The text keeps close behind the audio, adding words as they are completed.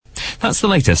That's the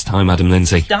latest. I'm Adam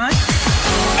Lindsay.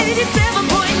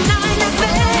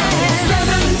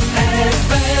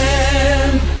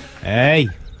 Hey.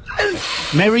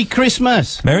 Merry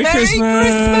Christmas. Merry Christmas.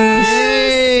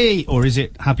 Hey. Or is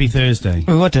it Happy Thursday?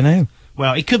 Oh, I don't know.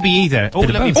 Well, it could be either. Oh,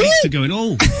 look, my beats are going,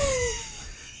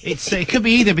 it could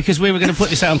be either, because we were going to put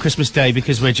this out on Christmas Day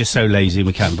because we're just so lazy and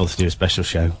we can't bother to do a special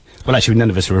show. Well, actually, none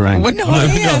of us are around. We're not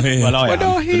here. Well, I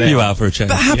am. here. You are for a change.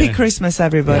 But happy Christmas,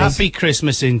 everybody. Happy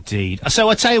Christmas indeed. So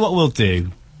I'll tell you what we'll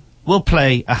do. We'll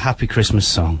play a Happy Christmas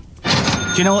song.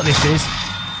 Do you know what this is?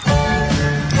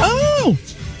 Oh!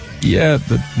 Yeah,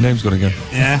 the name's got to go.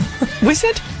 Yeah.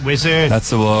 Wizard? Wizard.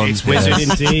 That's the one. It's Wizard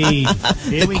indeed.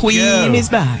 Here The Queen is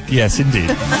back. Yes,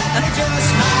 indeed.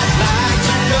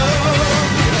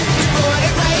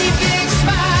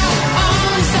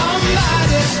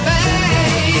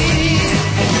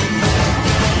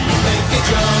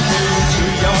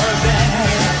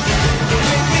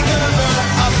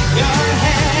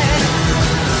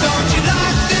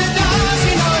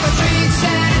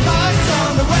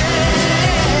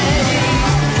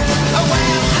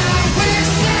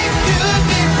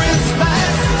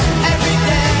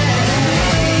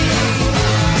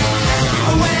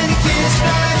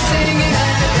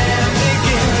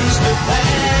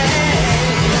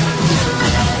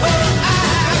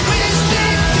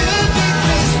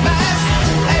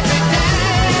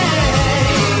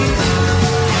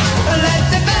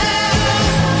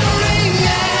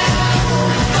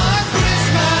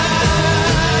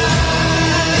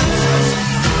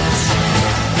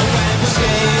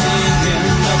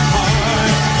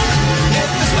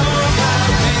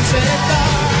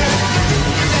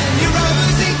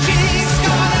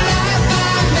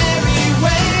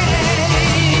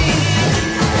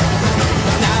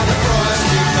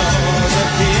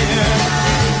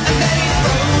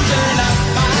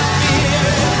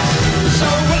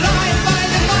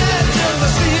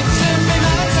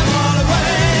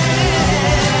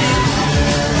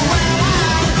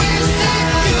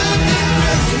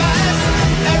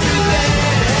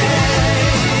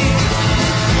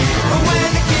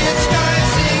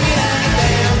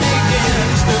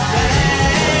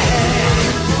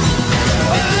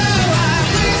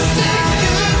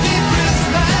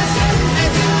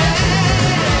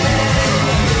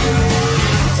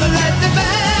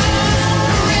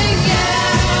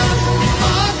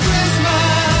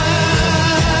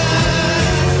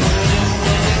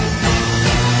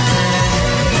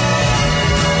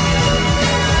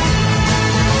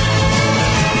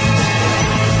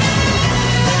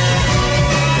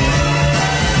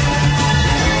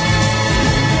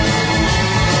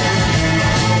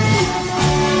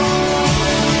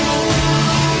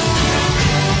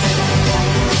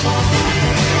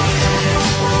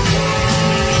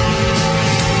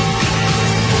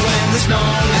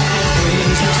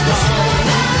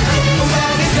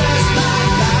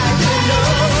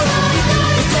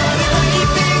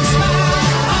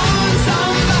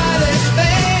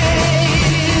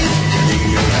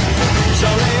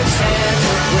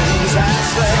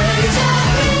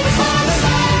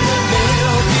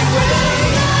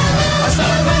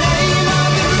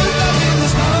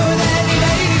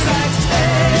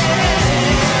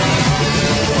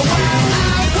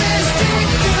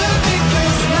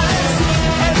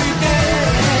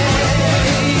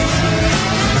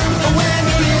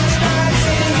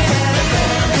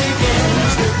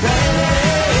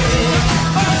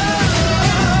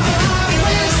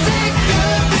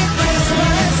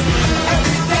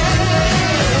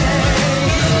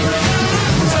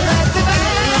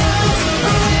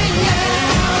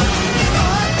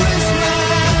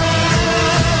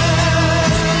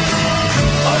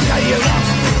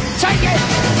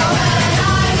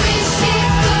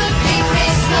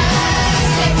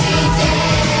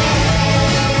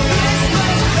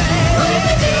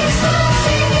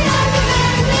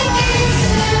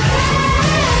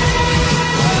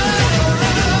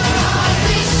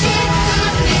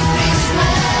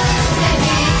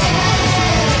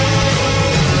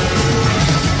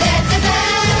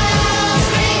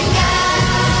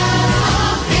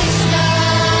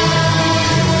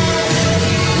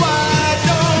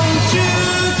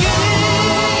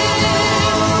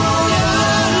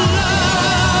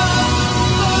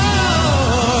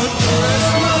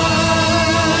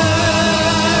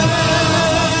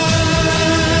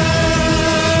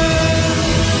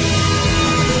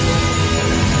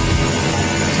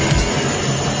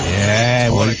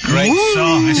 great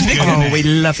song. It's good, oh, isn't it? we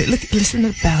love it. Look, listen to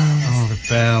the bells. Oh, the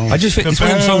bells. I just think The it's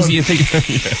one of the songs that you think.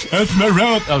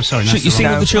 Esmeralda. Oh, sorry. No, You sing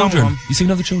of the children. Come on. You sing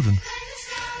of the children.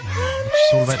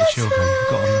 It's all about the children. We've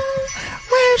got on the...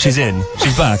 Where She's in.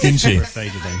 She's back, isn't she?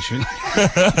 Faded, ain't she?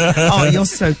 Oh, you're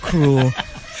so cruel.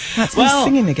 That's me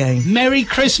singing again. Merry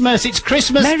Christmas! It's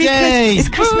Christmas Merry Day! It's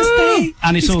Christmas Day!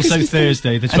 And it's also Christmas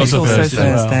Thursday, the 21st. And it's also as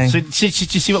well. Thursday. So,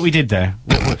 did you see what we did there?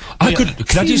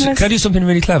 Can I do something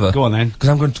really clever? Go on then. Because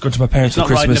I'm going to go to my parents It's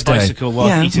for not riding Christmas a Day. bicycle while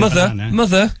Yeah. eating a banana.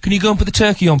 Mother, can you go and put the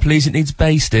turkey on, please? It needs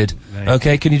basted. Right.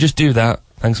 Okay, can you just do that?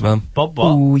 Thanks, Mum. Bob, what?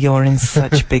 Oh, you're in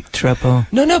such big trouble.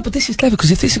 No, but this is clever,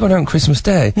 because if this is going out on Christmas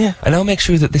Day, Yeah. and I'll make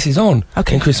sure that this is on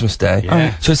Okay. on Christmas Day.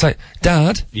 Yeah. So it's like,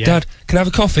 Dad, Yeah. can I have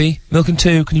a coffee? Milk and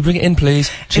 2, can you bring it in,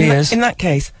 please? Cheers. In that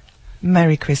case,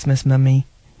 Merry Christmas, Mummy.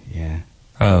 Yeah.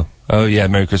 Oh yeah,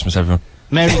 Merry Christmas, everyone.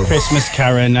 Merry Christmas,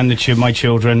 Karen, and my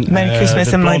children. Merry Christmas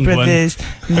the and my blonde one. brothers,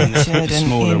 Richard and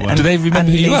smaller Ian one. and Do they remember and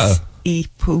who you Liz, are?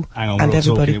 Pooh, Hang on, and we're all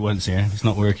talking everybody. at once here. It's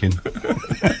not working.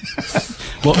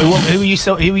 Who are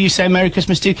you saying Merry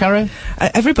Christmas to, Karen?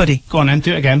 Everybody. Go on then,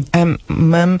 do it again.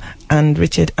 Mum and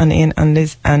Richard and Ian and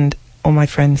Liz and all my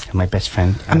friends. And my best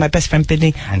friend. And my best friend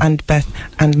Billy and Beth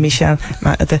and Michelle,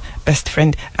 my other best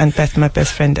friend, and Beth, my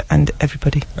best friend, and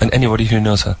everybody. And anybody who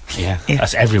knows her. Yeah, Yeah.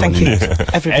 that's everyone. Thank you. Isn't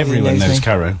it? Everybody Everyone knows me.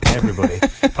 Caro. Everybody.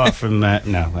 Apart from, no,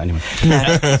 anyway. No.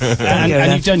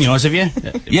 And you've done yours, have you?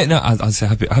 Yeah, no, I'll say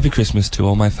happy Christmas to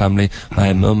all my family,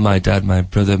 my mum, my dad, my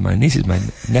brother, my nieces, my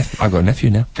nephew. I've got a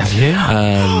nephew now. Have you?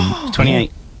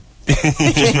 28.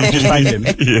 just found him.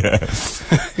 Yeah.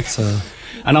 So.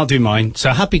 And I'll do mine. So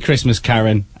happy Christmas,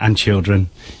 Karen and children.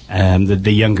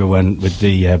 The younger one with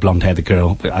the blonde hair, the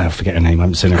girl. I forget her name. I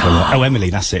haven't seen her for a while. Oh, Emily.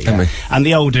 That's it. Yeah. Emily. And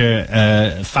the older,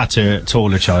 fatter,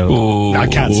 taller child. Oh. I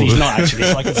can't see. He's not actually.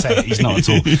 So I can say it. He's not at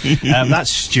all. That's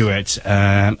Stuart.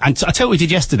 And I tell you what we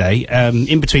did yesterday.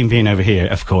 In between being over here,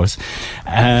 of course.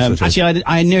 Actually,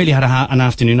 I nearly had an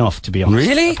afternoon off, to be honest.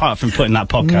 Really? Apart from putting that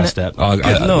podcast up.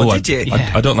 Good Lord, did you?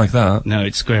 I don't like that. No,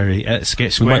 it's squarey.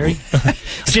 Squarey.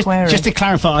 Squarey. Just to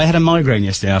clarify, I had a migraine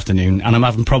yesterday afternoon, and I'm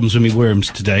having problems with my worms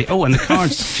today. Oh, and the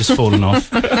card's just fallen off.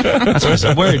 That's what I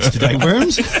said. Words today.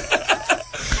 Worms?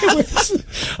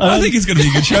 I think it's going to be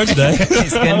a good show today.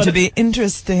 It's going to be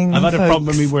interesting. I've had a problem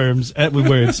with my worms, with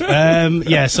words.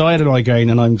 Yeah, so I had a migraine,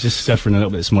 and I'm just suffering a little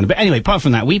bit this morning. But anyway, apart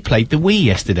from that, we played the Wii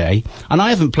yesterday, and I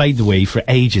haven't played the Wii for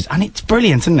ages, and it's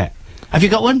brilliant, isn't it? Have you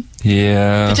got one?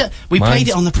 Yeah. We played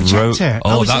it on the projector.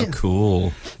 Oh, is that's it?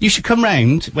 cool. You should come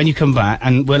round when you come back,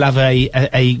 and we'll have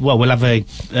we'll have a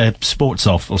sports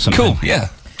off or something. Cool, yeah.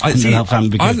 I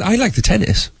like the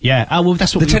tennis. Yeah. Oh, well,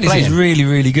 that's what The we were tennis is playing. really,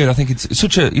 really good. I think it's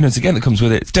such a, it's a game that comes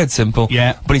with it. It's dead simple.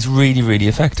 Yeah. But it's really, really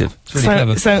effective. It's really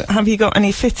clever. So, have you got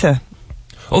any fitter?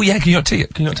 Oh, yeah, can you not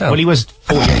tell? Well, he was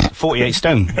 48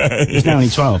 stone. He's now only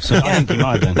 12, so I think he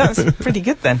might have done. That's pretty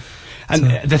good then.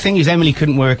 And the thing is, Emily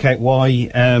couldn't work out why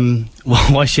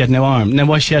she had no arm. No,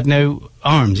 why she had no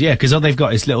arms. Yeah, because all they've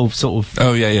got is little sort of.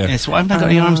 Oh, yeah. Yeah, so I haven't got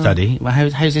any arms, Daddy. Well,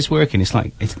 how's this working? It's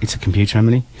like it's a computer,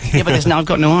 Emily. Yeah, but I've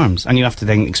got no arms, and you have to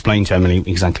then explain to Emily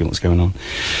exactly what's going on.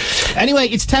 Anyway,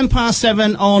 it's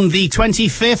 7:10 on the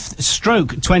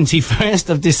 25th/21st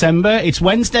of December. It's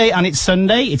Wednesday and it's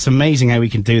Sunday. It's amazing how we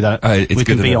can do that. It's we good,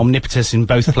 can be isn't it? omnipotent in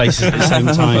both places at the same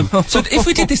time. So if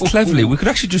we did this cleverly, we could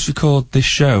actually just record this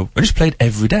show and just play it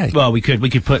every day. Well, we could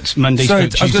put Monday, So,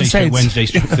 stroke I was gonna Tuesday, say stroke it's- Wednesday,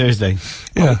 stroke Thursday.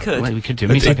 Yeah. Well, we could do.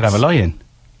 It means I could have a lie-in.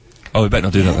 Oh, we better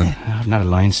not do that then. I haven't had a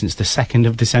lie-in since the 2nd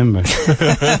of December.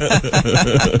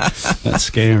 That's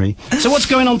scary. So what's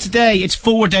going on today? It's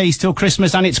 4 days till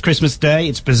Christmas, and it's Christmas Day.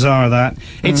 It's bizarre that.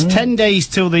 It's 10 days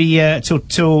till the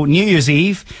till New Year's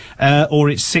Eve, or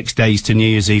it's 6 days to New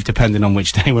Year's Eve, depending on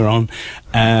which day we're on.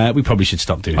 We probably should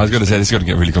stop doing I was this. going to say, this is going to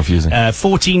get really confusing.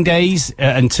 14 days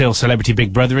until Celebrity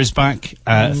Big Brother is back.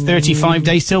 35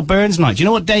 days till Burns Night. Do you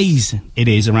know what days it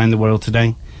is around the world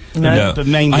today? No. But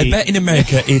mainly... I bet in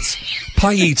America it's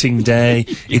pie eating day,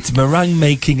 it's meringue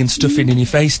making and stuffing in your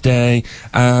face day,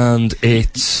 and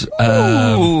it's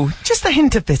Ooh, just a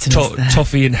hint of bitterness there.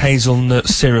 toffee and hazelnut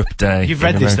syrup day. You've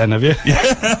read this then, have you?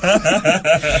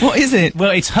 What is it?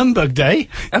 Well, it's Humbug Day.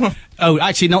 Oh,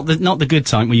 actually, not the good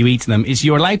time where you eat them. It's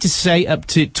you're allowed to say up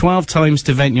to 12 times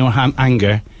to vent your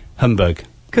anger. Humbug.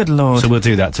 Good Lord. So we'll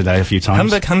do that today a few times.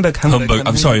 Humbug, humbug, humbug. Humbug.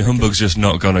 I'm sorry, humbug's just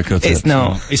not gonna cut it. It's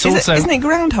not. It's Is also- isn't it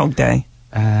Groundhog Day?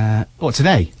 What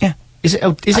today? Yeah. Is it?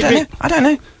 Oh, is it? I don't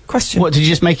know. Question. What did you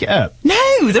just make it up? No,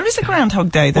 there is a Groundhog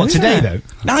Day. Though, What, isn't today, there? though?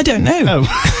 No, I don't know. Oh.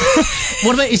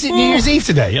 What about? Is it New Year's Eve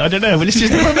today? I don't know. But it's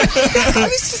just. I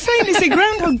was just saying, is it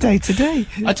Groundhog Day today?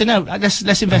 I don't know.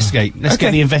 Let's investigate. Let's get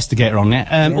Okay. the investigator on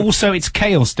it. Also, it's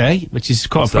Chaos Day, which is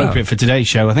quite What's that? appropriate for today's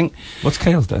show, I think. What's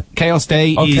Chaos Day? Chaos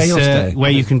Day Oh, is Chaos Day.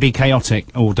 where you can be chaotic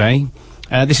all day.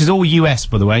 This is all US,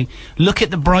 by the way. Look at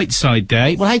the bright side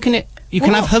day. Well, how can it? You can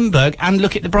What? have humbug and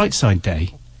look at the bright side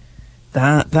day.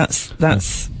 That's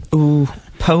ooh.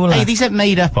 Polar. Hey, these aren't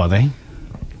made up, are they?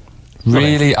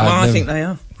 Really? Well, I think they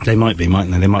are. They might be,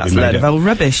 mightn't they? They might That's be a made load of up. old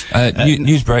rubbish.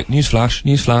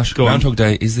 Newsflash. Go on. Groundhog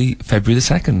Day is the February the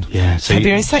 2nd Yeah. So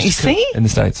February 2nd, you see? in the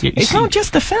States. It's not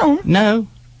just a film. No,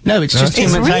 it's just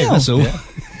It's humans real. out. That's all.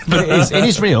 But it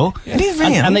is real. It is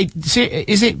real. And they see,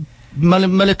 is it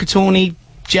Mulligatawny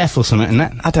Jeff or something? Isn't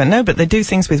that? I don't know, but they do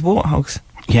things with warthogs.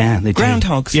 Yeah, they do.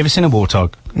 Groundhogs. You ever seen a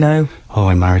warthog? No. Oh,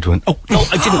 I married one. Oh no,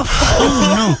 I didn't.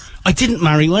 Oh no, I didn't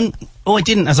marry one. Oh, I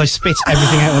didn't. As I spit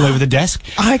everything out all over the desk.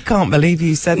 I can't believe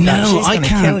you said that. No, She's I gonna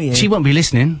can't. kill you. She won't be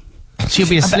listening. She'll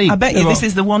be asleep. I bet you this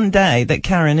is the one day that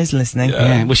Karen is listening.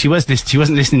 Yeah. Well, she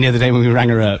wasn't listening the other day when we rang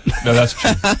her up. No, that's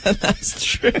true. That's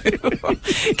true.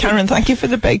 Karen, thank you for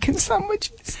the bacon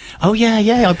sandwiches. Oh yeah.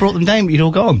 I brought them down, but you'd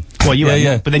all gone. Well, you hadn't,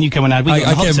 Yeah. But then you come and add. We got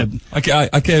the hot tub.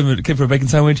 I came for a bacon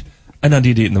sandwich, and Andy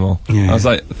had eaten them all. Yeah. I was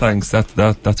like, thanks,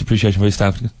 that's appreciation for your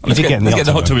staff. Let's did get in the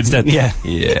the hot tub instead. Yeah.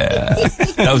 Yeah.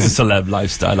 That was a celeb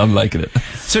lifestyle, I'm liking it.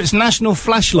 So it's National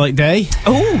Flashlight Day.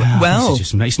 Oh, well.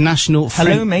 It's National.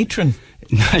 Hello, matron.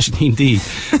 Indeed.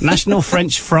 National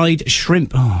French Fried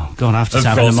Shrimp. Oh, God, after Of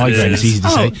having a course it migraine, it's is. easy to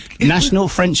say. National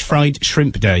French Fried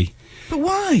Shrimp Day. But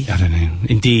why? I don't know.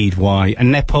 Indeed, why?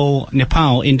 And Nepal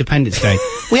Independence Day.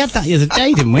 We had that the other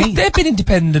day, didn't we? They've been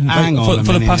independent Hang on a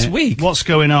for the minute. past week. What's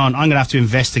going on? I'm going to have to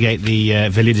investigate the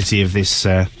validity of this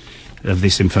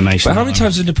information. But how many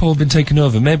times has Nepal been taken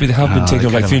over? Maybe they have been taken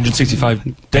over like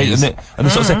 365 days, and they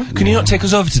sort of say, can you not take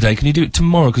us over today? Can you do it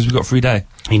tomorrow because we've got a free day?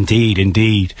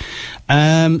 Indeed.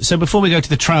 So before we go to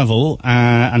the travel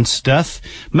and stuff,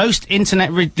 most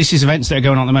this is events that are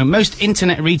going on at the moment. Most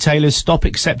internet retailers stop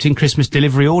accepting Christmas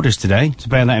delivery orders today, so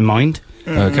bear that in mind.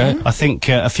 Okay. I think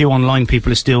a few online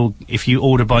people are still, if you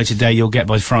order by today, you'll get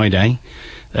by Friday.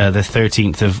 The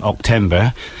 13th of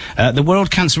October. The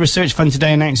World Cancer Research Fund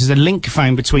today announces a link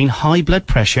found between high blood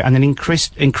pressure and an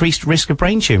increased risk of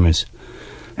brain tumours.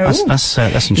 That's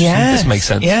interesting. Yeah. This makes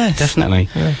sense. Yes. Definitely.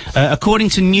 Yeah. According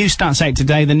to new stats out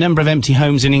today, the number of empty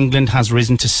homes in England has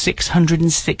risen to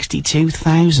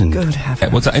 662,000. Good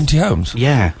heavens. What's that, empty homes?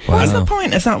 Yeah. What's Wow. the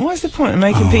point of that? What's the point of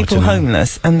making I people dunno.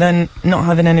 homeless and then not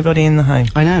having anybody in the home?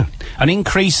 I know. An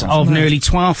increase of nearly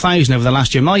 12,000 over the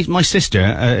last year. My sister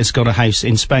has got a house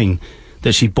in Spain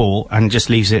that she bought and just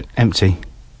leaves it empty.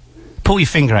 Pull your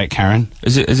finger out, Karen.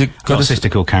 Is it Got got a sister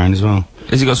called Karen as well.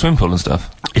 Is it got a swimming pool and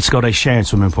stuff? It's got a shared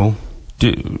swimming pool.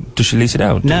 Does she lease it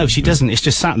out? No, she doesn't. It's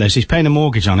just sat there. She's paying a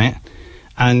mortgage on it.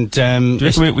 And, Do you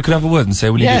reckon we could have a word and say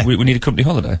we need a company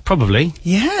holiday? probably.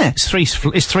 Yeah. It's three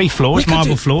floors, We could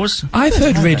marble do- floors. I've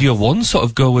heard Radio 1 sort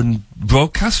of go and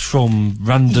broadcast from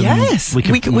random... Yes. we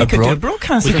We could- could do a abroad.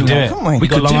 broadcast We from can do that, it. can't we? We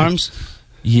got could long do- arms.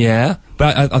 Yeah,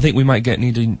 but I think we might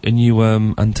need a new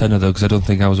antenna though, because I don't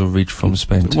think ours will reach from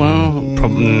Spain to... Well,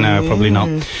 no, probably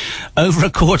not. Over a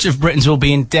quarter of Britons will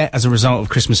be in debt as a result of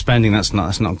Christmas spending. That's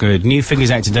not good. New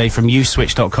figures out today from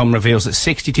uswitch.com reveals that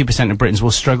 62% of Britons will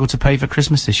struggle to pay for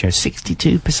Christmas this year.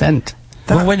 62%.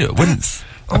 Well, when That's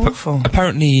awful.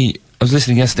 apparently, I was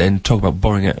listening yesterday and talk about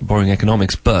boring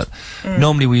economics, but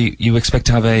normally you expect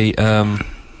to have a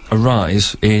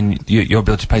rise in your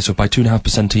ability to pay stuff by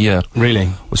 2.5% a year. Really?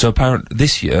 So apparently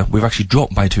this year we've actually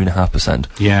dropped by 2.5%.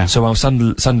 Yeah. So our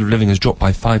standard of living has dropped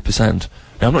by 5%.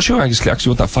 Now I'm not sure actually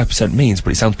what that 5% means,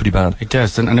 but it sounds pretty bad. It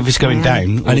does. And if it's going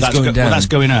down, And it's going down. well, that's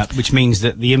going up, which means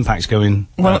that the impact's going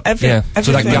Well, up. So that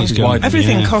everything, gap's widening.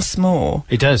 everything Yeah. costs more,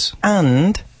 It does.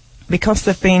 and because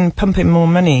they've been pumping more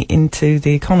money into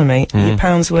the economy, your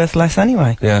pound's worth less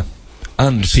anyway. Yeah.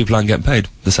 And people aren't getting paid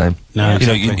the same. No, You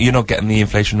know, exactly. you're not getting the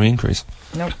inflationary increase.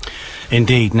 No.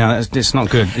 Indeed. No, it's not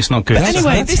good. It's not good. But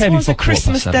anyway, that's this heavy was for a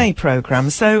Christmas 7:15. Day programme,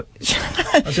 so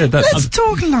said that- let's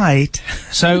talk light.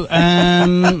 So,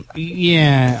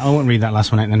 yeah, I won't read that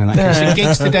last one out then in that case. No.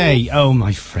 Gigs today. Oh,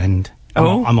 my friend.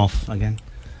 I'm off again.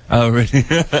 Oh, really?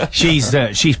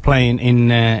 She's playing in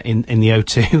the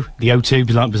O2. The O2,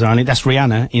 bizarrely. That's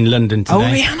Rihanna in London today. Oh,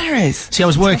 Rihanna is. See, I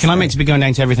was working. I meant to be going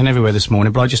down to Everything Everywhere this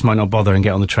morning, but I just might not bother and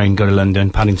get on the train, go to London,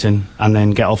 Paddington, and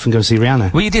then get off and go see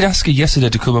Rihanna. Well, you did ask her yesterday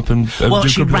to come up and... Well, do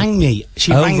she a couple of- rang me.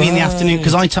 She Oh, rang me in the right. afternoon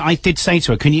because I did say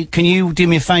to her, "Can you do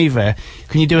me a favour?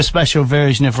 Can you do a special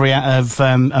version of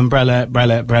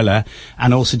Umbrella,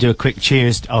 and also do a quick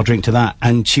cheers? I'll drink to that."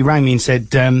 And she rang me and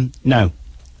said, "No."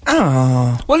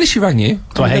 Oh. Well, at least she rang you.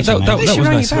 So I hate that, it, that, mate. that She was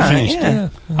rang nice. you back, Finished. yeah.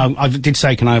 I did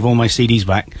say, "Can I have all my CDs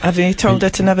back?" Have you told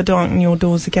her to never darken your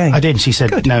doors again? I did. And she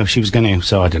said no. She was going to.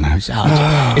 So I don't know. It's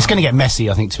going to get messy,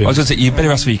 I think. To be I was honest. going to say, you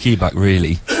better ask for your key back,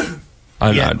 really.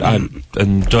 And, Yeah.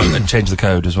 and change the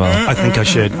code as well. I think I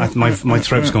should. My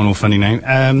throat's gone all funny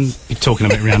now. You're talking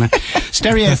about Rihanna.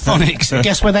 Stereophonics.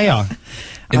 Guess where they are?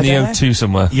 In I the don't know. O2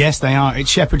 somewhere. Yes, they are. It's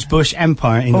Shepherd's Bush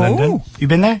Empire in Oh. London. You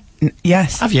been there?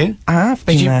 Yes. Have you? I have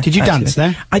been there. Did you actually. dance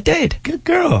there? I did. Good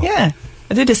girl. Yeah.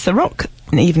 I did a Ciroc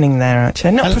evening there,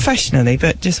 actually. Not professionally,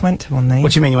 but just went to one there.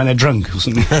 What do you mean, you went there drunk or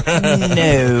something?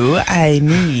 No, I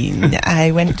mean,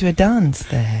 I went to a dance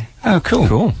there. Oh, cool.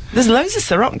 Cool. There's loads of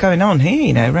Ciroc going on here,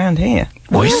 you know, around here.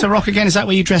 What is Ciroc again? Is that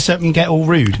where you dress up and get all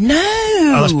rude? No!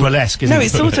 Oh, that's burlesque, isn't it? No,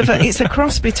 it's sort of it's a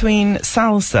cross between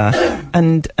salsa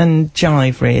and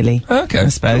jive, really. Okay. I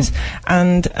suppose.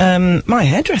 And my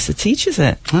hairdresser teaches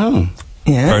it. Oh.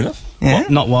 Yeah. Fair enough. Yeah.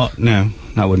 Not what? No.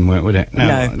 That wouldn't work, would it? No.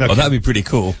 Okay. Oh, that'd be pretty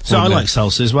cool. So I like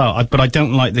salsa as well, but I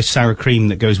don't like the sour cream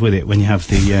that goes with it when you have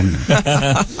the...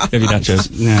 Heavy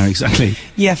nachos. No, exactly.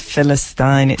 Yeah,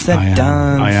 Philistine, it's a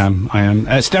dance. I am.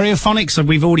 Stereophonics,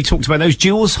 we've already talked about those.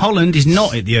 Jules Holland is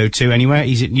not at the O2 anywhere.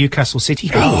 He's at Newcastle City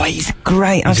Hall. Oh, he's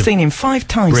great. I've seen him 5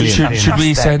 times. Brilliant. He's Should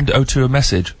we fantastic. send O2 a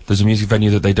message? There's a music venue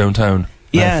that they don't own.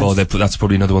 Yes. Therefore, that's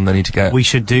probably another one they need to get. We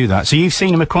should do that. So you've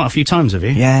seen him quite a few times, have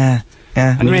you? Yeah.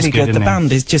 Yeah, And he's really good, good. The isn't he?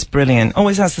 band is just brilliant.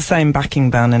 Always has the same backing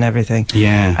band and everything.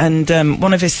 Yeah. And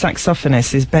one of his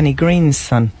saxophonists is Benny Green's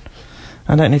son.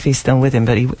 I don't know if he's still with him,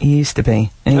 but he used to be.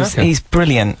 And he's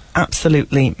brilliant.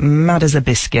 Absolutely mad as a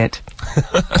biscuit.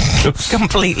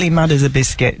 Completely mad as a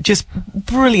biscuit. Just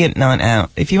brilliant night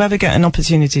out. If you ever get an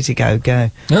opportunity to go, go.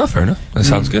 No, fair enough. That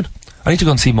sounds good. I need to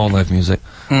go and see more live music.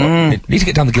 Well, need to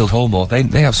get down the Guildhall more.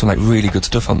 They have some like really good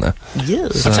stuff on there.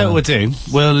 Yes. I'll tell you what we'll do.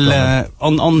 We'll,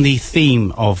 on the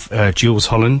theme of Jules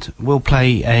Holland, we'll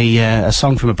play a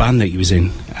song from a band that he was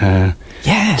in.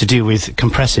 Yeah. To do with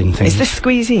compressing things. Is this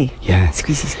Squeezy? Yeah.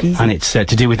 Squeezy, Squeezy. And it's to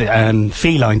do with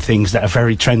feline things that are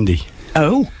very trendy.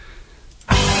 Oh.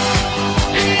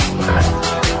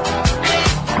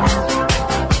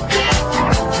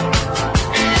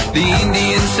 The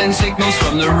Indians send signals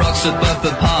from the rocks above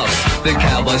the pass. The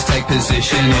cowboys take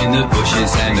position in the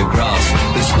bushes and the grass.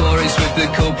 The score is with the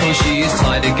corporal, she is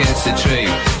tied against a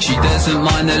tree. She doesn't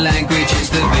mind the language,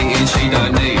 it's the beating she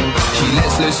don't need. She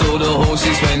lets loose all the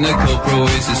horses when the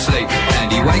corporal is asleep. And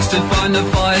he wakes to find the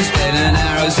fire's dead and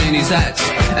arrows in his hats.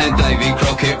 And Davy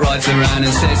Crockett rides around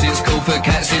and says it's cool for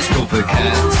cats, it's cool for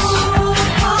cats.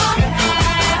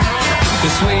 The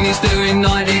Sweeney's doing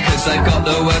 90 cause they've got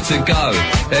nowhere to go.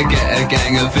 They get a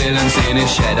gang of villains in a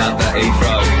shed up at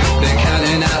Heathrow. They're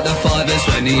counting out the fivers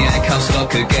when the handcuffs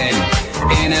lock again.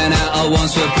 In and out at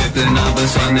Wandsworth with the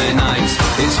numbers on their names.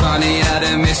 It's funny how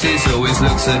the missus always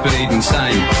looks a bleeding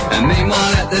sane. And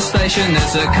meanwhile at the station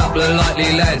there's a couple of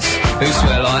likely lads who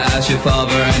swear like how's your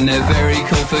father, and they're very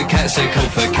cool for cats, they're cool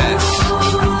for cats.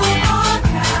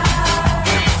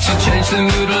 Change the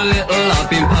mood a little, I've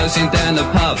been posing down the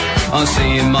pub. I'm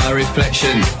seeing my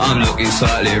reflection, I'm looking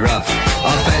slightly rough.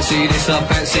 I fancy this, I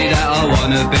fancy that, I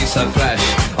wanna be so flash.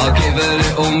 I'll give a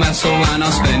little muscle and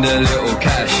I'll spend a little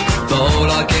cash. But all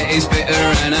I get is bitter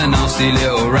and a nasty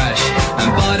little rash. And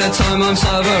by the time I'm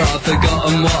sober I've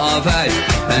forgotten what I've had.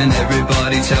 And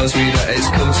everybody tells me that it's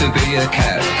cool to be a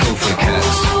cat, cool for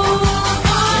cats.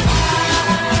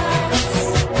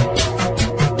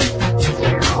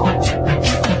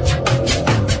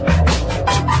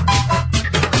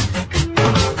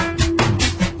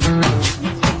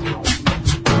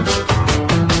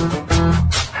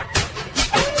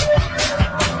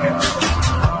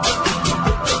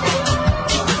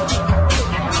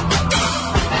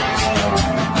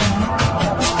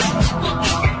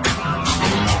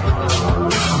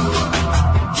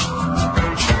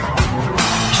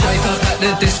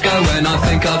 Disco when I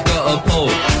think I've got a ball.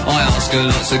 I ask her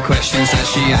lots of questions as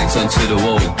she hangs onto the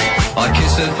wall. I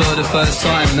kiss her for the first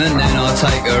time and then I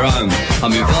take her home. I'm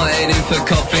invited in for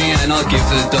coffee and I give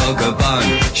the dog a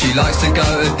bone. She likes to go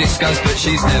to discos but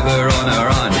she's never on her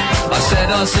own. I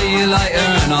said I'll see you later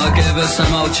and I'll give her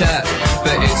some old chat.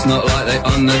 But it's not like they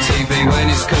on the TV when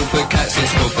it's cool for cats,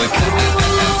 it's cool for cats.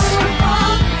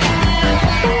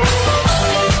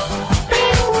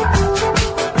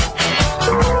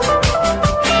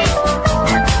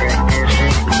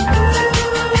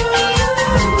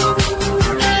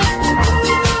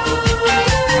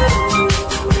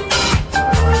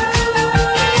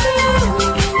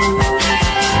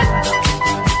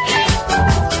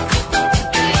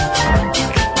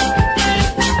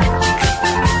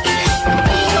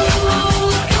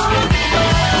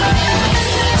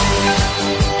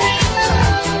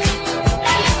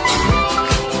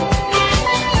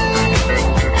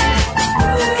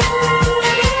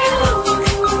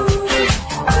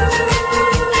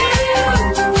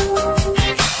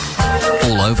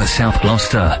 South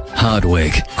Gloucester,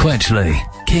 Hardwick, Quedgeley,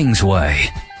 Kingsway.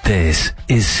 This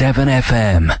is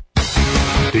 7FM.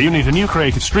 Do you need a new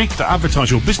creative streak to advertise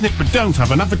your business but don't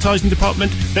have an advertising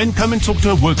department? Then come and talk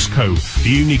to WorksCo. Do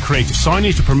you need creative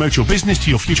signage to promote your business to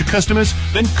your future customers?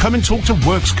 Then come and talk to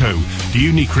WorksCo. Do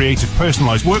you need creative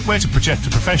personalised workwear to project a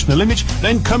professional image?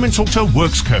 Then come and talk to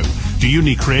WorksCo. Do you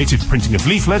need creative printing of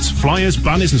leaflets, flyers,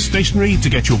 banners and stationery to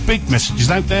get your big messages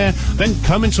out there? Then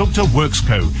come and talk to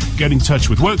WorksCo. Get in touch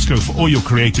with WorksCo for all your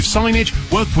creative signage,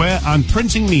 workwear and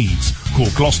printing needs. Call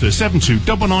Gloucester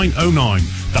 729909.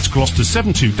 That's Gloucester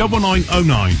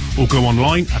 729909. Or go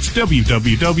online at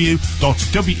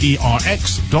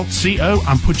www.werx.co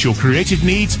and put your creative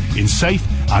needs in safe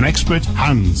and expert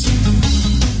hands.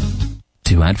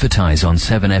 To advertise on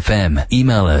 7FM,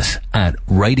 email us at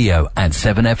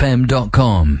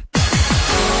radio@7fm.com.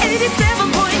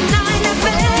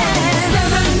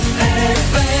 87.9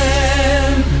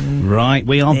 FM. Right,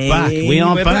 we are back. We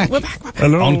are back. We're back.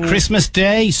 Hello. On Christmas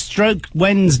Day, stroke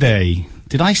Wednesday.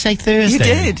 Did I say Thursday? You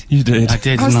did. You did. I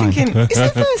did, I was didn't thinking, is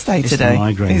it Thursday It's today? the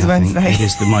migraine. It's I think. Wednesday. It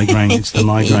is the migraine. It's the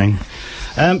migraine.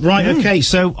 Right, okay,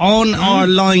 so on our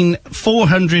line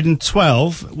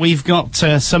 412, we've got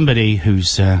somebody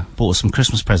who's bought some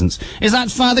Christmas presents. Is that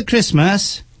Father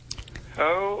Christmas?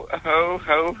 Ho, ho,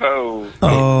 ho, ho.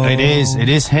 Oh. It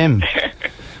is him.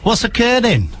 What's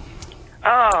occurring?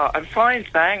 Ah, I'm fine,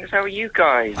 thanks. How are you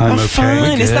guys? I'm Oh, okay. fine.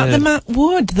 We're Is that good. the Matt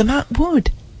Wood? The Matt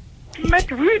Wood.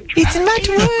 Matt Wood. It's Matt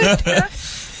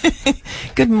Wood.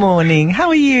 Good morning. How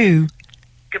are you?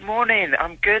 Good morning.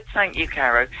 I'm good, thank you,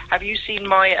 Caro. Have you seen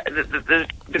my the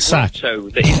Sack. grotto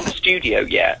that is the studio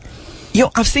yet?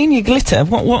 I've seen your glitter.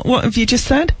 What have you just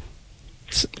said?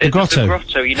 The grotto. The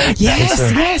grotto, you know.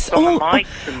 Yes. On the Oh, mics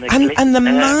and the and the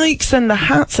glitter. mics and the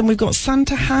hats, and we've got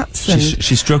Santa hats. And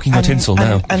She's stroking your tinsel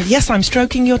now. And yes, I'm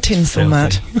stroking your tinsel,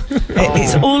 Matt.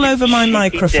 It's all over my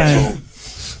microphone.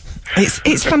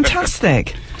 It's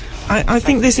fantastic. I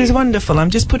think this is wonderful. I'm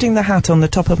just putting the hat on the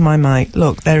top of my mic.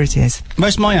 Look, there it is.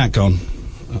 Where's my hat gone?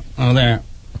 Oh, there.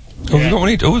 Oh, we've got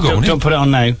one. Oh, we've got one. Don't put it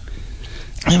on now.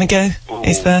 There we go.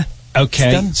 It's there.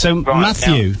 Okay, It's done. so Right,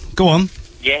 Matthew, go on.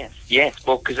 Yes.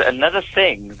 Well, because another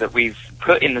thing that we've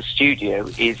put in the studio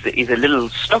is a little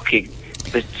stocking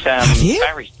that Have you?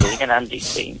 Barry's doing and Andy's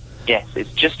seen. Yes,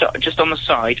 it's just on the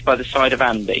side, by the side of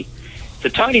Andy. It's a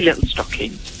tiny little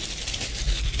stocking.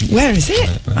 Where is it?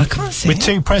 I can't see With it.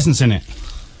 2 presents in it.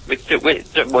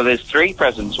 Well, there's 3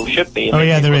 presents, or should be. and Oh, they've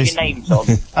yeah, there got is. your names on.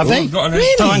 Have they? I've got an-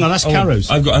 Really? Oh, hang on, that's Caro's.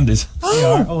 I've got Andy's.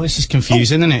 Oh, this is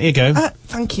confusing, isn't it? Here you go.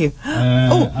 Thank you.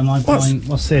 Am I blind?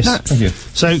 What's this? That's- Thank you.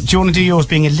 So, do you want to do yours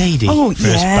being a lady Oh, first,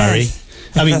 yes.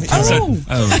 Barry? I mean, Oh.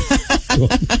 Oh,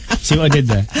 see what I did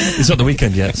there? it's not the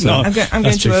weekend yet, so. No. I'm going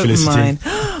That's to true, open Felicity. mine.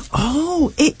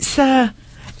 Oh, it's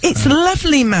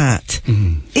lovely, Matt.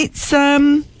 It's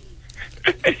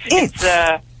It's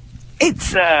a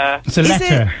It's a is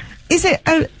letter. Is it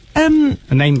A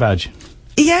name badge.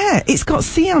 Yeah, it's got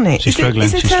C on it. She's struggling,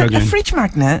 Is it she's a struggling. fridge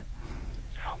magnet?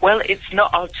 well, it's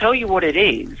not. I'll tell you what it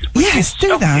is. With Yes, this do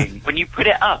that. stocking, when you put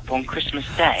it up on Christmas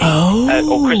Day Oh.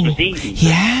 or Christmas Eve,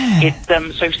 Yeah.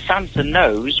 It's so Santa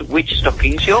knows which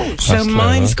stocking's yours. So That's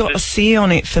mine's clever. got a C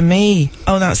on it for me.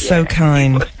 Oh, that's so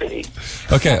kind. Must be.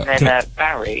 Okay, And then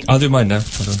Barry. I'll do mine now.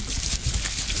 Hold on.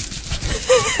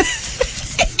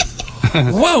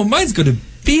 Wow, mine's got a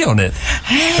B on it.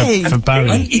 Hey, For Barry.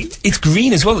 And it's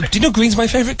green as well. Do you know green's my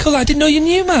favourite colour? I didn't know you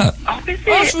knew, Matt. Oh, is it?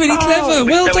 That's really clever.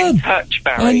 we're Well so in done. touch,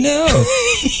 Barry. I know.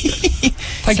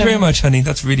 Thank you very much, honey.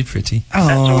 That's really pretty. That's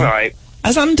all right.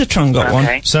 has Undertron got one?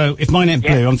 Okay. So, if mine ain't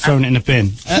blue, I'm throwing it in a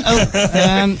bin.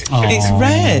 It's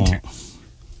red.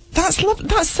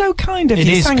 That's so kind of It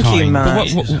you. is Thank you, kind.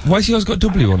 Matt. But why's yours got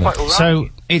W on it? Quite all right. So,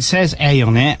 it says A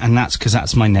on it, and that's because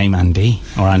that's my name, Andy.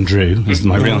 Or Andrew, is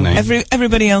my real name.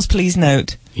 Everybody else, please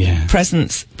note. Yeah.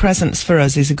 Presents for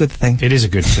us is a good thing. It is a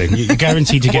good thing. You're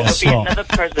guaranteed to get a There'll be slot. another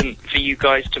present for you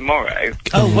guys tomorrow.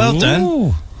 Oh, well done.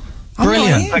 Ooh.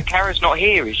 Brilliant. But Kara's not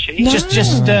here, is she? No. Just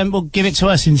well, give it to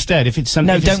us instead. If it's something,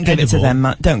 No, if it's don't give it to edible. them,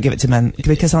 Matt. Don't give it to them,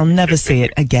 because I'll never see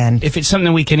it again. If it's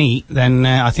something we can eat, then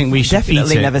I think we should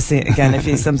Definitely eat it. never see it again if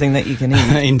it's something that you can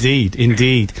eat.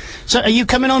 Indeed. So, are you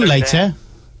coming on later?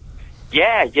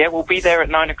 Yeah, we'll be there at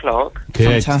 9 o'clock. Good.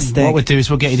 Fantastic. What we'll do is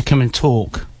we'll get you to come and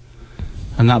talk,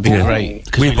 and that'd be Yeah. great.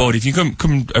 'Cause We're bored. If you come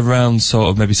around sort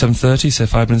of maybe 7:30, say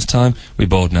 5 minutes time, we're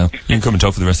bored now. You can come and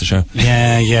talk for the rest of the show.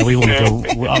 Yeah, we want to go.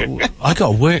 I got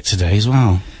to work today as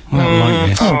well. I don't like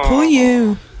this. Oh, poor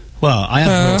you. Well, I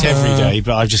have worked every day,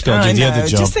 but I've just got to I do the know. other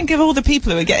job. Just think of all the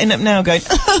people who are getting up now going,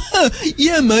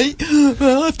 yeah, mate,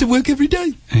 I have to work every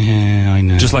day. Yeah, I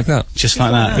know. Just like that. Just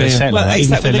like that. Yeah, They yeah. say Well, that,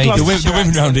 even if except they're with the ladies. The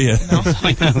women round here.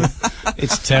 I know.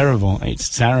 It's terrible.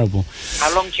 It's terrible.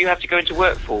 How long do you have to go into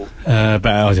work for? But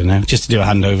I don't know, just to do a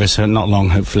handover, so not long,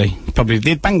 hopefully. Probably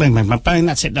did bang, bang, bang, bang, bang,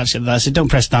 that's it. Don't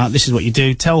press start, this is what you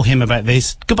do, tell him about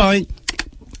this, goodbye.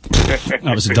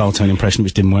 That was a dial tone impression,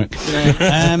 which didn't work.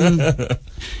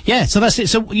 Yeah, so that's it.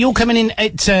 So you're coming in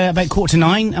at about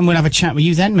 8:45, and we'll have a chat with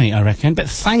you then, mate, I reckon. But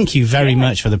thank you very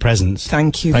much for the presents.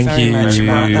 Thank you very much,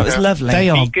 Mark. That was lovely. They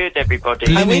are Be good, everybody.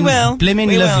 We will.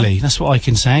 Blimmin' lovely. That's what I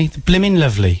can say. Blimmin'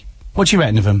 lovely. What do you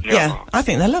reckon of them? Yeah, I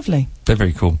think they're lovely. They're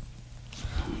very cool.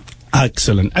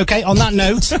 Excellent. Okay, on that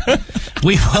note,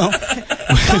 we will...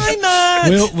 Bye,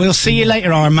 Matt! We'll see you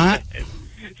later, our Matt.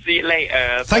 See you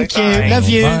later. Thank Bye-bye. you. Love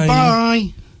you. Bye.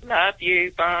 Bye. Love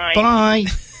you. Bye. Bye.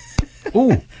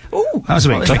 Ooh. Ooh, That was a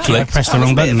bit clicky. I pressed the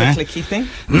wrong button there. clicky thing.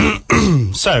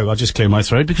 So, I'll just clear my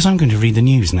throat because I'm going to read the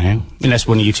news now. Unless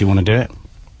one of you two want to do it.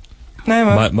 No,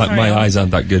 Mark. My eyes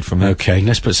aren't that good from it. Okay,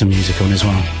 let's put some music on as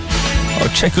well.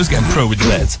 Oh, check who's getting pro with the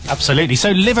beds. Absolutely. So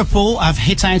Liverpool have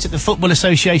hit out at the Football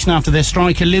Association after their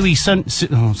striker Louis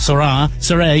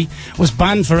Sarray was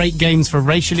banned for 8 games for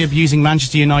racially abusing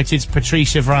Manchester United's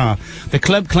Patrice Evra. The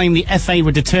club claimed the FA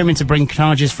were determined to bring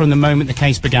charges from the moment the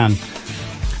case began.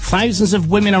 Thousands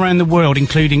of women around the world,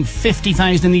 including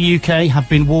 50,000 in the UK, have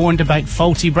been warned about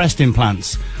faulty breast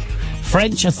implants.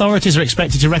 French authorities are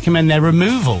expected to recommend their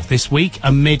removal this week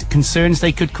amid concerns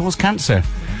they could cause cancer.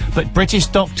 But British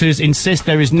doctors insist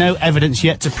there is no evidence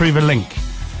yet to prove a link.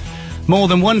 More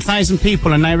than 1,000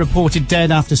 people are now reported dead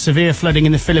after severe flooding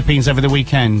in the Philippines over the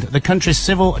weekend. The country's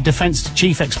civil defense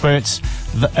chief expects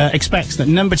that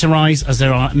number to rise as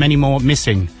there are many more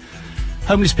missing.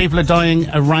 Homeless people are dying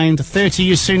around 30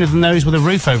 years sooner than those with a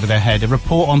roof over their head. A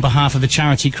report on behalf of the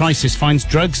charity Crisis finds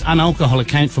drugs and alcohol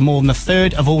account for more than a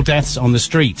third of all deaths on the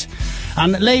street.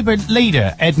 And Labour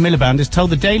leader Ed Miliband has told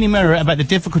the Daily Mirror about the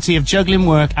difficulty of juggling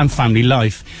work and family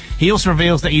life. He also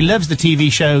reveals that he loves the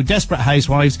TV show Desperate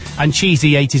Housewives and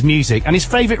cheesy 80s music. And his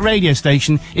favourite radio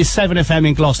station is 7FM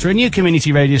in Gloucester, a new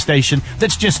community radio station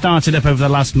that's just started up over the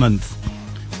last month.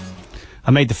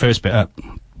 I made the first bit up.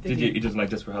 He doesn't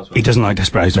like Desperate Housewives. He doesn't like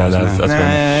Desperate Housewives. No,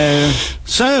 that's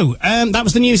So, that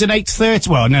was the news at 8:30.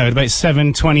 Well, no, at about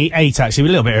 7:28 actually, a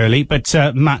little bit early. But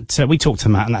Matt, we talked to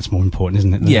Matt, and that's more important,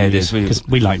 isn't it? Yeah, it is. Because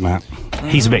we like Matt.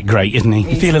 He's a bit great, isn't he?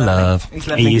 You feel a love.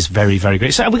 He is very, very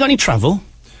great. So, have we got any travel?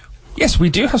 Yes, we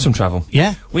do have some travel.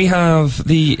 Yeah. We have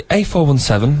the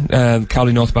A417,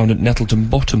 Cowley northbound at Nettleton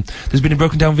Bottom. There's been a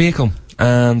broken down vehicle,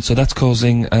 and so that's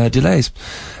causing delays.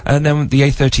 And then the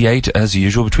A38, as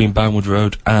usual, between Barnwood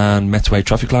Road and Metway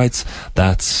traffic lights.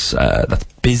 That's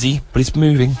busy, but it's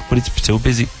moving, but it's still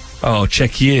busy. Oh,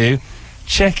 check you.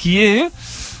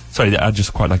 Sorry, I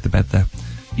just quite like the bed there.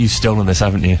 You've stolen this,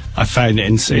 haven't you? I found it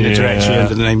in a directory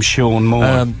under the name Sean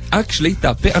Moore. Actually,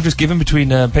 that bit I've just given between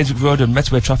Painswick Road and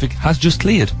Metway traffic has just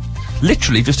cleared.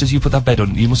 Literally, just as you put that bed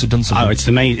on, you must have done something. Oh, it's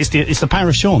the power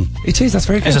of Sean. It is, that's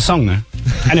very good. There's a song there.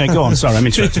 Anyway, go on, sorry, I'm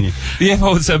interrupting you. The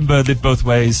A417 Burnley both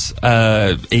ways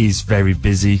is very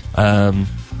busy. And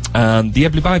the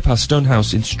Ebley Bypass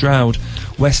Stonehouse in Stroud,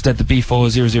 west at the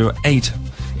B4008,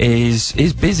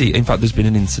 is busy. In fact, there's been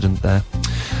an incident there.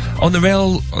 On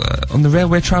the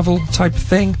railway travel type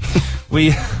thing,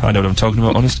 I know what I'm talking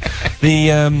about, honest. The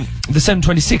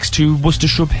 726 to Worcester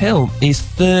Shrub Hill is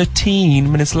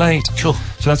 13 minutes late. Cool.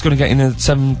 So that's going to get in at that's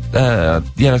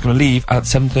going to leave at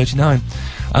 7:39.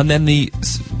 And then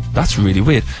that's really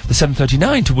weird. The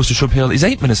 7:39 to Worcester Shrub Hill is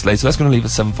 8 minutes late, so that's going to leave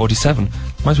at 7:47.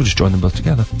 Might as well just join them both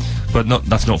together. But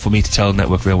that's not for me to tell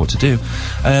Network Rail what to do.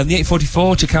 The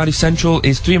 8:44 to Cardiff Central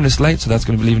is 3 minutes late, so that's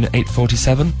going to be leaving at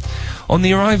 8:47. On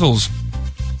the arrivals,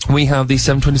 we have the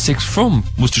 726 from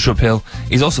Worcester Shrub Hill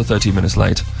is also 13 minutes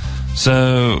late.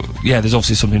 So, yeah, there's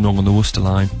obviously something wrong on the Worcester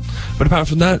line. But apart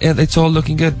from that, yeah, it's all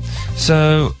looking good.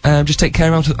 So, just take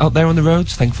care out there on the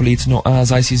roads. Thankfully, it's not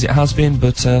as icy as it has been,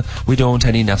 but we don't want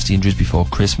any nasty injuries before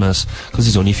Christmas, because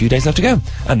there's only a few days left to go.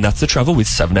 And that's the travel with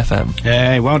 7FM.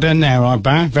 Hey, well done there,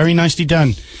 Arbar. Very nicely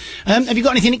done. Have you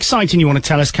got anything exciting you want to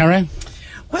tell us, Caro?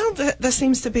 Well, there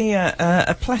seems to be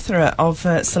a plethora of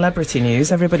celebrity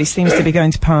news. Everybody seems to be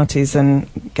going to parties and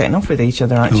getting off with each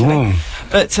other, actually. Ooh.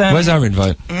 But where's our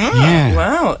invite?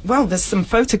 Yeah. Well, there's some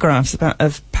photographs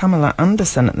of Pamela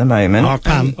Anderson at the moment. Our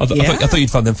Pam. I thought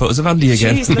you'd find them photos of Andy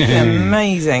again. She's looking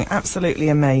amazing, absolutely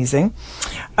amazing.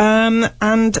 And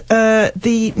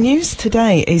the news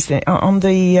today is that on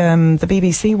the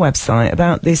BBC website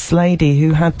about this lady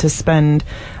who had to spend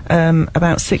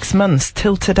about 6 months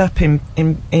tilted up in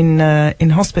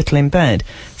hospital in bed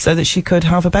so that she could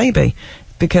have a baby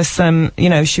because, you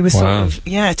know, she was sort of,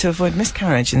 to avoid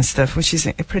miscarriage and stuff, which is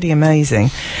pretty amazing.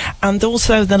 And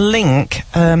also the link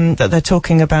that they're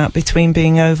talking about between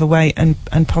being overweight and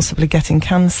possibly getting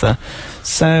cancer.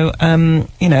 So,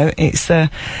 you know, it's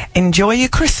enjoy your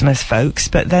Christmas, folks,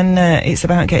 but then it's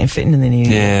about getting fit in the new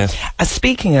year.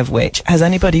 Speaking of which, has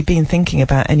anybody been thinking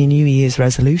about any New Year's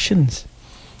resolutions?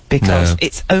 Because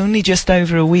it's only just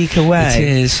over a week away. It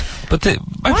is. But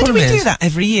why do we do that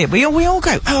every year? We all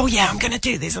go, oh yeah, I'm going to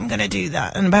do this, I'm going to do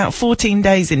that. And about 14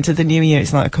 days into the new year,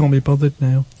 it's like, I can't be bothered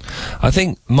now. I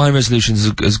think my resolution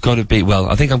has got to be, well,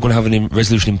 I think I'm going to have a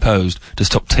resolution imposed to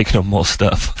stop taking on more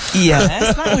stuff.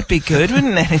 Yes, that would be good,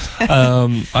 wouldn't it?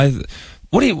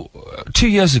 2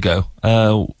 years ago,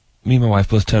 me and my wife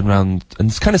both turned around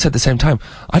and kind of said at the same time,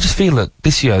 I just feel that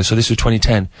this year, so this was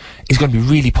 2010, is going to be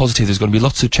really positive. There's going to be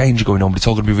lots of change going on, but it's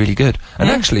all going to be really good. And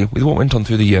actually, with what went on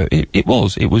through the year, it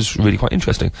was really quite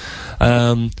interesting.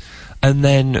 And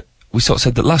then we sort of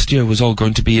said that last year was all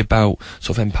going to be about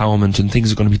sort of empowerment and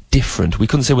things are going to be different. We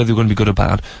couldn't say whether they were going to be good or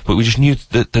bad, but we just knew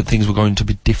that things were going to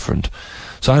be different.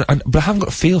 So but I haven't got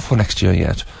a feel for next year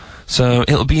yet. So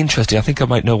it'll be interesting. I think I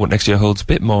might know what next year holds a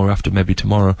bit more after maybe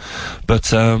tomorrow,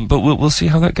 but we'll see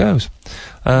how that goes.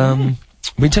 But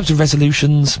in terms of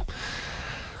resolutions,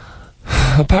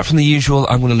 apart from the usual,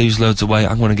 I'm going to lose loads of weight.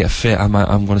 I'm going to get fit. I'm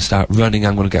going to start running.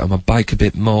 I'm going to get on my bike a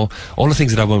bit more. All the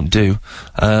things that I won't do.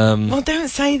 Well, don't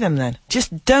say them then.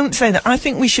 Just don't say them. I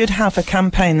think we should have a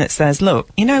campaign that says, look,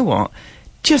 you know what?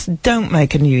 Just don't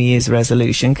make a New Year's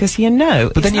resolution because you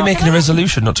know. But then you're making a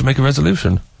resolution not to make a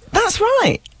resolution. That's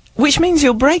right. Which means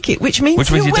you'll break it, which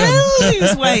means you will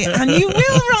lose weight, and you will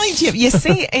ride you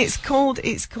see, it's called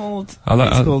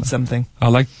something. I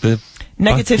like the...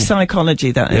 Negative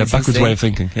psychology, that is. Yeah, backwards way of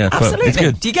thinking, yeah. Absolutely. It's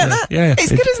good. Do you get that? Yeah. It's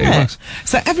good, isn't it?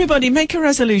 So everybody make a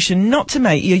resolution not to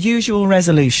make your usual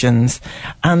resolutions,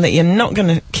 and that you're not going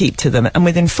to keep to them, and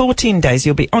within 14 days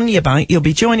you'll be on your bike, you'll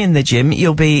be joining the gym,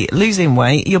 you'll be losing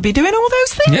weight, you'll be doing all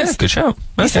those things. Yeah, good shout.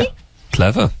 You see?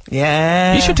 Clever.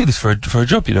 Yeah. You should do this for a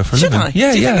job, you know, for a living. I?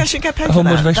 Yeah, do you think I should get paid for that?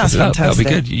 Motivation. That's fantastic.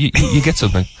 That'll be good. You get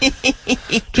something.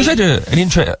 Just had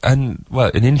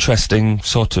an interesting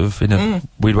sort of, in a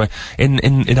weird way,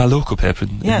 in our local paper,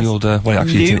 in the old,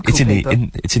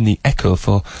 it's in the Echo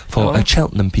for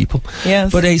Cheltenham people.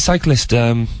 Yes. But a cyclist,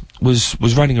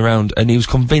 was riding around and he was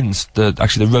convinced that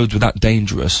actually the roads were that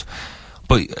dangerous.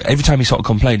 But every time he sort of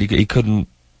complained, he couldn't,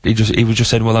 he was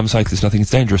just saying, well, I'm a cyclist, and I think it's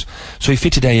dangerous. So he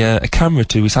fitted a camera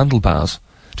to his handlebars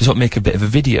to sort of make a bit of a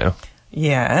video.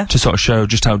 Yeah. To sort of show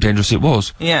just how dangerous it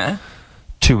was. Yeah.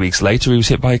 2 weeks later, he was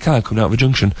hit by a car coming out of a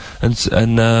junction,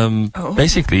 and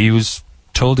basically he was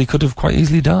told he could have quite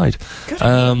easily died.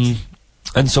 And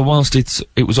so whilst it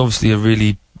was obviously a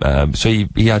really, so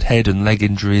he had head and leg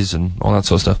injuries and all that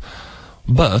sort of stuff,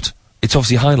 but it's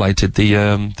obviously highlighted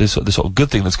the sort of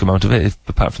good thing that's come out of it,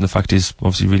 apart from the fact he's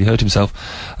obviously really hurt himself,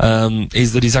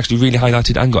 is that he's actually really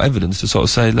highlighted and got evidence to sort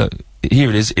of say, look, here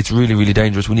it is, it's really, really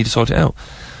dangerous, we need to sort it out.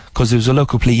 Because there was a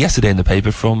local plea yesterday in the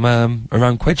paper from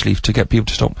around Quedgley to get people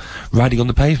to stop riding on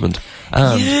the pavement.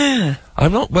 Yeah.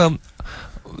 The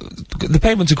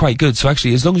pavements are quite good, so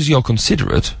actually, as long as you're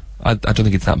considerate, I don't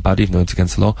think it's that bad, even though it's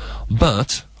against the law,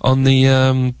 but on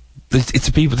the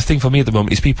thing for me at the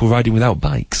moment is people riding without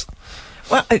bikes.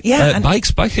 Well, yeah.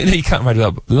 Bikes, no, you can't ride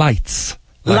without lights.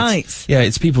 Lights. Yeah,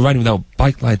 it's people riding without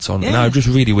bike lights on, and I just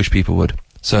really wish people would.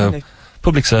 So,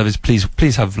 public service,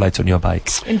 please have lights on your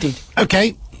bikes. Indeed.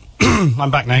 Okay,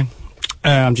 I'm back now.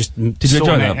 I'm just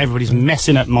enjoy that? Everybody's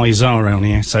messing up my Zara on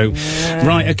here, so...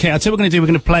 Right, okay, I'll tell you what we're going to do. We're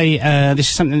going to play, this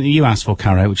is something that you asked for,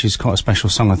 Caro, which is quite a special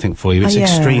song, I think, for you. It's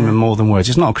extreme and more than words.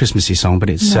 It's not a Christmassy song, but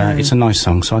it's a nice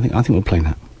song, so I think we'll play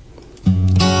that.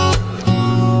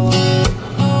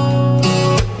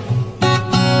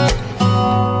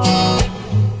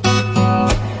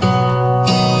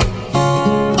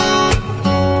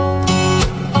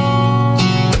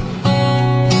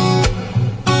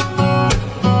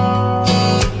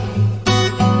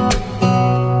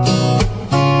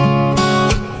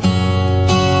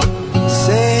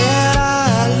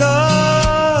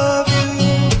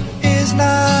 Is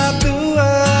not the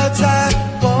words I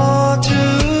want to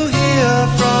hear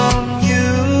from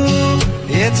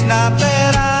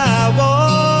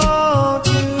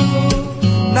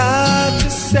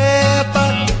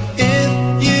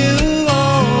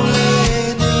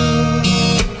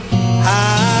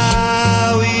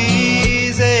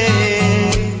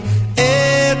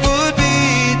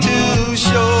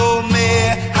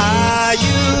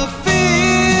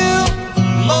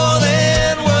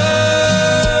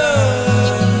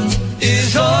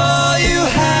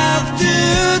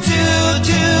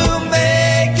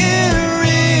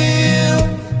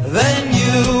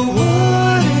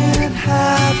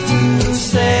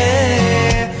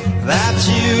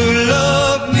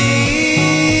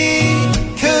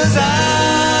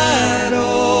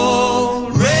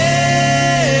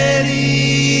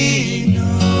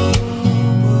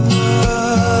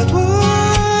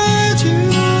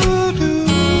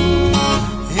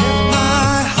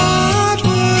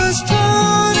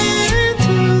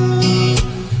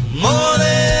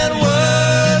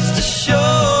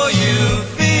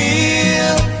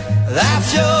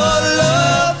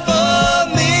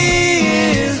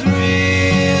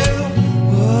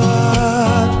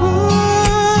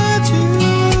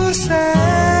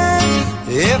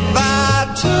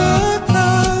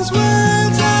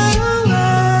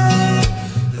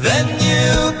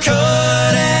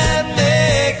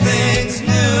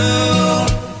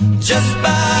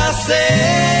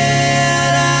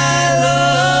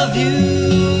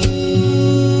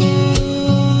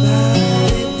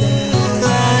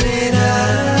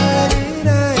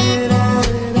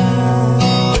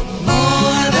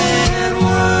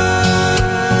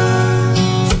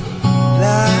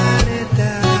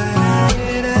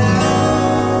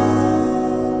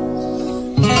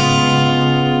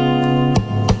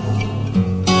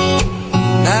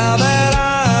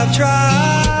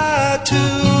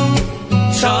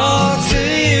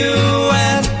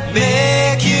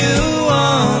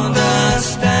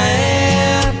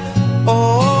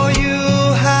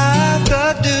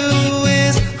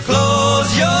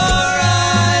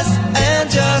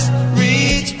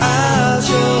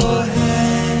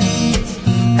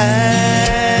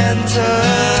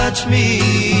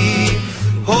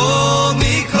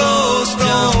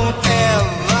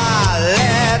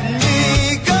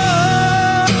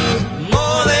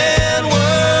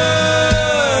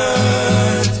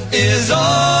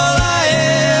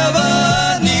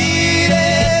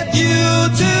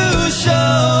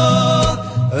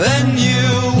you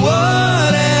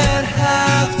wouldn't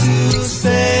have to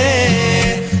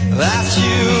say that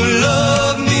you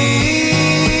love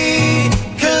me,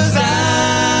 'cause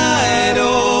I'd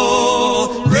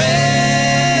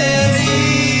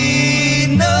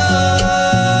already know.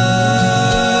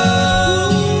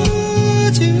 What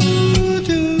would you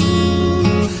do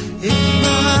if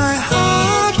my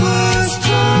heart was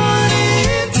torn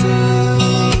in two?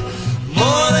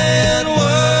 More than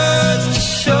words to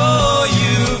show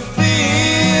you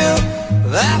feel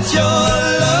that your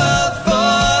love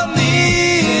for me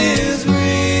is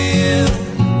real.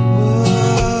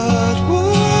 What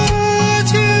would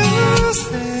you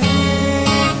say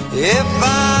if I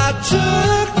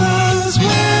took those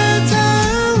words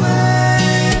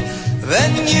away?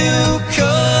 Then you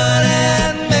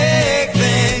couldn't make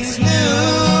things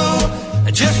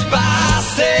new just by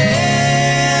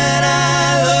saying I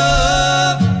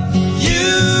love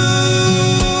you.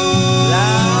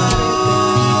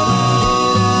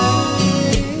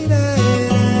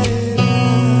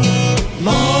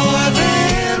 More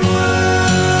than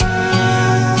words.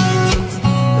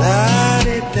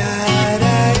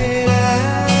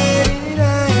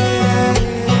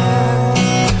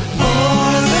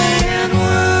 More than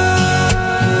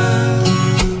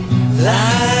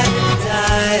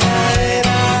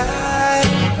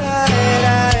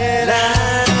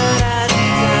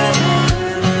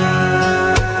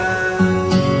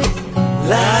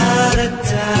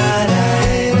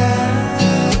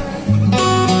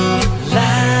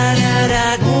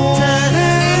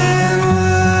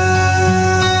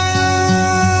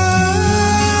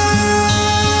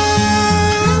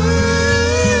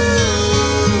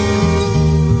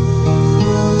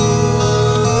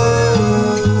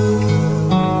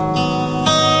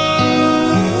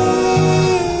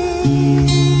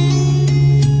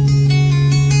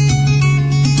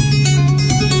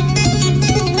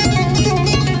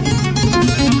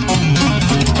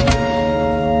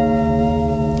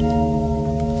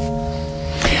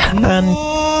And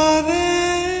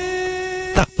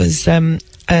that was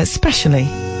especially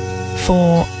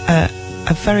for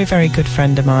a very, very good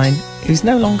friend of mine who's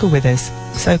no longer with us.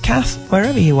 So, Kath,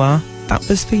 wherever you are, that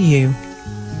was for you.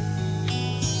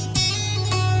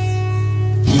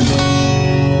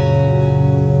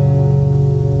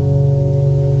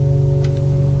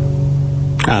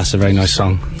 Ah, it's a very nice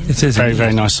song. It is. Very,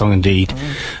 very nice song indeed.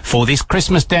 For this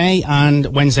Christmas Day and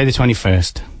Wednesday the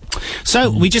 21st. So,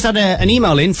 we just had an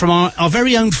email in from our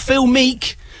very own Phil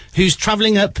Meek, who's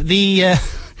travelling up the,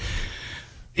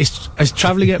 is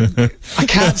travelling up... I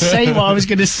can't say what I was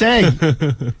going to say.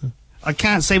 I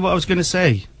can't say what I was going to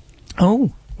say.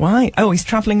 Oh, why? Oh, he's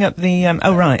travelling up the,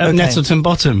 oh, right, okay. Nettleton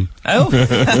Bottom. Oh.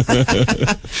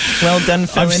 Well done,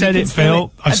 Phil. I've said it,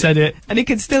 Phil. I've said it. And he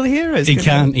can still hear us. He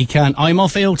can. I'm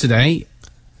off ill today.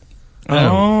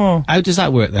 Oh. How does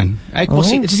that work then?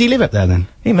 Does he live up there then?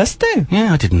 He must do.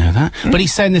 Yeah, I didn't know that. But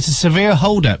he's saying there's a severe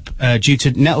hold-up due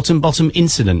to Nettleton Bottom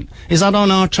incident. Is that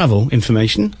on our travel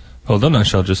information? Hold on, I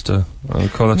shall just call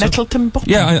that Nettleton Bottom?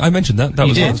 Yeah, I mentioned that. That You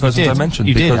was did, one of the first you ones I did. mentioned.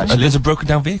 You did, because actually. there's a broken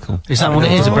down vehicle. Is that what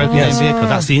it is? A broken down vehicle?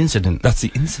 That's the incident. That's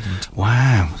the incident.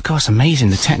 Wow. God, it's amazing.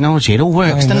 The technology. It all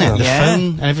works, I doesn't know. it? The Yeah. phone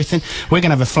and everything. We're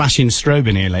going to have a flashing strobe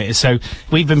in here later. So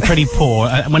we've been pretty poor.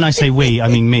 When I say we, I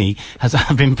mean me.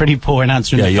 I've been pretty poor in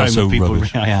answering Yeah, the you're phone so when people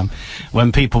rubbish. ring. I am.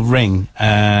 When people ring.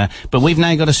 But we've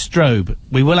now got a strobe.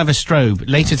 We will have a strobe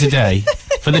later today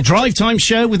for the Drive Time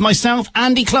show with myself,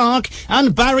 Andy Clark,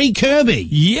 and Barry Kirby.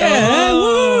 Yeah!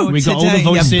 Oh, We got all today the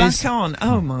voices. You're back on.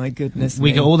 Oh, my goodness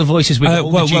We me. got all the voices. We got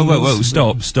all the jingles.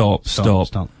 Stop.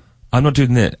 I'm not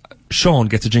doing it. Sean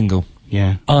gets a jingle.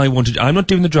 Yeah. I'm not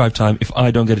doing the drive time if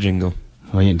I don't get a jingle.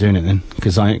 Well, you ain't doing it then,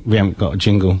 because we haven't got a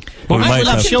jingle. Well, we I might will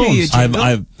have have. to do you a jingle.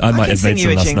 I might can have sing made you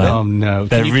some a last jingle. night. Oh no!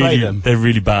 They're Can you play really, them? they're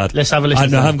really bad. Let's have a listen I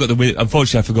to know, I them. haven't got the wit.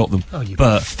 Unfortunately, I forgot them. Oh, you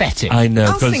but pathetic. I know.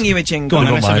 I'll 'cause- sing you a jingle. Go on,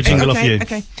 I let's have a don't jingle mind. off you.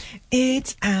 Okay.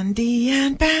 It's Andy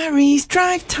and Barry's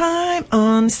Drive Time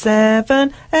on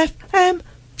 7FM.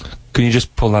 Can you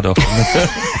just pull that off?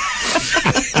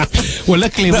 Well,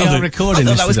 luckily we That'll are do. recording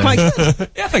I this thought that was today. quite...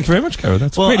 Yeah, thank you very much, Carol.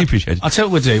 That's Well, really appreciated. I'll tell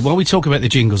you what we'll do. While we talk about the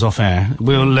jingles off air,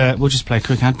 we'll just play a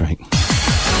quick ad break.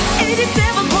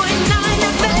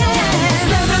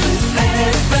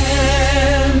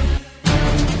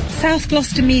 87.9 South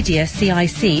Gloucester Media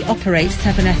CIC operates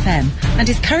 7FM and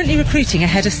is currently recruiting a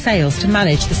head of sales to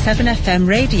manage the 7FM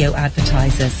radio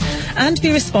advertisers and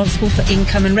be responsible for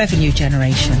income and revenue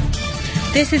generation.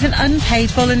 This is an unpaid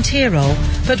volunteer role,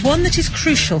 but one that is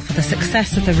crucial for the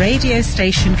success of the radio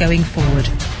station going forward.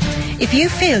 If you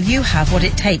feel you have what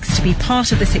it takes to be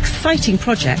part of this exciting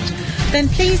project, then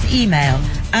please email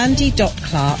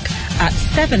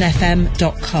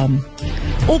andy.clark@7fm.com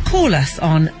or call us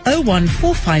on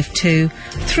 01452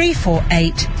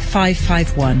 348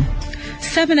 551.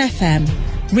 7FM,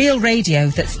 real radio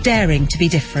that's daring to be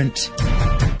different.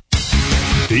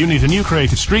 Do you need a new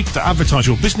creative streak to advertise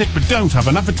your business but don't have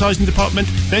an advertising department?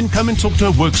 Then come and talk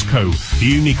to Works Co. Do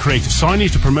you need creative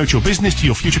signage to promote your business to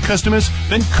your future customers?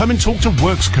 Then come and talk to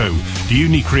Works Co. Do you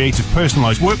need creative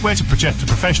personalised workwear to project a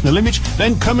professional image?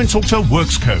 Then come and talk to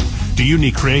Works Co. Do you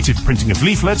need creative printing of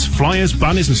leaflets, flyers,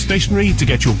 banners and stationery to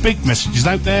get your big messages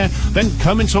out there? Then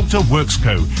come and talk to Works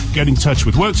Co. Get in touch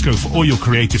with Works Co for all your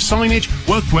creative signage,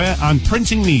 workwear and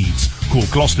printing needs. Call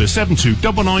Gloucester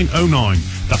 729909.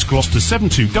 That's Gloucester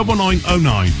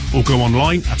 729909. Or go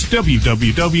online at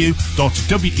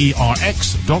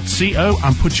www.werx.co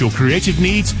and put your creative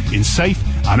needs in safe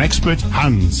and expert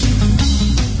hands.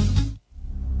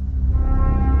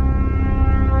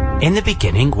 In the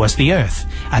beginning was the Earth,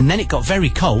 and then it got very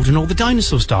cold and all the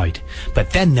dinosaurs died. But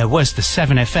then there was the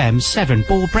 7FM 7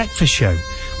 Ball Breakfast Show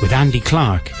with Andy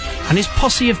Clark and his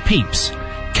posse of peeps,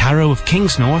 Caro of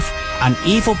Kingsnorth and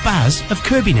Evil Baz of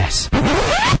Kirbyness.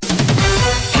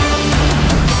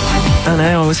 I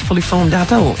know, I was fully formed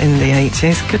adult in the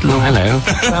 80s. Good lord. Hello.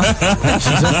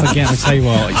 She's up again, I tell you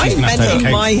what. I meant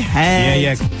in my head.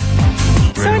 Yeah.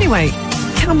 So anyway,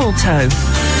 camel toe.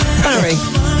 Barry,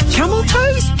 camel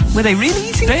toes? Were they really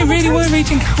eating camel toes? They really were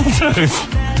eating camel toes.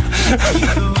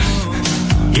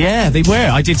 Yeah, they were.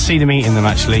 I did see them eating them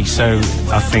actually. So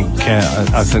I think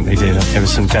they did. There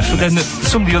was some definite. But then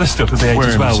some of the other stuff that they ate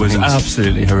as well was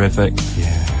absolutely horrific.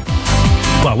 Yeah.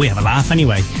 Well, we have a laugh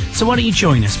anyway. So why don't you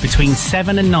join us between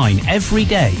 7 and 9 every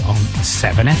day on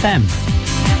 7FM.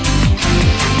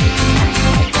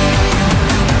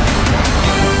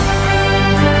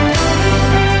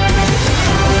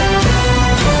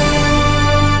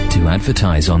 To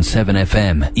advertise on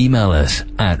 7FM, email us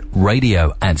at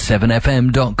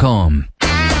radio@7fm.com.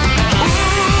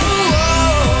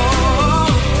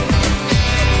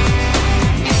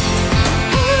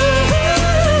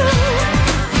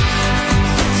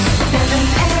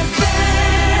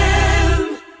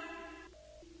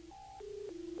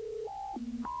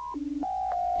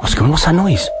 What's that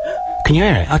noise? Can you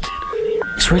hear it?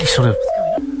 It's really sort of...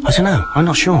 I don't know. I'm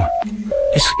not sure.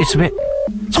 It's a bit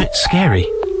scary.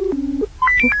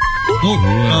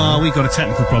 Oh, we got a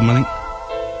technical problem, I think.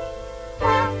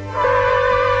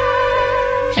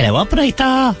 Hello,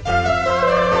 operator.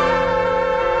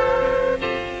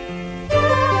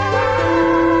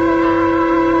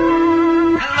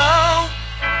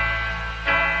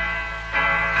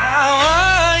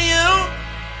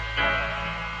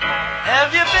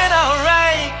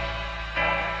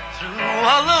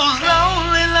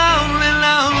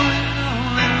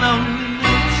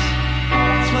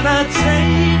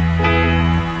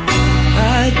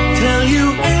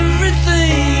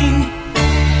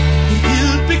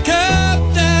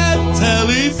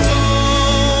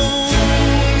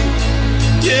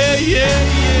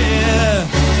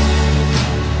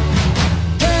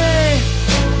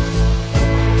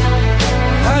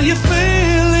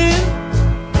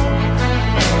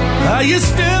 Are you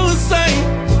still the same?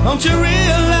 Don't you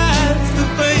realize the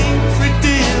things we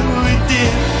did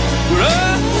were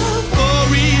all for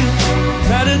real,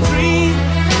 not a dream?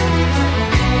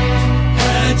 I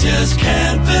just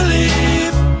can't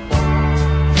believe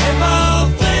they've all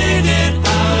faded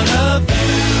out of view.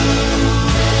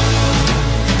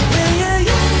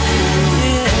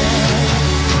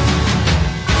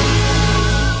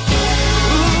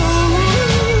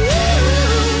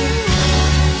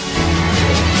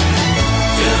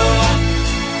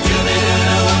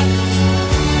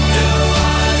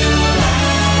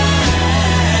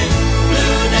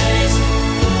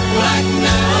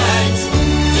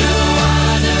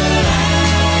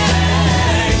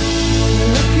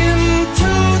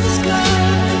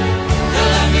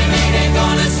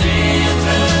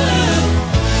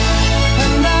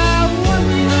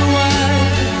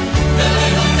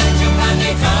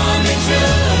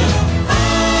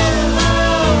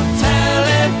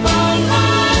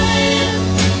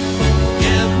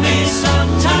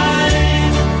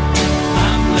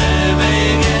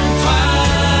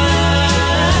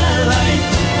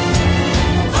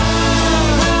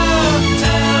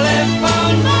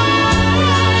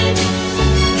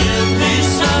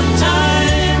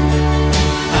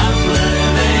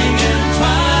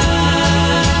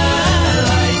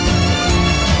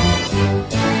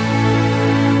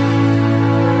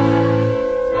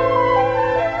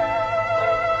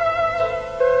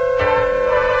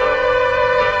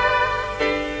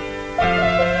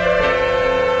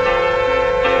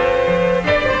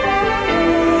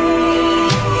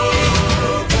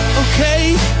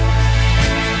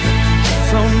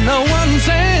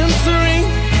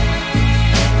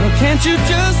 Won't you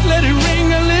just let it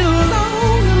ring a little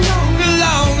longer, longer,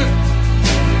 longer?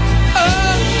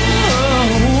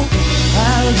 Oh,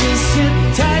 I'll just sit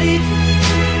tight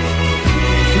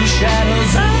through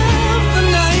shadows of the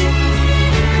night.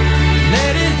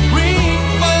 Let it ring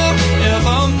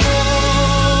forevermore.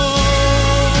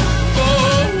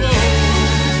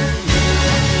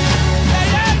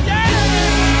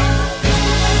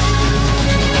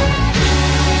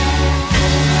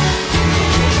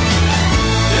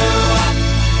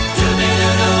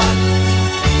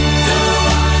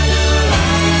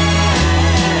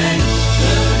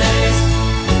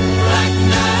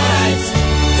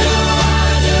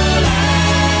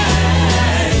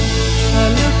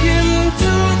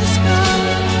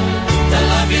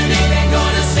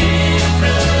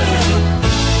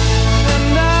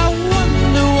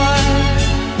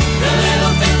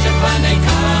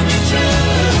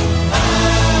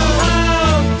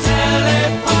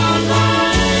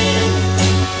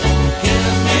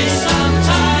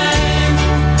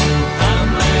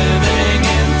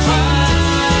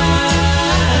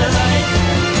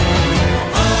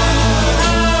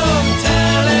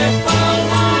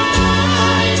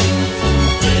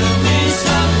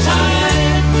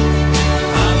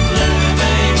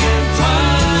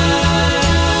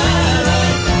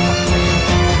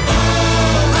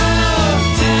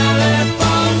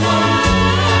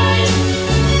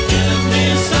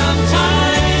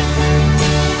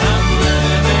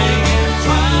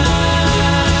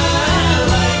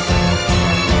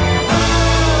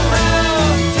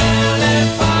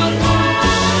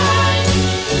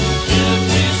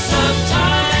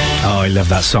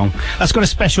 That song. That's got a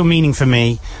special meaning for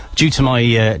me due to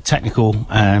my technical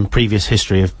previous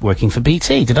history of working for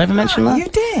BT. Did I ever mention that? You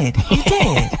did. You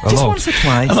did. Just once or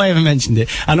twice. Have I ever mentioned it?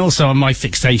 And also on my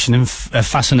fixation and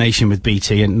fascination with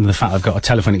BT and the fact I've got a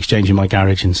telephone exchange in my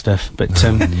garage and stuff. But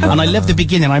and I love the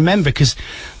beginning. I remember because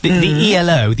the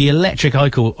ELO, the Electric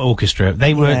Ike Orchestra,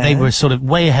 they were sort of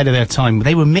way ahead of their time.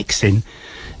 They were mixing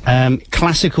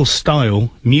classical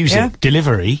style music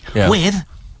delivery with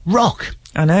rock.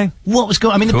 I know. What was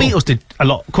going? I mean, the Beatles did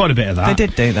quite a bit of that. They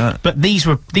did do that, but these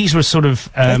were sort of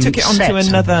they took it onto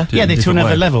another. Yeah, they took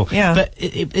another level. Yeah. But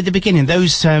at the beginning,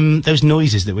 those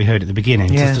noises that we heard at the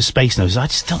beginning, just the space noises, I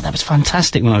just thought that was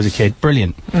fantastic when I was a kid.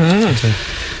 Brilliant.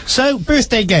 So,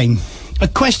 birthday game. A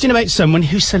question about someone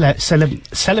who's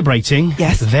celebrating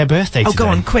their birthday today. Oh, go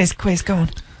on, quiz, go on.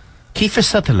 Kiefer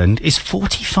Sutherland is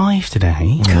 45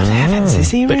 today. Good heavens, is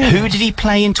he really? But who did he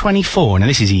play in 24? Now,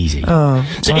 this is easy. Oh,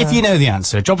 so if you know the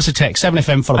answer, drop us a text,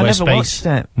 7FM, followed by a space. I never watched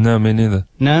it. No, me neither.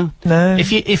 No? No.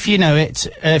 If you know it,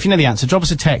 if you know the answer, drop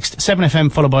us a text,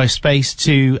 7FM, followed by a space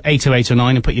to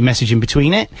 80809 and put your message in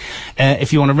between it.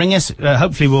 If you want to ring us,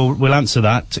 hopefully we'll answer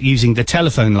that using the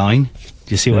telephone line.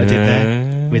 Do you see what I did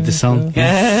there with the song?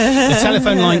 Yeah. The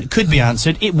telephone line could be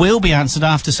answered. It will be answered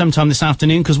after sometime this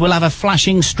afternoon because we'll have a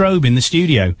flashing strobe in the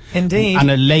studio. Indeed. And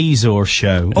a laser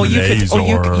show. Or you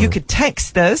could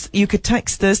text us. You could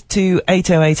text us to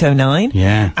 80809.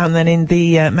 Yeah. And then in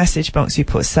the message box you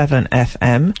put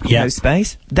 7FM. Yeah. No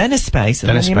space. Then a space.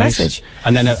 And then your message.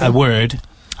 And then a word.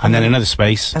 And then another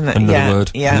space. And another word.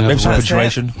 Yeah. Maybe some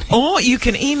punctuation. Or you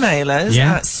can email us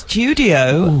at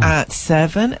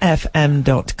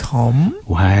studio@7fm.com.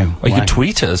 Wow. Or you can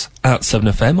tweet us at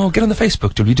 7FM or get on the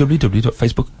Facebook,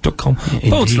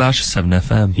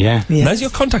 www.facebook.com/7FM. Yeah. Yes. There's your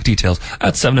contact details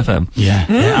at 7FM. Yeah.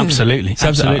 Yeah, absolutely. So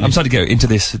absolutely. I'm starting to go into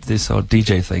this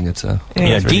DJ thing. It's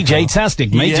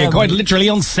DJ-tastic, mate. You're quite literally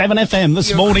on 7FM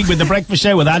this morning with the breakfast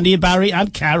show with Andy, Barry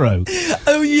and Caro.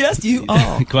 Oh, yes, you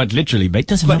are. Quite literally, mate.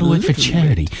 Does a lot of work for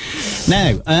charity.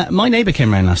 Now, my neighbour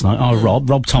came round last night,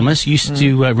 Rob Thomas, used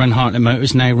to run Heartland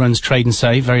Motors, now runs Trade and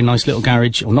Save, very nice little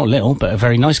garage, or not little, but a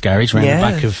very nice garage round the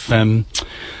back of, town,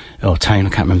 I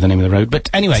can't remember the name of the road, but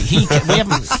anyway, we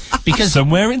haven't, because...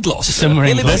 Somewhere in Gloucester. Somewhere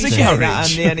in Gloucester. There's a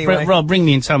garage. Anyway. Rob, ring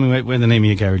me and tell me where the name of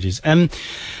your garage is.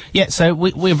 Yeah, so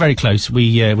we're very close.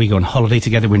 We go on holiday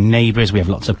together. We're neighbours. We have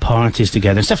lots of parties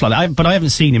together and stuff like that. But I haven't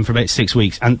seen him for about 6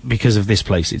 weeks, and because of this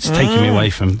place, it's taken me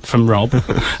away from Rob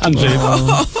and Liv.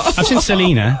 I've seen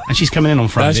Selena, and she's coming in on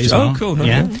Friday as well. Oh, cool.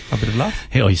 Yeah, a bit of laugh.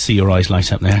 Oh, you see your eyes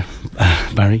light up there,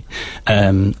 Barry.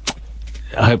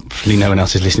 Hopefully no one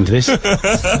else is listening to this,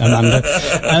 Amanda.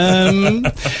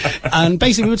 And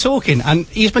basically we were talking, and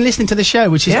he's been listening to the show,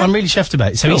 which is I'm really chuffed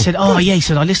about. So he said, he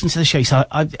said, I listened to the show. He said,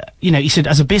 he said,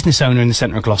 as a business owner in the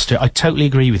centre of Gloucester, I totally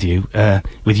agree with you,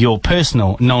 with your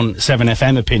personal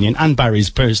non-7FM opinion and Barry's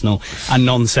personal and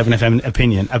non-7FM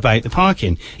opinion about the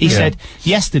parking. He said,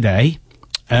 yesterday,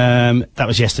 that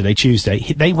was yesterday,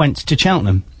 Tuesday, they went to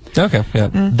Cheltenham. Okay, yeah.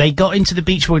 They got into the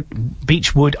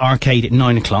Beechwood Arcade at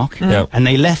 9 o'clock, and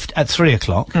they left at 3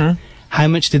 o'clock, How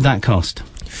much did that cost?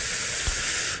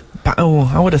 But,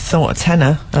 I would have thought a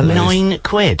tenner. At least.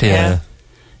 £9. Yeah.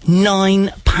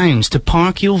 £9 to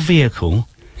park your vehicle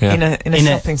Yeah. In a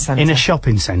shopping centre. In a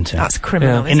shopping centre. That's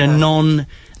criminal. In isn't a it? non.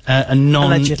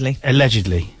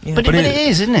 Allegedly. Yeah. But it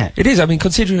is, isn't it? It is. I mean,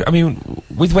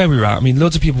 with where we're at, I mean,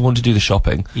 loads of people want to do the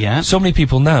shopping. Yeah. So many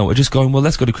people now are just going, well,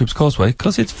 let's go to Cribs Causeway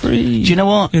because it's free. Do you know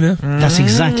what? You know? That's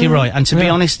exactly right. And to be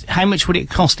honest, how much would it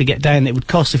cost to get down? It would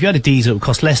cost, if you had a diesel, it would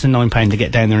cost less than £9 to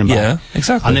get down there and back. Yeah,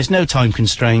 exactly. And there's no time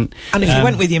constraint. And if you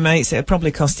went with your mates, it would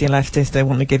probably cost you left if they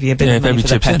want to give you a bit Yeah, of money maybe for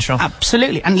their chips in. petrol.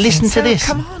 Absolutely. And listen to this.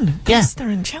 Come on, Gloucester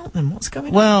and Cheltenham, what's going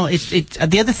on? Well,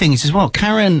 the other thing is as well,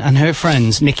 Karen and her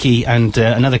friends, Nikki and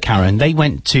another Karen, they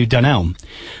went to Dunelm.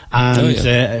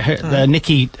 And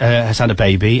Nikki has had a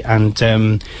baby,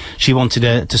 and she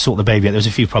wanted to sort the baby out. There was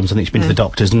a few problems. I think she'd been to the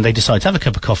doctors, and they decided to have a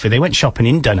cup of coffee. They went shopping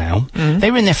in Dunelm.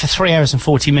 They were in there for 3 hours and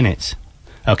 40 minutes.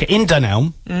 Okay, in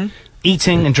Dunelm,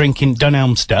 eating and drinking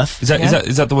Dunelm stuff. Is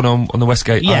that the one on the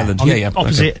Westgate Island?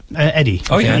 Opposite Eddie.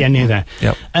 Oh, yeah. Yeah, near there.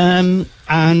 Yep.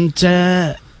 And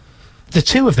the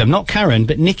two of them, not Karen,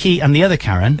 but Nikki and the other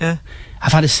Karen,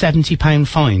 have had a £70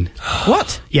 fine.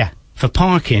 What? Yeah, for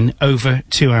parking over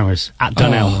 2 hours at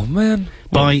Dunelm. Oh, man.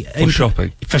 For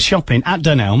shopping. For shopping at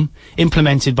Dunelm,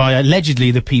 implemented by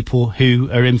allegedly the people who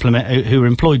are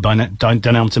employed by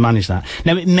Dunelm to manage that.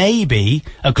 Now, it may be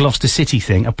a Gloucester City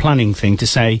thing, a planning thing, to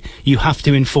say you have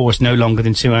to enforce no longer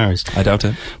than 2 hours. I doubt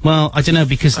it. Well, I don't know,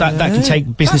 because that can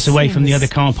take business away from the other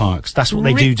car parks. That's what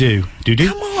they do.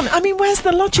 Come on, I mean, where's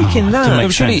the logic in that?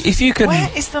 Make Surely, sense. if you can...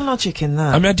 Where is the logic in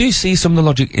that? I mean, I do see some of the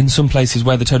logic in some places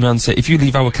where they turn around and say, if you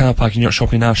leave our car park and you're not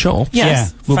shopping in our shop,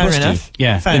 yes, we'll fair bust you. enough.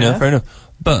 Yeah. Fair enough. fair enough.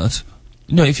 But,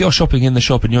 if you're shopping in the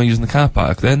shop and you're using the car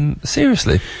park, then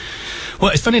seriously. Well,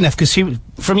 it's funny enough, because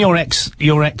from your ex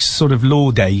sort of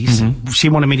law days, she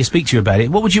wanted me to speak to you about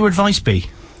it. What would your advice be?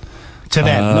 To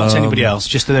them, not to anybody else,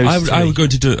 just to those I would go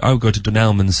to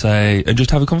Dunelm and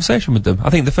just have a conversation with them. I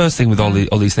think the first thing with all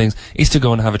these things is to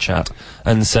go and have a chat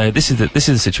and say, this is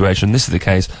the situation, this is the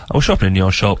case. I was shopping in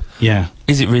your shop. Yeah.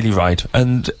 Is it really right?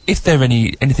 And if they're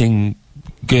anything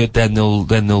good, then they'll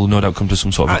no doubt come to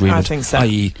some sort of agreement. I think so.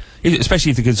 I.e.,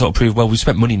 especially if they can sort of prove, well, we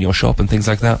spent money in your shop and things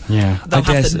like that. Yeah. They'll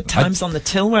have the times on the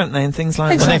till, won't they, and things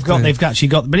like that. Well, they've actually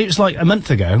got, but it was like a month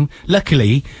ago.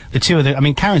 Luckily, the two of them, I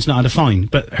mean, Karen's not had a fine,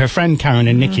 but her friend Karen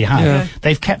and Nikki have. Yeah.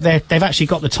 They've actually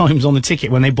got the times on the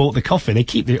ticket when they bought the coffee. They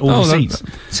keep all the seats.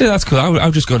 See, that's cool.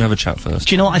 I'll just go and have a chat first.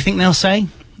 Do you know what I think they'll say?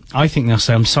 I think they'll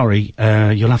say, I'm sorry,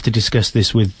 you'll have to discuss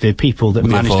this with the people that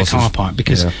manage the car park,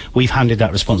 because we've handed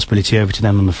that responsibility over to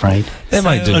them, I'm afraid. They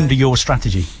might do. Under your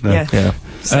strategy. Yeah.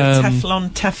 So Yeah.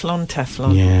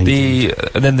 Teflon. Yeah.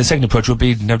 And then the second approach would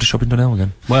be never to shop in Dunelm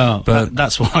again. Well, but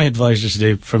that's what I advise you to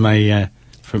do from a,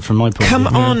 from my point Come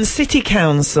of view. on, city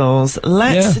councils,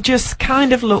 let's just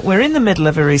kind of look, we're in the middle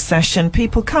of a recession,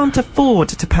 people can't afford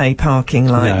to pay parking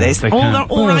like No, this. they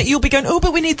can't. All right, you'll be going,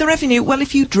 but we need the revenue. Well,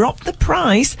 if you drop the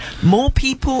price, more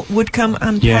people would come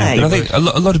and pay. But I think a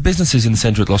lot of businesses in the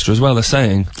centre of Gloucester as well are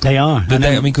saying they are.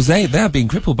 That because they are being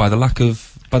crippled by the lack of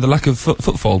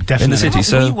footfall Definitely. in the city.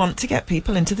 So we want to get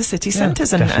people into the city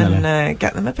centres and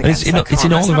get them up And against it's that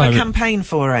in all Let's of have our a campaign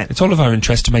for it. it's all of our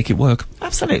interest to make it work.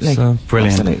 Absolutely. So,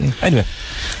 brilliant. Absolutely. Anyway,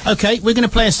 Okay, we're going to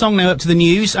play a song now up to the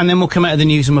news, and then we'll come out of the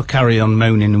news and we'll carry on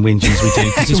moaning and whinging as we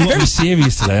do. 'cause we're very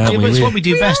serious today, aren't Yeah, we? but it's what we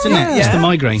do best, isn't it? It's Yeah. the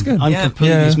migraine. I'm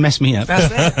completely, it's messed me up.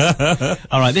 That's it.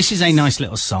 All right, this is a nice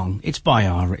little song. It's by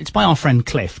our friend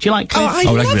Cliff. Do you like Cliff? Oh, I like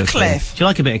a bit love of Cliff. Do you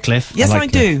like a bit of Cliff? Yes, I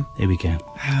like Cliff. do. Here we go.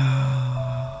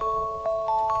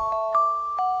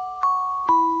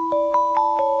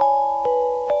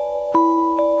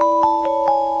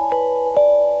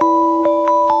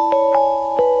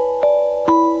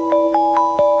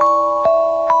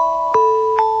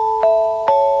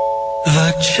 The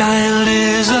child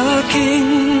is a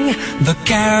king, the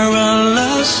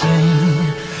carolers sing.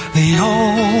 The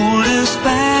old is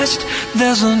past,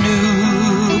 there's a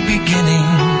new beginning.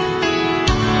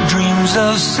 Dreams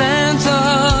of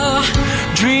Santa,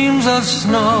 dreams of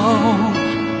snow.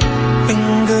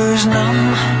 Fingers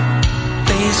numb,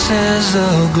 faces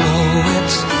aglow.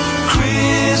 It's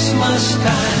Christmas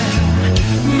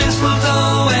time,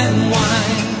 mistletoe and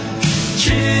wine.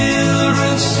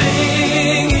 Children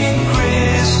singing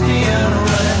Christian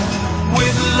rhyme,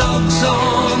 with logs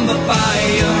on the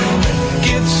fire,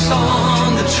 gifts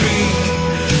on the tree.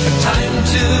 A time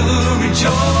to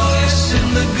rejoice in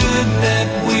the good that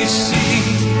we see.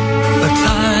 A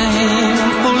time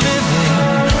for living,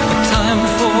 a time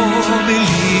for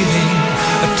believing,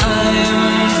 a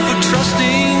time for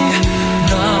trusting,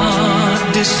 not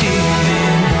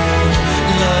deceiving.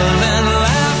 Love and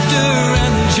laughter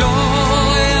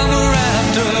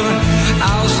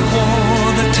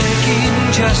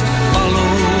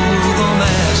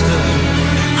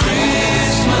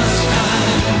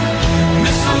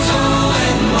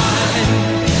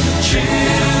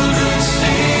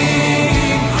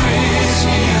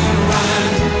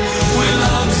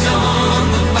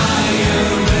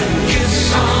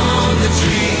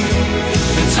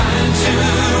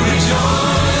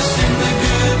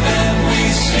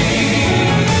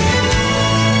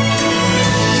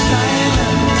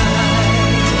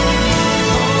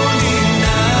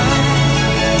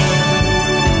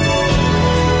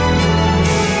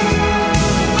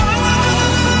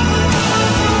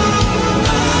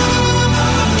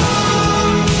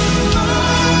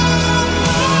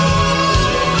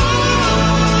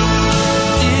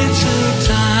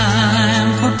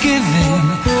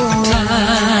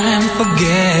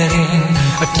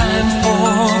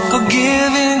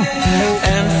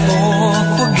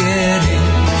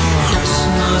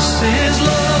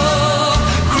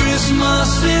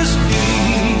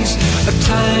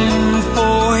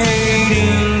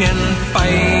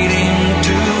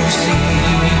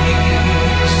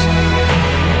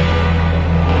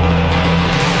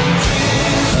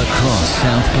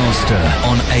Gloucester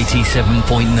on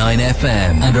 87.9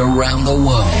 FM and around the world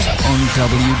on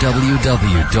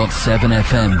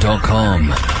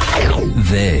www.7fm.com.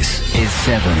 This is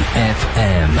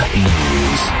 7FM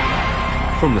News.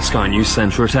 From the Sky News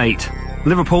Centre at 8.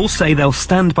 Liverpool say they'll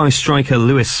stand by striker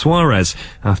Luis Suarez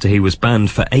after he was banned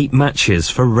for 8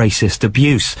 matches for racist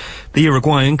abuse. The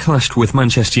Uruguayan clashed with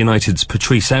Manchester United's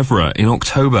Patrice Evra in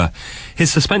October.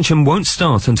 His suspension won't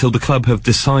start until the club have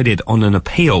decided on an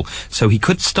appeal, so he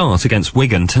could start against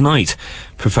Wigan tonight.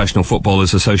 Professional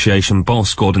Footballers Association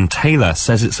boss Gordon Taylor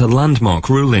says it's a landmark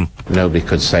ruling. Nobody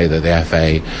could say that the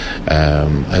FA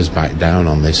has backed down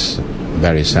on this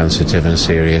very sensitive and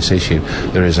serious issue.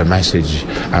 There is a message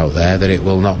out there that it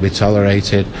will not be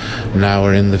tolerated now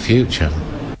or in the future.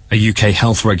 A UK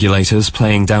health regulator's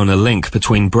playing down a link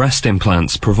between breast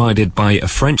implants provided by a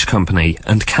French company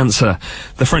and cancer.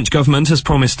 The French government has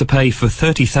promised to pay for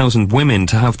 30,000 women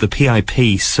to have the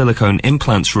PIP silicone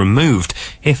implants removed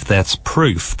if there's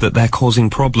proof that they're causing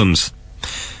problems.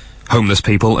 Homeless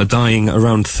people are dying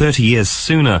around 30 years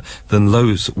sooner than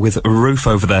those with a roof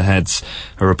over their heads.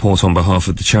 A report on behalf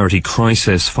of the charity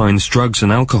Crisis finds drugs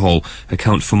and alcohol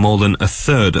account for more than a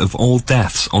third of all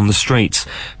deaths on the streets,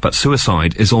 but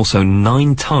suicide is also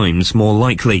 9 times more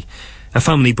likely. A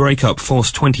family breakup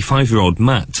forced 25-year-old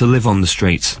Matt to live on the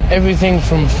streets. Everything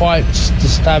from fights to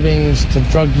stabbings to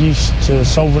drug use to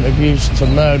solvent abuse to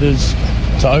murders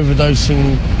to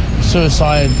overdosing,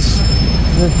 suicides.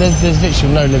 There's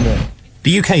literally no limit.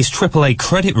 The UK's AAA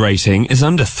credit rating is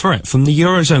under threat from the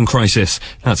Eurozone crisis.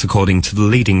 That's according to the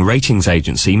leading ratings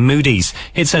agency, Moody's.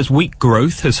 It says weak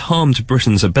growth has harmed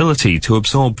Britain's ability to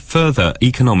absorb further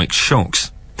economic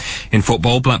shocks. In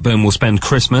football, Blackburn will spend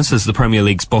Christmas as the Premier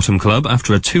League's bottom club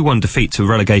after a 2-1 defeat to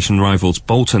relegation rivals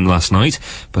Bolton last night.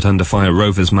 But under fire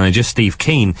Rovers manager Steve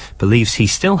Keane believes he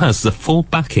still has the full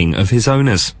backing of his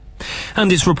owners.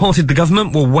 And it's reported the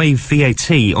government will waive VAT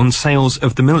on sales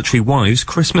of the Military Wives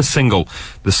Christmas single.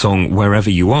 The song Wherever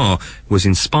You Are was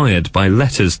inspired by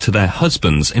letters to their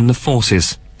husbands in the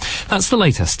forces. That's the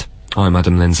latest. I'm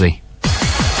Adam Lindsay.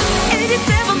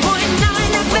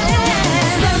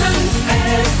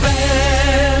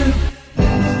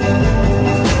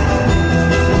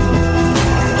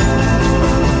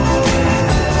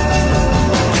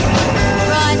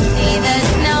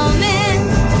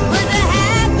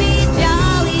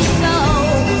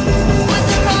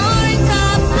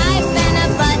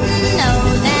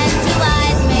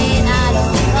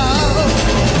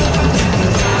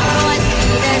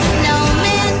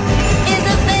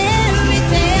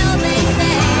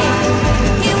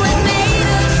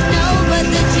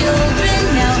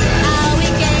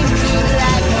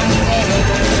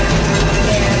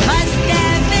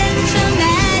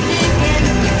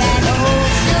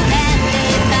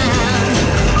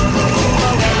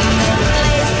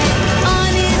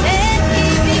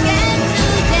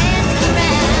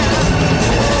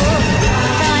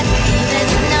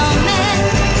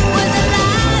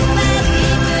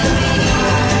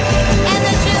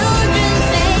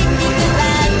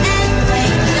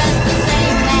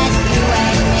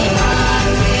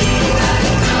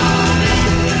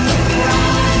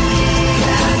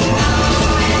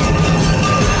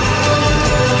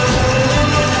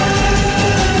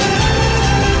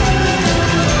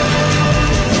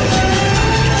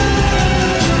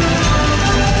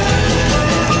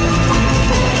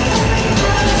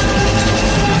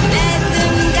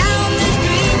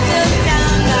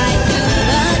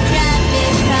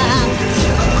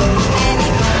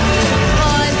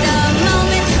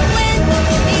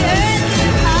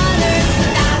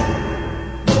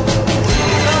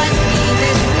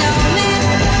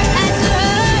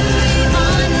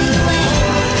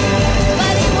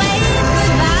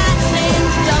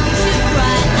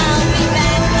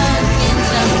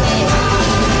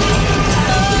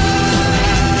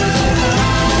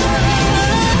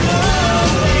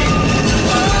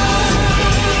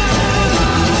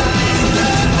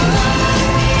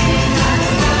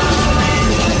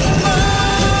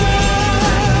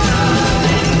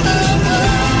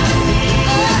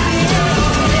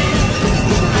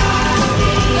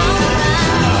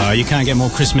 Can't get more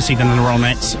Christmassy than the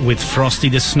Ronettes with Frosty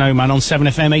the Snowman on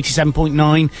 7FM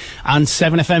 87.9 and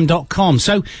 7fm.com.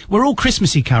 So we're all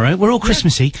Christmassy, Caro. We're all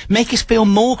Christmassy. Make us feel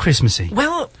more Christmassy.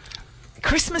 Well,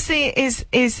 Christmassy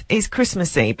is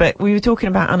Christmassy, but we were talking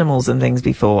about animals and things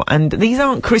before, and these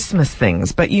aren't Christmas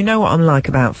things, but you know what I'm like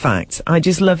about facts. I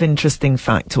just love interesting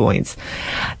factoids.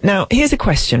 Now, here's a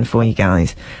question for you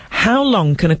guys. How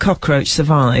long can a cockroach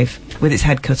survive with its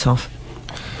head cut off?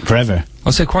 Forever.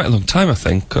 I'll say quite a long time, I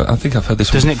think. I think I've heard this.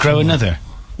 Doesn't it grow another?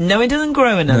 No, it doesn't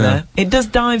grow another. It does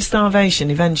die of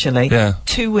starvation eventually. Yeah.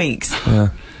 2 weeks. Yeah.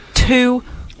 2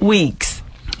 weeks.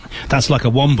 That's like a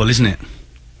womble, isn't it?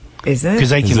 Is it? Because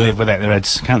they can live without their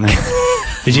heads, can't they?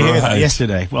 Did you hear that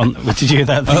yesterday? Well, did you hear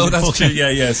that? Oh, that's true.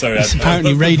 Yeah, sorry. It's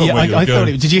apparently radio. I thought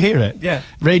it. Did you hear it? Yeah.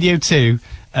 Radio 2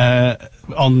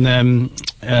 on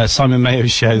Simon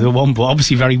Mayo's show, the Womble,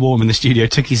 obviously very warm in the studio,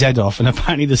 took his head off, and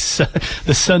apparently the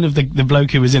son of the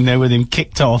bloke who was in there with him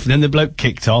kicked off, and then the bloke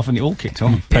kicked off, and it all kicked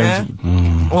off. Yeah.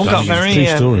 All got very... True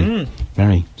story.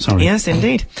 Very. Sorry. Yes,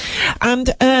 indeed. And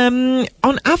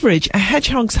on average, a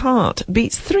hedgehog's heart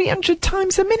beats 300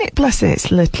 times a minute, bless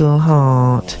its little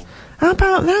heart. How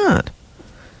about that?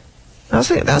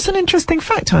 That's an interesting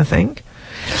fact, I think.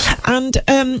 And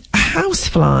a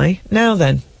housefly, now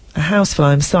then, a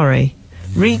housefly, I'm sorry,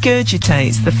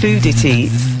 regurgitates the food it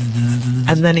eats,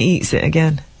 and then it eats it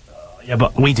again. Yeah,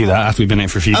 but we do that after we've been out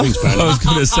for a few weeks, I was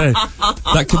going to say,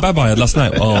 that kebab I had last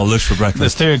night, lush for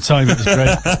breakfast. The third time it was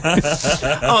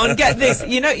great. Oh, and get this,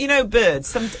 you know birds,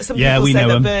 some Yeah, people we say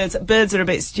know that birds are a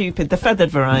bit stupid, the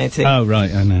feathered variety. Oh,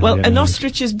 right, I know. Well, yeah, an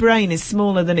ostrich's brain is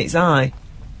smaller than its eye.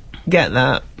 Get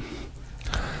that?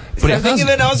 But So think of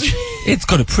an ostrich... It's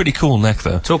got a pretty cool neck,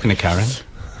 though. Talking to Karen.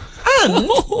 And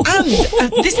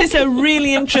this is a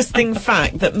really interesting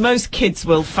fact that most kids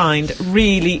will find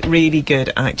really, really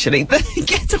good, actually.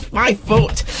 Get off my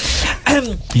foot.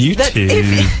 You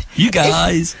too. You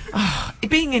guys.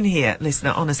 Being in here,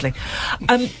 listener, honestly.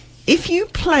 If you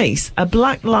place a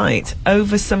black light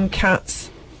over some cat's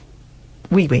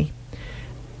wee-wee,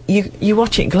 you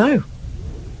watch it glow.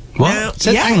 What?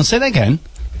 Now, Hang on, say that again.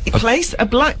 You place a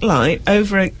black light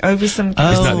over some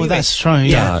cat's wee-wee. That's true,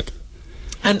 yeah.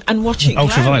 And watch it glow.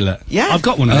 Ultraviolet. Yeah. I've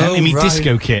got one of them in my right.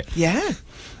 disco kit. Yeah.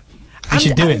 I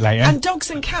should do it later. And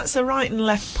dogs and cats are right and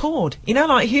left pawed. You know,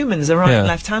 like humans are right and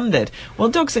left-handed. Well,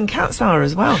 dogs and cats are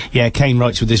as well. Yeah, Kane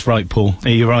writes with his right paw.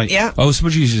 Yeah, you're right. Yeah. Oh,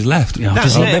 somebody uses his left. Yeah,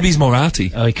 That's it. Maybe he's more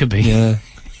arty. Oh, he could be. Yeah.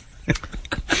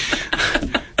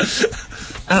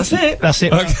 That's it. That's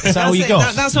it. Okay. Is that all you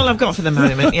got? That's all I've got for the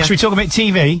moment, yeah. Should we talk about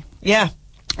TV? Yeah.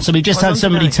 So we've just had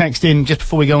somebody text in just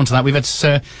before we go on to that. We've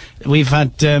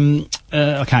had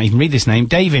I can't even read this name.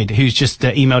 David, who's just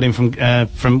emailed in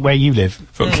from where you live,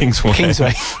 From Kingsway.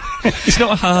 Kingsway. It's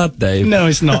not hard, Dave. No,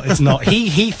 it's not. It's not.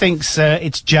 He thinks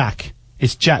it's Jack.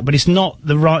 It's Jack, but it's not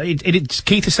the right. It's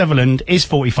Keith Sutherland is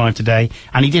 45 today,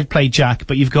 and he did play Jack,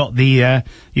 but you've got the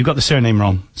surname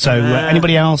wrong. So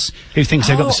anybody else who thinks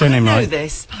they've got the surname right,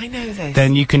 I know this.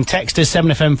 then you can text us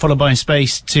 7FM followed by a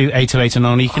space to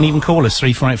 80809. You can even call us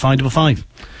 348555.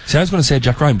 See, I was going to say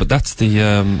Jack Ryan, but that's the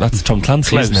Tom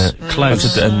Clancy, Close. isn't it?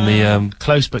 Close. And the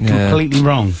Close, but completely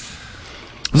wrong.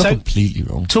 not completely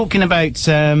wrong. Talking about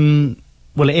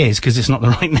well, it is because it's not the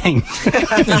right name.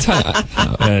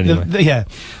 Anyway. Yeah.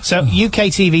 So UK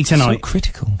TV tonight. So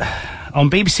critical. On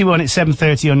BBC One at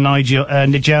 7:30 on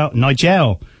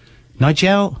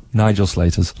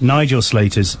Nigel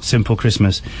Slater's Simple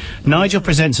Christmas. Nigel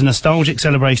presents a nostalgic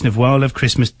celebration of well-loved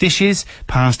Christmas dishes,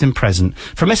 past and present.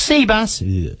 From a sea bass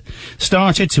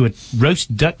starter to a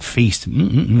roast duck feast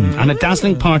and a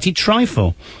dazzling party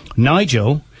trifle.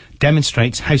 Nigel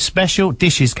demonstrates how special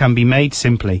dishes can be made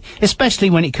simply,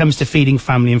 especially when it comes to feeding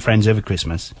family and friends over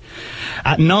Christmas.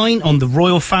 At 9 on The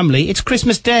Royal Family, it's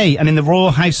Christmas Day and in the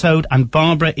royal household, and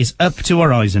Barbara is up to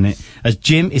her eyes in it, as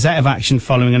Jim is out of action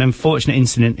following an unfortunate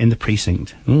incident in the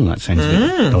precinct. Ooh, that sounds a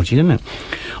bit dodgy, doesn't it?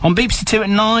 On BBC Two at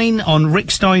 9, on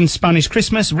Rick Stein's Spanish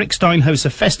Christmas, Rick Stein hosts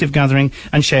a festive gathering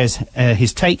and shares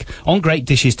his take on great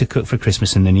dishes to cook for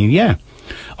Christmas and the New Year.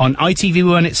 On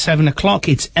ITV1 at 7 o'clock,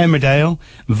 it's Emmerdale.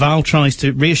 Val tries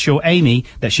to reassure Amy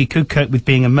that she could cope with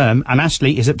being a mum, and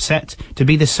Ashley is upset to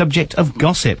be the subject of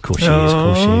gossip. Of course she is, of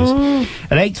course she is.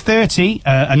 At 8:30,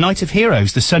 A Night of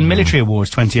Heroes, the Sun Military Awards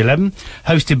 2011,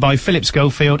 hosted by Philip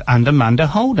Schofield and Amanda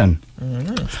Holden.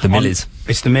 The Millies.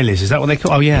 It's the Millies, is that what they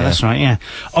call? Oh, yeah, that's right, yeah.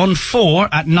 On 4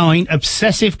 at 9,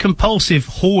 Obsessive Compulsive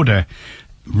Hoarder.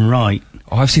 Right.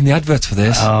 Oh, I've seen the adverts for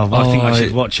this. Oh, well, I think I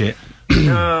should watch it.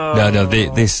 No,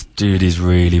 this dude is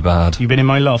really bad. You've been in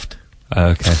my loft?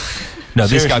 Okay. No,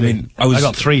 this guy, I Seriously, mean, I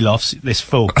got 3 lofts, this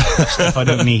full of stuff I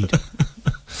don't need.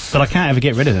 But I can't ever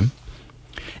get rid of them.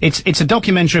 It's a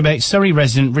documentary about Surrey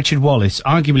resident Richard Wallace,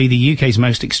 arguably the UK's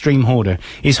most extreme hoarder.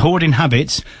 His hoarding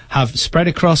habits have spread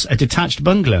across a detached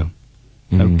bungalow.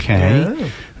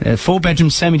 Okay.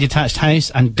 4-bedroom semi-detached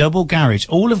house and double garage,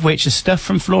 all of which are stuffed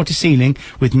from floor to ceiling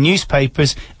with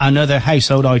newspapers and other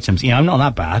household items. Yeah, I'm not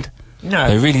that bad. No.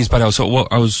 It really is bad. I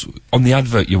was on the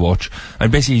advert you watch,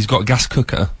 and basically he's got a gas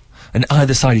cooker, and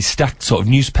either side he's stacked sort of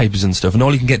newspapers and stuff, and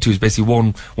all he can get to is basically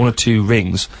one or two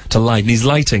rings to light, and he's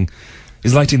lighting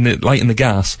is lighting the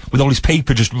gas with all his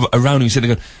paper just around him, sitting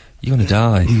there going, "You're gonna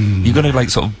die. You're gonna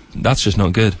that's just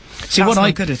not good." See, that's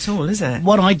not good at all, is it?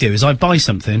 What I do is I buy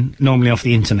something, normally off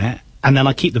the internet, and then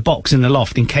I keep the box in the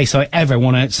loft in case I ever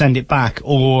want to send it back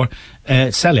or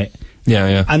sell it.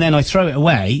 Yeah. And then I throw it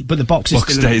away, but the box is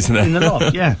still stays in the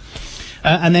loft, yeah.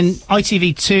 And then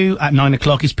ITV2 at 9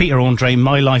 o'clock is Peter Andre,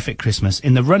 My Life at Christmas.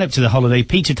 In the run-up to the holiday,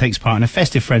 Peter takes part in a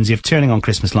festive frenzy of turning on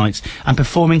Christmas lights and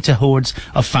performing to hordes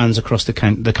of fans across the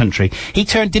country.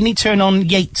 Didn't he turn on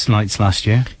Yates lights last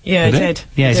year? Yeah, he did.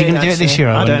 Yeah, is he going to do it this year?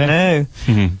 I don't know.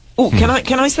 Mm-hmm. Oh,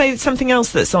 can I say something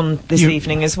else that's on this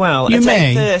evening as well? You At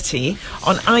may. 8:30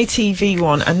 on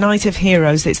ITV1, A Night of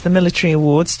Heroes. It's the Military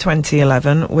Awards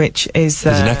 2011, which is.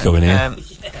 There's an echo in here.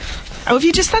 Oh, have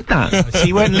you just said that? So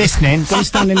you weren't listening. Go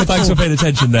stand in the Thanks for paying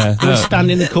attention there. Go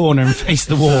stand in the corner and face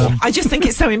the wall. I just think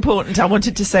it's so important. I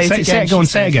wanted to say it again.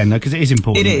 Say it again, though, because it is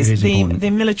important. It is important.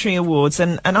 the Military Awards,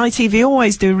 and ITV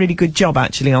always do a really good job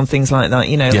actually on things like that.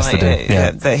 You know, yes, like they do.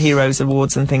 Yeah. the Heroes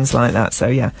Awards and things like that. So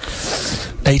yeah.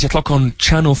 8 o'clock on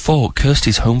Channel 4,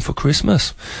 Kirsty's Home for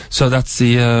Christmas. So that's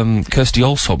the Kirsty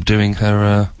Allsop doing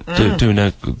her doing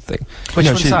her good thing. Which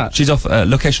one's that? She's off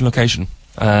Location. With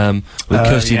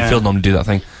Kirsty and Phil normally do that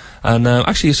thing. And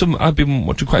actually, I've been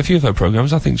watching quite a few of her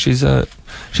programs. I think she's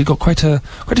got quite a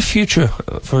future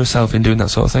for herself in doing that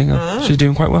sort of thing. She's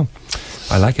doing quite well.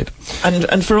 I like it.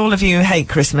 And for all of you who hate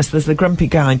Christmas, there's the Grumpy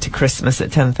Guide to Christmas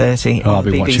at 10:30 on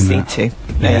BBC Two.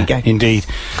 There you go. Indeed.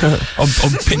 on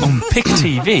Pick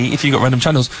TV, if you've got random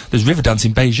channels, there's Riverdance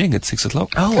in Beijing at 6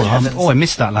 o'clock. I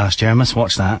missed that last year. I must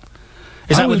watch that.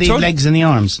 Is that with the legs and the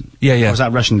arms? Yeah. Or is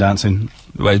that Russian dancing?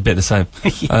 Well, it's a bit the same.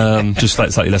 Just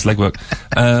slightly less legwork.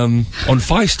 On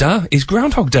 5 Star is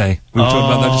Groundhog Day. We were talking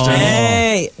about that just earlier.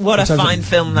 Hey, what a fine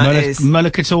film that is.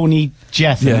 Mulligatawny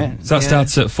Jeff, yeah. So that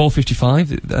starts at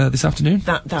 4:55 this afternoon.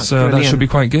 That's so brilliant. that should be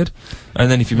quite good. And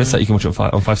then if you miss that, you can watch it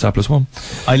on 5 Star Plus 1.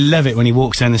 I love it when he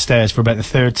walks down the stairs for about the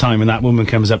 3rd time and that woman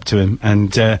comes up to him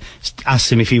and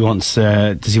asks him if he wants,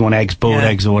 does he want eggs, boiled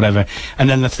eggs or whatever. And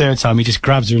then the 3rd time he just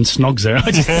grabs her and snogs her.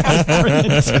 I just think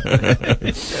that's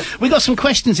brilliant. We got some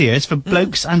questions here. It's for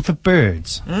blokes and for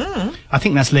birds. I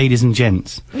think that's ladies and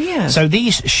gents. Yeah. So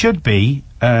these should be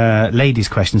ladies'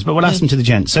 questions, but we'll ask them to the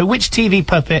gents. So which TV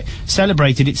puppet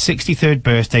celebrated its 63rd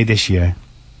birthday this year?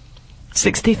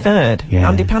 63rd? Yeah.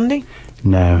 Andy Pandy?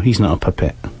 No, he's not a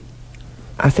puppet.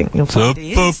 I think you'll find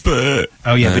he is. Puppet.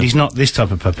 Oh yeah, but he's not this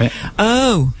type of puppet.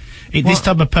 Oh. This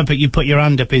type of puppet, you put your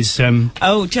hand up is,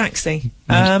 Oh, Jaxie.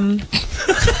 Can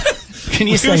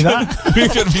you say that? We're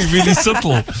going to be really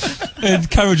subtle. And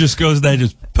Cara just goes there,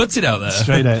 just puts it out there.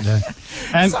 Straight out there.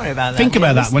 Sorry about that. Think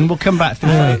about that when we'll come back.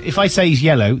 If I say he's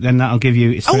yellow, then that'll give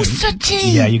you... Sooty!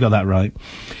 Yeah, you got that right.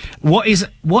 What is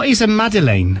a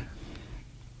Madeleine?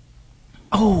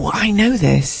 Oh, I know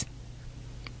this.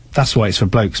 That's why it's for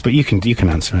blokes, but you can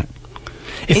answer it.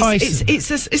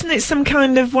 Isn't it some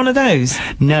kind of one of those?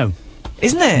 No.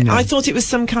 Isn't it? No. I thought it was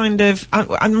some kind of...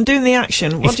 I'm doing the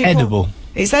action. What It's do you edible.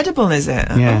 It's edible, is it?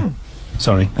 Yeah. Oh.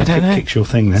 Sorry, I don't know. Kicked your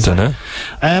thing then. Don't know.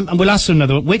 And we'll ask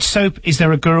another one. Which soap is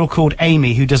there a girl called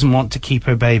Amy who doesn't want to keep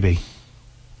her baby?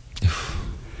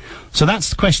 So that's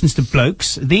the questions to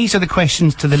blokes. These are the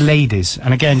questions to the ladies.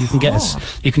 And again, you can get us,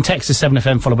 you can text us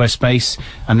 7FM followed by space,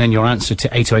 and then your answer to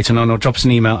 80809, or drop us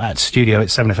an email at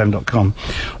studio@7fm.com.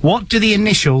 What do the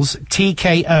initials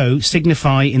TKO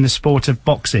signify in the sport of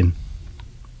boxing?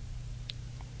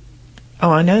 Oh,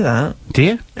 I know that. Do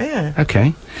you? Yeah.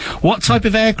 Okay. What type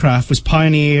of aircraft was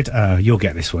pioneered, you'll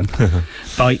get this one,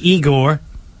 by Igor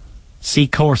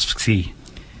Sikorsky?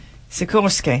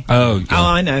 Sikorsky. Oh, yeah. Oh,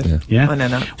 I know. Yeah. I know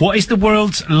that. What is the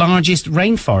world's largest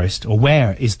rainforest? Or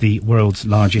where is the world's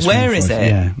largest rainforest? Where is it?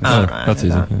 Yeah. Oh, right. That's easy.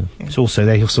 that. Yeah. It's also,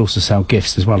 they also sell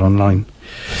gifts as well online.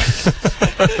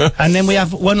 And then we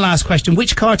have one last question.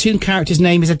 Which cartoon character's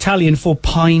name is Italian for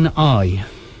Pine Eye?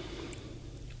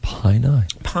 Pine Eye.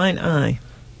 Pine Eye.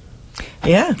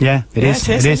 Yeah. Yeah, it is.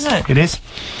 It is, It is. isn't it? It is.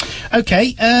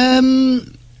 Okay,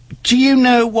 do you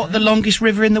know what the longest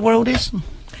river in the world is?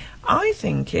 I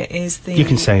think it is the... You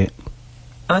can say it.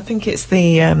 I think it's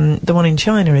the one in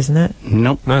China, isn't it?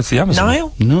 Nope. No, it's the Amazon.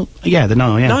 Nile? No. Yeah, the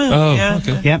Nile, yeah. Nile, Oh, yeah.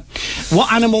 okay. Yeah.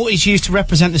 What animal is used to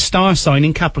represent the star sign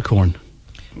in Capricorn?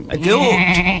 A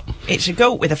goat. It's a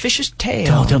goat with a fish's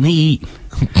tail. Oh, don't they eat?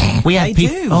 We had They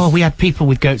do. Oh, we had people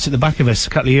with goats at the back of us a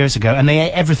couple of years ago, and they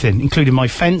ate everything, including my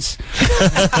fence,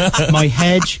 my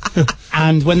hedge,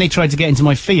 and when they tried to get into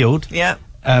my field, Yeah.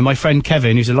 my friend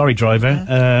Kevin, who's a lorry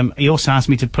driver, he also asked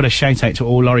me to put a shout out to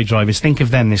all lorry drivers. Think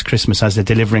of them this Christmas as they're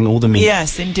delivering all the meat.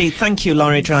 Yes, indeed. Thank you,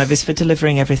 lorry drivers, for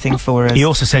delivering everything for us. He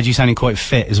also said you sounded quite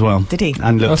fit as well. Did he?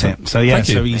 And looked it. So yeah,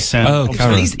 so he's... well,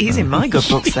 he's in my good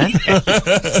books then.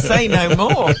 Say no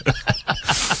more.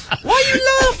 Why are you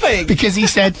laughing? Because he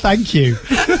said thank you.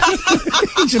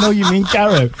 He said, oh, you mean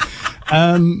Caro?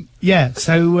 Yeah,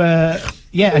 so,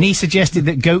 and he suggested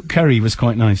that goat curry was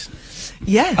quite nice.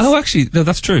 Yes. Oh, actually, no,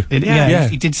 that's true. He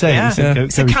did say it. He said goat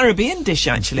it's a Caribbean dish,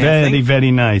 actually, I think. Very,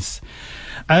 very nice.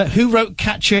 Who wrote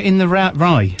Catcher in the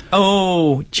Rye?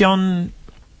 Oh, John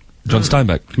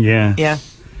Steinbeck. Yeah. Yeah.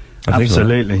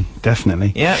 Absolutely.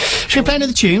 Definitely. Yeah. Should we play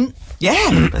another tune?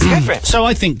 Yeah, let's go for it. So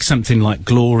I think something like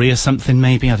Gloria something,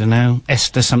 maybe, I don't know.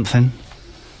 Esther something.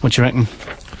 What do you reckon?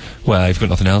 Well, you've got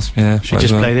nothing else. Yeah. Should we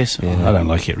just play this? Yeah. I don't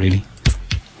like it, really.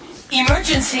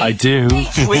 Emergency. I do. We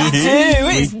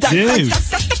do.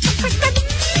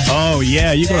 Oh,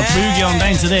 yeah, you got to boogie on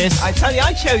down to this. I tell you,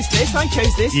 I chose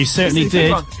this. You certainly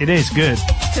did. It is good.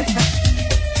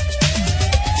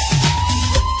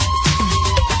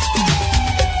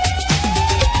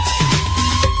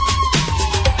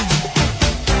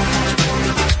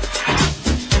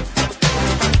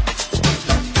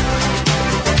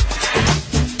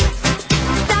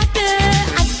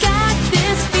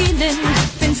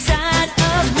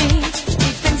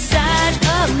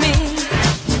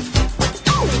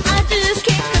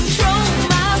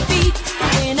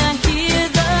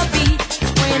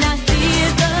 When I hear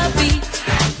the beat,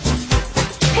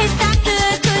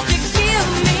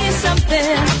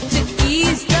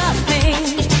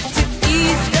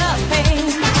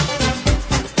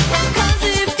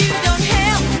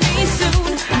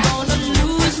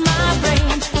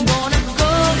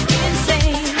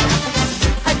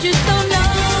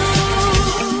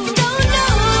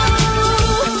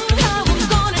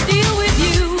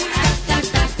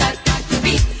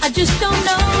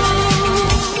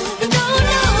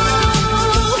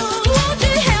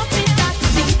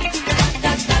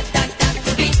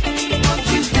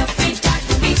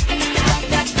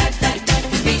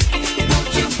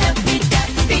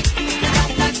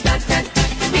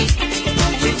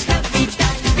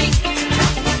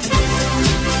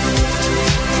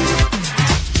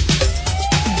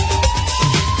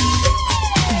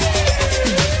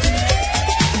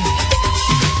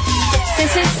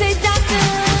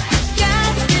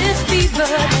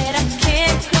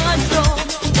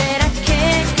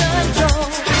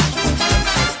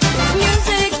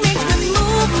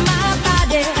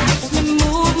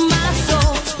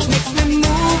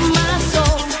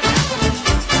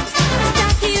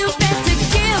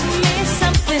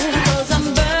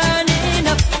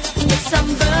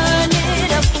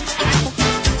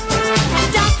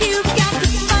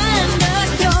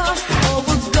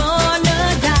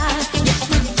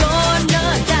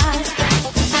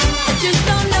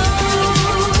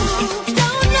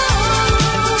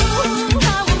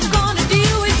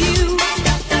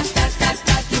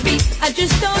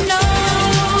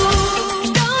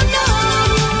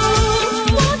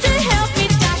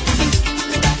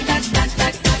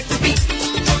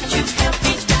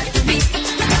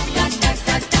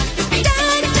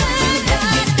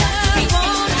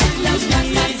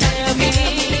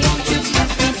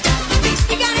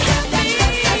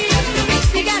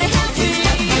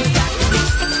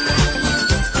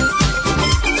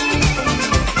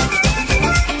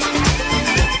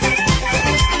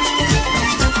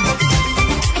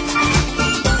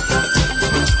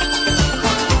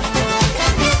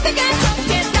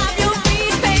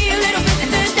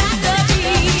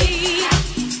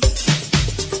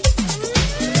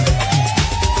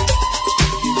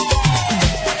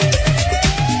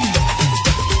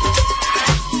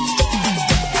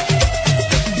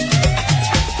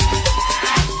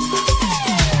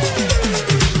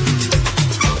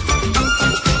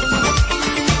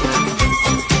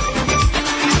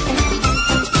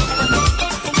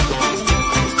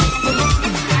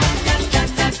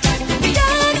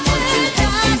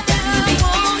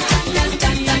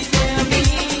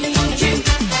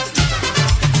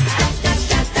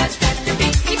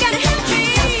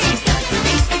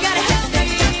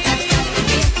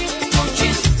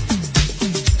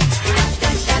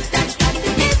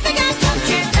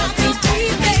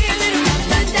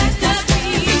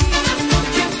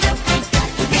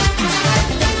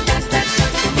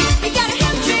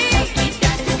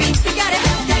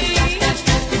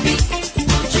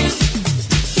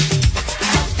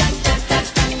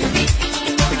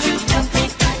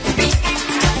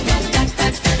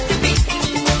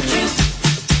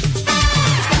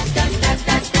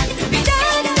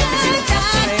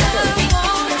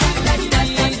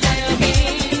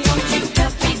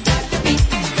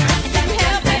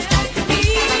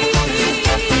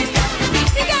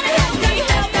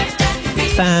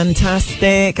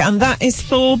 Fantastic. And that is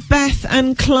for Beth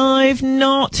and Clive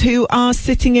Knott, who are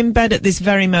sitting in bed at this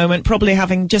very moment, probably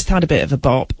having just had a bit of a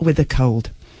bop with a cold.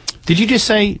 Did you just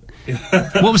say...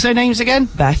 what was their names again?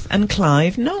 Beth and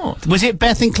Clive Knott. Was it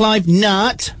Beth and Clive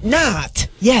Knott? Knott,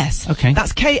 yes. Okay.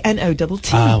 That's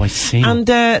K-N-O-T-T. Oh, I see. And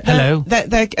hello.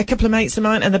 They're a couple of mates of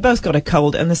mine, and they've both got a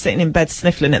cold, and they're sitting in bed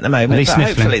sniffling at the moment. Are they but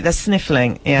sniffling? hopefully they're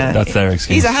sniffling. Yeah, That's their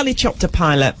excuse. He's a helicopter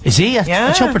pilot. Is he? A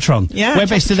Choppertron? Yeah.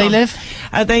 Whereabouts do they live?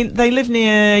 They live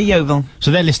near Yeovil.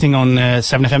 So they're listening on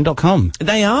 7fm.com.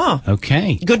 They are.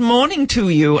 Okay. Good morning to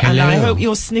you, Hello. and I hope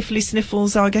your sniffly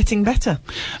sniffles are getting better.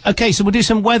 Okay, so we'll do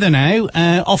some weather now.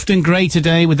 Often grey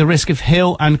today with the risk of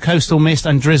hill and coastal mist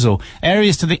and drizzle.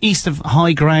 Areas to the east of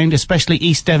high ground, especially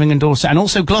East Devon and Dorset, and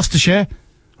also Gloucestershire.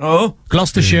 Oh.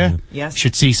 Gloucestershire. Yes.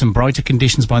 Should see some brighter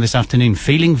conditions by this afternoon.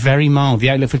 Feeling very mild.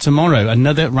 The outlook for tomorrow,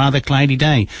 another rather cloudy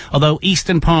day. Although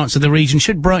eastern parts of the region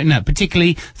should brighten up,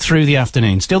 particularly through the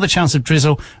afternoon. Still the chance of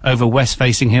drizzle over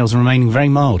west-facing hills remaining very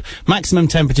mild. Maximum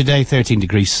temperature today, 13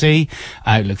 degrees C.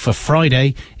 Outlook for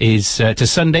Friday is, to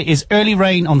Sunday, is early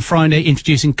rain on Friday,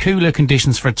 introducing cooler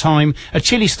conditions for a time. A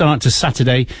chilly start to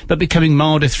Saturday, but becoming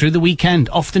milder through the weekend.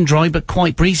 Often dry, but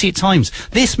quite breezy at times.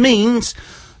 This means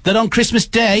that on Christmas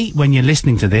Day, when you're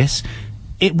listening to this,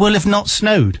 it will have not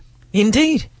snowed.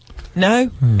 Indeed. No.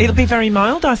 It'll be very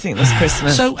mild, I think, this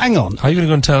Christmas. So, hang on. How are you going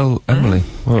to go and tell Emily?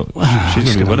 Well, she's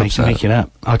going to be well upset. Make it up.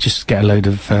 I'll just get a load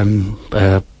of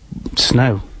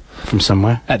snow from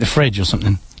somewhere. At the fridge or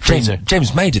something. Freezer.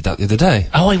 James May did that the other day.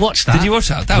 Oh, I watched that. Did you watch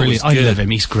that? That Brilliant. was good. I love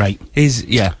him. He's great.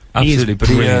 Yeah, absolutely. But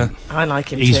brilliant. I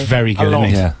like him He's too. very good, A lot.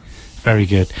 isn't he? Yeah. Very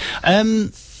good.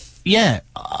 Yeah.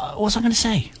 What was I going to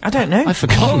say? I don't know. I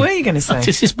forgot. What were you going to say?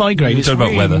 This is migraine. It's talk about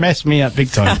really weather. messed me up big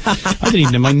time. I don't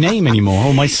even know my name anymore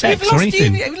or my sex or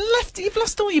anything. You've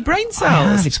lost all your brain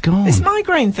cells. It's gone. This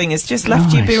migraine thing has just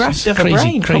left you bereft of a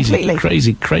brain completely.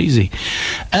 Crazy.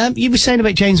 You were saying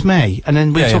about James May, and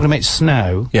then we were talking about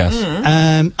snow. Yes.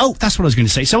 Oh, that's what I was going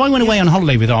to say. So I went away on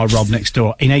holiday with our Rob next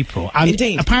door in April, and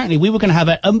Indeed. apparently we were going to have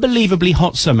an unbelievably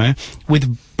hot summer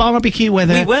with barbecue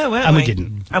weather. We were, weren't and we? we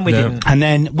didn't. And we didn't. And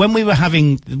then when we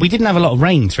didn't have a lot of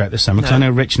rain throughout the summer, because I know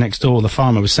Rich next door, the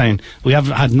farmer, was saying we have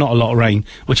had not a lot of rain,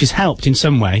 which has helped in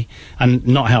some way, and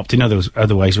not helped in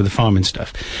other ways with the farming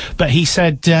stuff. But he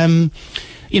said,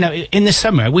 you know, in the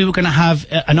summer we were going to have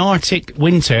an Arctic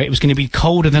winter. It was going to be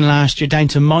colder than last year, down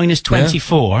to minus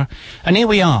 24, and here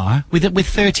we are with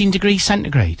 13 degrees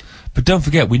centigrade. But don't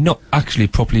forget, we're not actually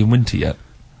properly in winter yet.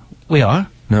 We are.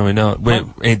 No, we're not.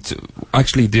 It's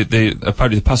actually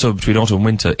apparently the Passover between autumn and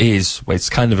winter is, well, it's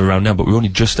kind of around now, but we're only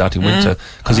just starting winter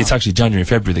because it's actually January and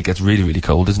February that gets really, really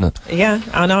cold, isn't it? Yeah,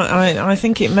 and I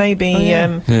think it may be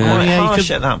quite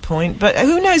harsh at that point. But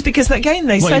who knows? Because again,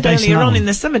 they said earlier on in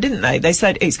the summer, didn't they? They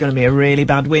said it's going to be a really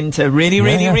bad winter, really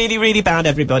bad.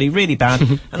 Everybody, really bad.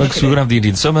 And Because we're going to have the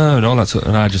Indian summer and all that sort.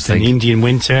 And I just think An Indian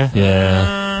winter,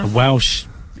 yeah, a Welsh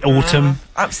autumn,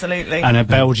 absolutely, and a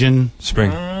Belgian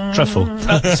spring. Truffle.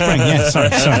 Spring, yeah, sorry,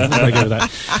 I'll go with that.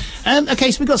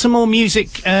 Okay, so we've got some more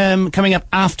music coming up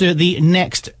after the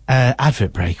next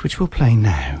advert break, which we'll play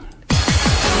now.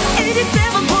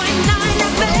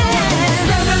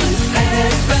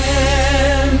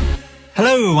 87.9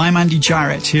 Hello, I'm Andy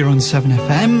Jarrett here on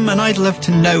 7FM, and I'd love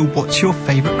to know what's your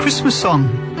favourite Christmas song.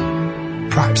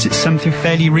 Perhaps it's something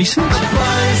fairly recent.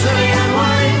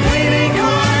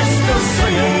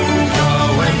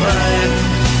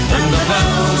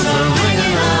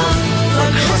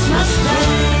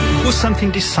 Or something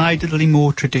decidedly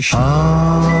more traditional.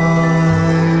 I'm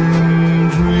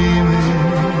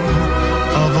dreaming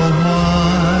of a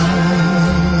white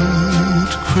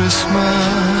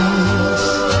Christmas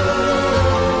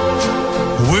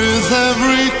with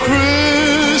every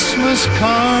Christmas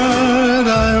card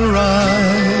I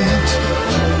write.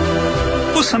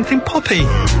 Or something poppy.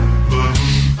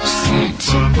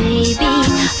 Santa baby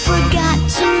forgot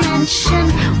to mention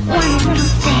one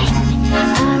little thing, a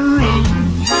ring.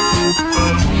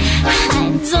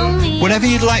 Whatever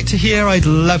you'd like to hear, I'd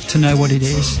love to know what it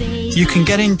is. You can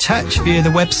get in touch via the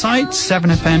website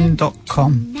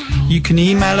 7fm.com. You can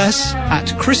email us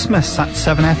at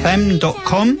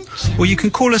christmas@7fm.com, or you can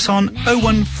call us on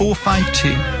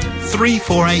 01452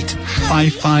 348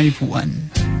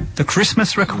 551. The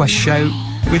Christmas Request Show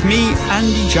with me,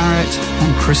 Andy Jarrett,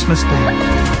 on Christmas Day.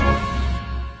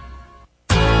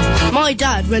 My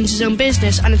dad runs his own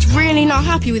business and is really not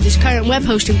happy with his current web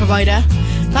hosting provider.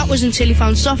 That was until he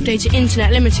found Soft Data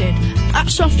Internet Limited. At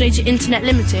Soft Data Internet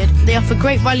Limited, they offer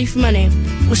great value for money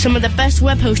with some of the best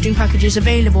web hosting packages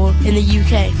available in the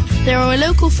UK. They are a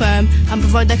local firm and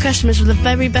provide their customers with the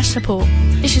very best support.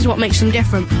 This is what makes them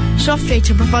different. Soft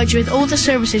Data provides you with all the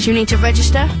services you need to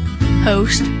register,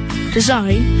 host,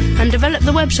 design and develop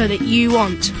the website that you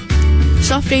want.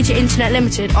 Soft Data Internet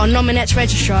Limited are Nominet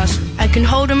registrars and can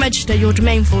hold and register your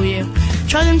domain for you.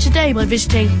 Try them today by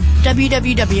visiting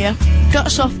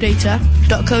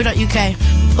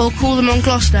www.softdata.co.uk or call them on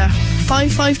Gloucester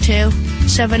 552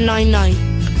 799.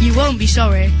 You won't be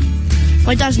sorry.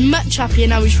 My dad's much happier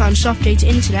now he's found Soft Data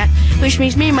Internet, which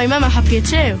means me and my mum are happier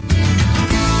too.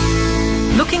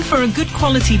 Looking for a good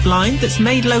quality blind that's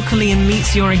made locally and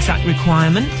meets your exact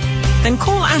requirement? Then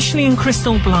call Ashley and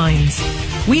Crystal Blinds.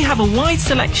 We have a wide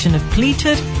selection of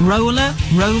pleated, roller,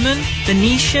 Roman,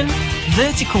 Venetian,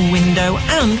 vertical window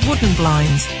and wooden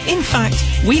blinds. In fact,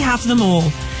 we have them all.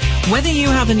 Whether you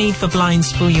have a need for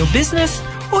blinds for your business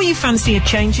or you fancy a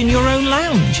change in your own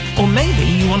lounge, or maybe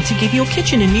you want to give your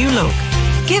kitchen a new look,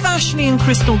 give Ashley and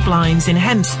Crystal Blinds in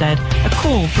Hempstead a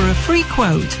call for a free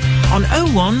quote on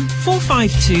 01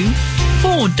 452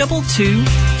 422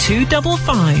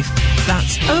 255.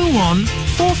 That's 01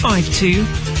 452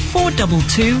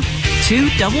 422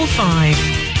 255.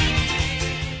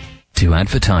 To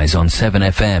advertise on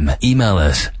 7FM, email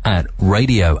us at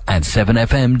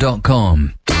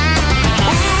radio@7fm.com.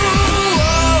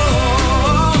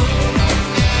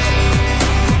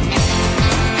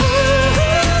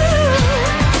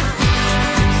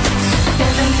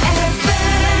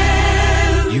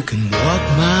 You can walk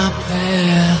my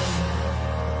path,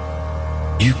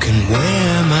 you can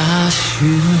wear my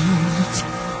shoes,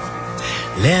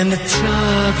 learn to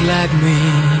talk like me,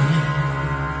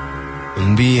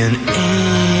 and be an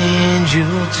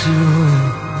angel too.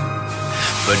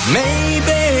 But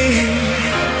maybe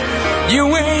you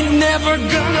ain't never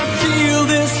gonna feel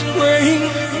this way,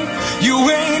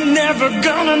 you ain't never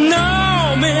gonna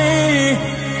know me,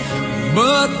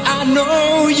 but I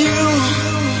know you.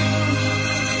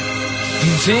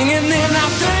 Singing in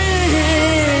our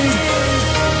things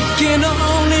can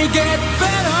only get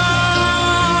better.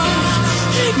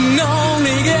 It can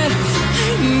only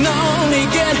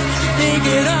get, take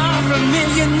it all from me.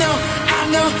 You know, I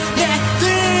know that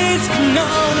things can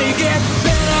only get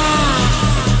better.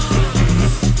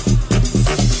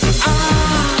 I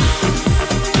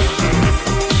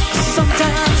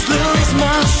sometimes lose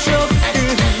myself in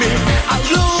me. I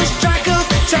lose track of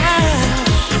time.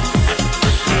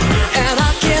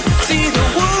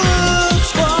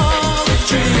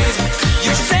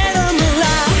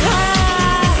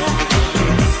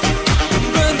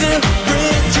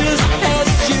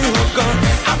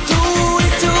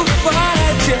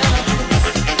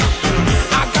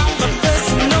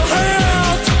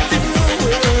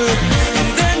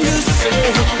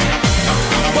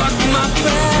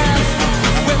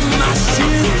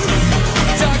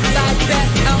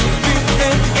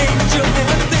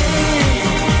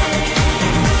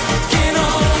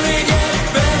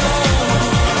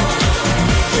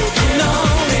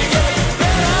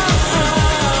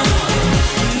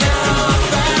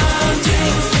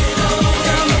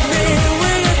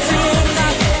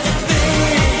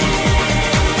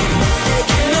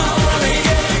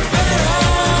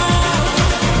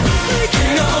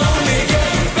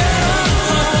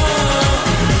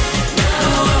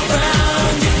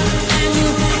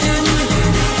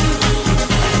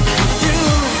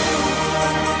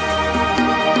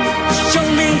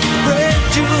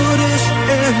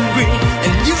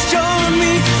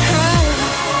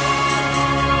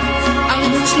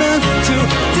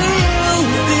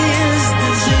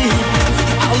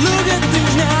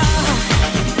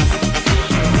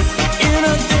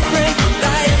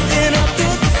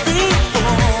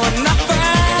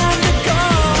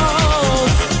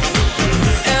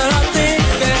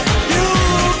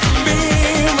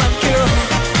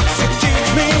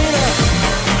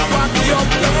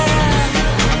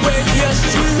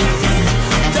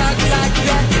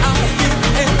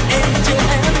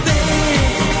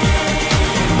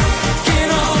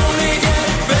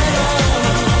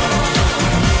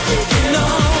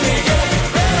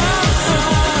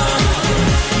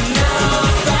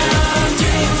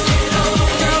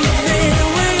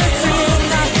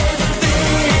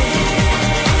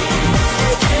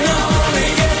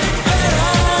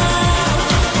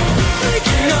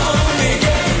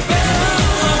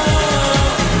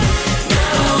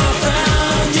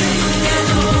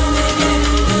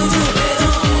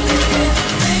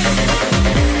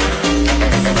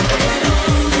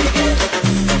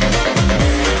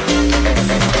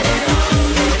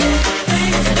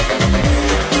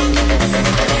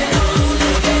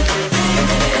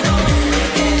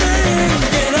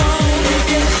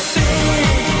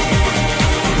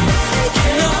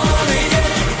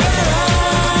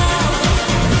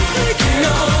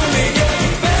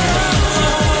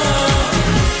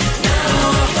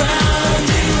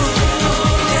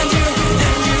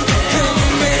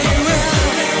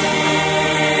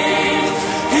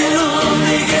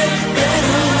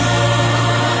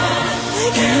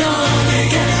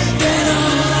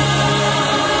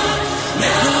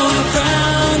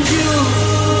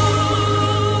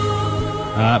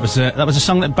 that was a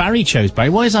song that Barry chose. Barry,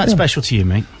 why is that special to you,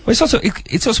 mate? Well, it's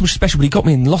also special, but he got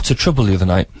me in lots of trouble the other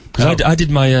night because I did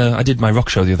my rock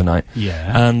show the other night.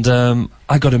 Yeah. And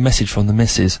I got a message from the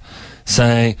missus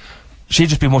saying she'd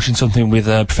just been watching something with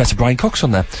Professor Brian Cox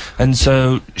on there, and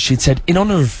so she'd said, in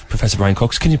honour of Professor Brian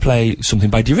Cox, can you play something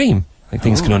by Dream? Like,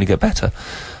 things can only get better.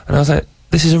 And I was like,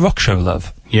 this is a rock show,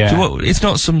 love. Yeah. It's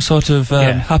not some sort of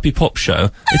happy pop show.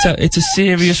 It's a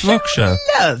serious rock show.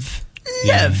 Love.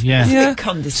 Yeah. It's a bit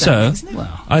condescending, isn't it?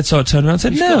 Well, I sort of turned around and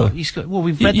said, no. Well,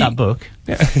 we've read that book.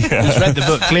 Yeah. He's read the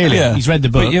book, clearly. Yeah. He's read the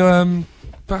book. But you,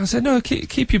 but I said, no,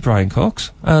 keep your Brian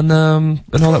Cox and all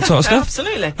that sort of stuff.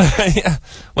 Absolutely. Yeah.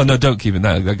 Well, no, don't keep it.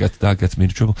 That gets me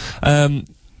into trouble.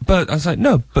 But I was like,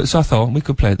 no. But so I thought we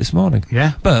could play it this morning.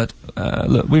 Yeah. But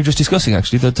look, we were just discussing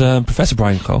actually that Professor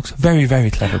Brian Cox, very,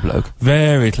 very clever bloke,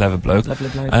 Lovely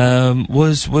bloke.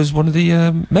 was one of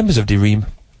the members of Dream.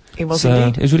 He was So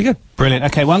indeed. it was really good. Brilliant.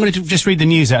 Okay, well, I'm going to just read the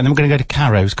news out, and then we're going to go to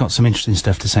Caro, who's got some interesting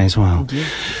stuff to say as well.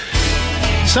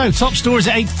 So, top stories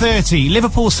at 8:30.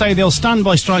 Liverpool say they'll stand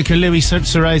by striker Luis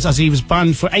Suarez as he was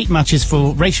banned for 8 matches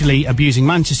for racially abusing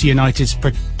Manchester United's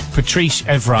Patrice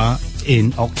Evra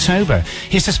in October.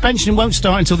 His suspension won't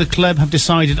start until the club have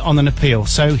decided on an appeal,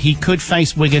 so he could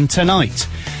face Wigan tonight.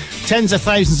 Tens of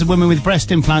thousands of women with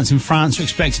breast implants in France are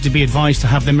expected to be advised to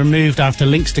have them removed after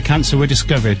links to cancer were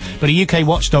discovered. But a UK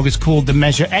watchdog has called the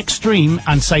measure extreme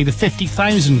and say the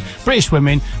 50,000 British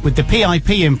women with the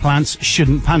PIP implants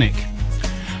shouldn't panic.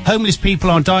 Homeless people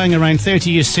are dying around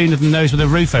 30 years sooner than those with a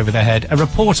roof over their head. A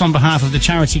report on behalf of the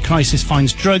charity Crisis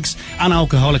finds drugs and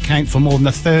alcohol account for more than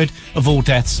a third of all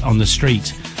deaths on the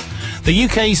street. The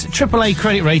UK's AAA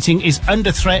credit rating is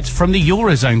under threat from the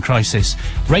Eurozone crisis.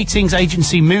 Ratings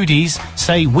agency Moody's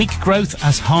say weak growth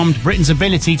has harmed Britain's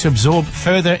ability to absorb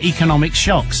further economic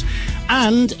shocks.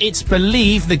 And it's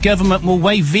believed the government will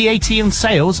waive VAT on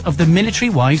sales of the Military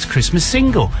Wives Christmas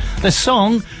single. The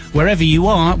song, Wherever You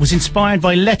Are, was inspired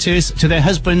by letters to their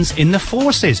husbands in the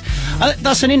forces.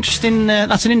 That's an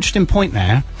interesting point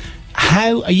there.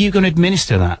 How are you going to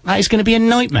administer that? That is going to be a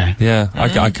nightmare. Yeah,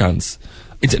 I can't.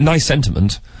 It's a nice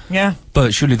sentiment. Yeah.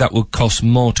 But surely that will cost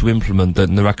more to implement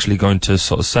than they're actually going to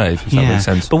sort of save, if that makes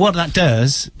sense. But what that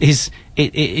does is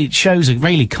it shows a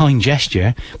really kind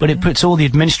gesture, but it puts all the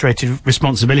administrative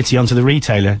responsibility onto the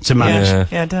retailer to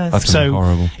manage. Yeah, it does. That's gonna be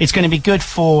horrible. It's going to be good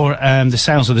for the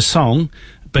sales of the song,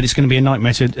 but it's going to be a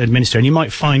nightmare to administer, and you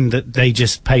might find that they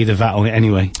just pay the VAT on it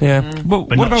anyway. Yeah. Well,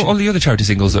 But what not about all the other charity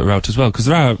singles that are out as well? Because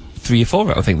there are 3 or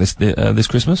 4 out, I think, this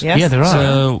Christmas. Yes. Yeah, there are.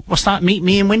 So What's that? Meet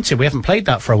Me in Winter. We haven't played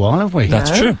that for a while, have we?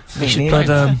 that's true.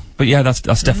 But yeah, that's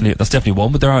definitely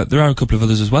one. But there are a couple of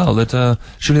others as well that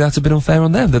surely that's a bit unfair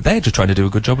on them, that they're just trying to do a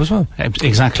good job as well.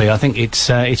 Exactly. I think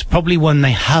it's probably one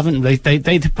they haven't.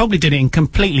 They probably did it in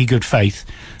completely good faith,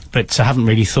 but haven't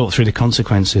really thought through the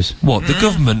consequences. What, the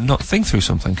government not think through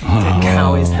something?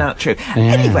 How is that true?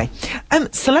 Anyway,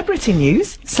 celebrity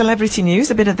news,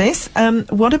 a bit of this.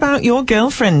 What about your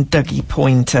girlfriend, Dougie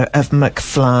Pointer of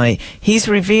McFly? He's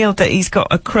revealed that he's got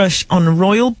a crush on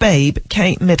royal babe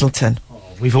Kate Middleton.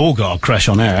 We've all got a crush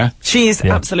on her. She is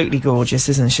absolutely gorgeous,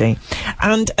 isn't she?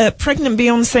 And pregnant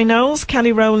Beyonce Knowles,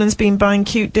 Kelly Rowland's been buying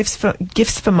cute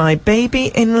gifts for my baby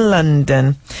in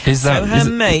London. Is that... So her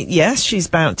mate, yes, she's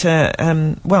about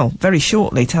to, very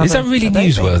shortly to have Is that really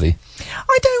newsworthy?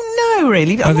 I don't know,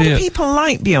 really. A lot of people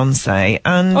like Beyonce,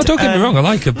 and... Oh, don't get me wrong, I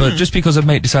like her, but just because a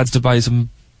mate decides to buy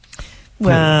some...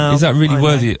 Well... Is that really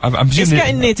worthy? I'm presuming... It's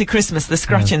getting near to Christmas, the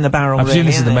scratch in the barrel, I'm presuming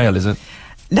really, this is the male, is it?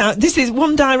 Now, this is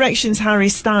One Direction's Harry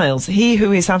Styles, he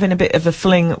who is having a bit of a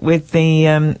fling with the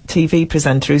TV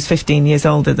presenter who's 15 years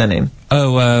older than him.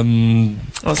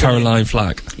 Oh, Caroline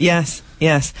Flack. Yes.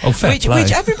 Oh, fair Which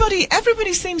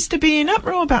everybody seems to be in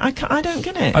uproar about. I don't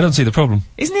get it. I don't see the problem.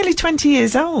 He's nearly 20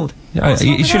 years old. Yeah,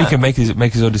 he surely can make his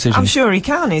own decision. I'm sure he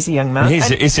can, he's a young man.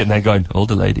 He's sitting there going,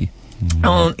 older lady.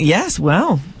 Oh, yes,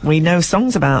 well, we know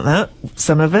songs about that,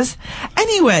 some of us.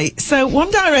 Anyway, so One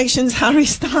Direction's Harry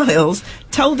Styles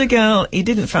told a girl he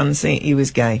didn't fancy, he was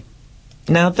gay.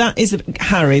 Now, that's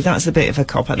a bit of a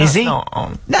copper. That's Is he? not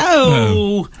on.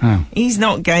 No! Oh. He's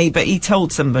not gay, but he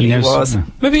told somebody he was.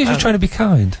 Maybe he's just trying to be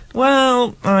kind.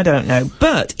 Well, I don't know.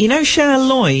 But, you know Cher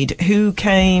Lloyd, who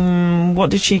came...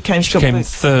 What did she came? She came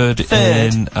third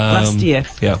in... last year.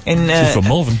 Yeah. She's from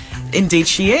Malvern. Indeed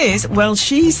she is. Well,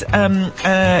 she's got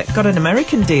an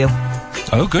American deal.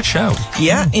 Oh, good shout.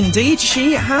 Yeah, indeed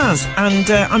she has. And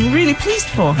I'm really pleased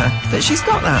for her that she's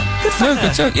got that. Good for her.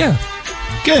 Good shout, yeah.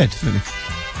 Good.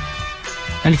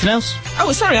 Anything else?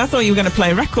 Oh, sorry, I thought you were going to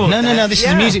play a record. No, this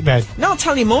is a music bed. No, I'll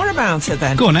tell you more about her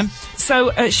then. Go on, then.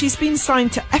 So, she's been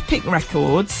signed to Epic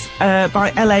Records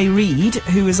by L.A. Reid,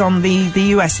 who was on the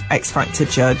US X Factor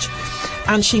judge.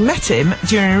 And she met him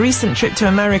during a recent trip to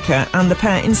America, and the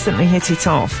pair instantly hit it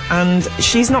off. And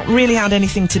she's not really had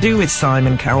anything to do with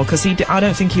Simon Cowell, because I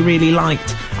don't think he really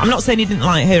liked... I'm not saying he didn't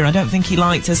like her, I don't think he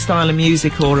liked her style of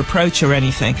music or approach or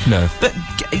anything. No. But,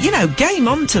 game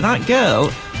on to that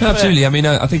girl. No, absolutely. I mean,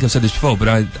 I think I've said this before, but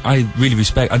I really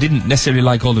respect... I didn't necessarily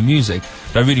like all the music,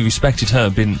 but I really respected her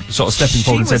being sort of stepping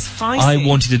forward and said, feisty. I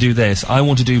wanted to do this. I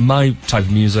want to do my type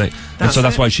of music. And so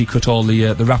that's why she cut all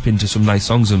the rap into some nice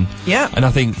songs. And I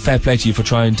think fair play to you for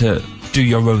trying to do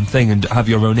your own thing and have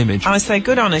your own image. I say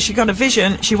good on her. She got a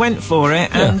vision, she went for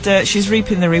it, and she's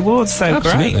reaping the rewards, so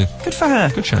absolutely. Great. Good for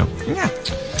her. Good shout. Yeah.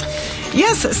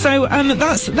 Yes, so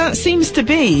that seems to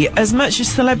be as much as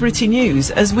celebrity news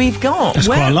as we've got. That's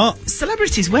quite a lot.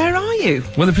 Celebrities, where are you?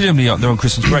 Well, they're presumably they're on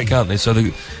Christmas break, aren't they? So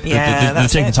they're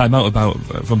taking time out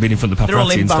from being in front of the paparazzi. They're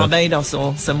all in and stuff. Barbados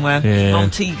or somewhere. Yeah.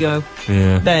 Antigua.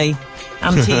 Yeah.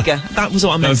 Antigua. That was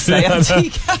what I meant to say.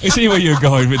 Antigua. I see where you're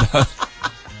going with that.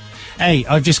 Hey,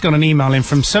 I've just got an email in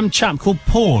from some chap called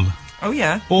Paul. Oh,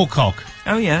 yeah? Orcock.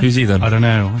 Oh, yeah. Who's he then? I don't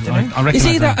know. I reckon Is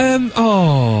he that,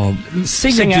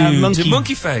 singer dude?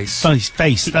 Monkey Face.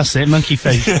 Face, that's it, Monkey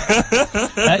Face.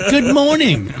 Good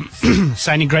morning.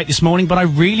 Sounding great this morning, but I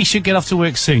really should get off to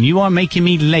work soon. You are making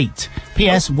me late.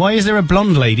 P.S. Why is there a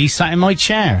blonde lady sat in my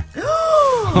chair?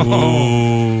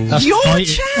 That's your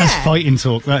chair? That's fighting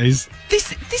talk, that is.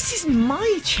 This is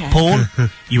my chair. Paul,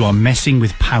 you are messing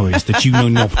with powers that you know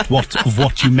not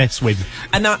what you mess with.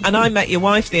 And I met your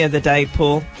wife the other day,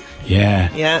 Paul.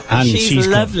 Yeah. Yeah, and she's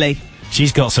lovely.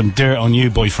 She's got some dirt on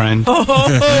you, boyfriend.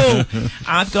 Oh,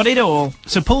 I've got it all.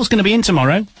 So Paul's going to be in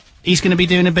tomorrow. He's going to be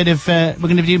doing a bit of. We're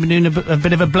going to be doing a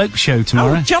bit of a bloke show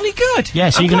tomorrow. Oh, jolly good. Yeah,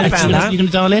 so you're going to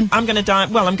dial in. I'm going to dial.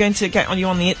 Well, I'm going to get on you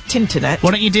on the internet. Why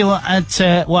don't you do what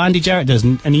Andy Jarrett does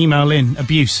and email in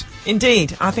abuse?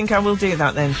 Indeed, I think I will do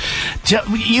that then.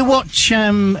 You watch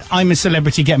I'm a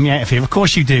Celebrity, Get Me Out of Here. Of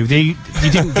course you do. You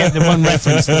didn't get the one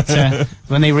reference that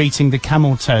when they were eating the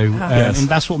camel toe, and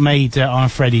that's what made our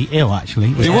Freddie ill. Actually,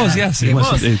 it was. Yes, it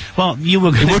was. Indeed. Well, you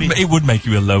were. It would make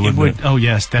you ill, though, wouldn't it? Oh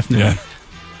yes, definitely. Yeah.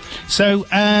 So,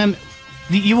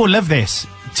 you will love this.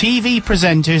 TV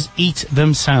presenters eat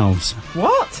themselves.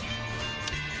 What?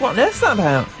 What is that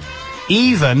about?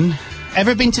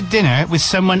 Ever been to dinner with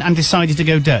someone and decided to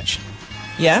go Dutch?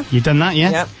 Yeah. You've done that,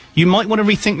 yeah? Yep. You might want to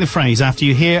rethink the phrase after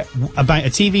you hear about a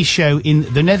TV show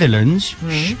in the Netherlands,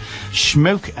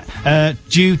 Smoke,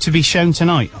 due to be shown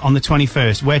tonight on the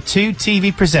 21st, where two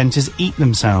TV presenters eat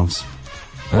themselves.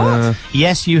 What?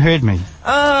 Yes, you heard me.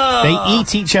 Oh. They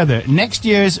eat each other. Next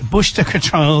year's Bush Tucker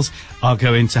trials are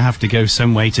going to have to go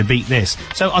some way to beat this.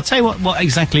 So I'll tell you what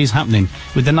exactly is happening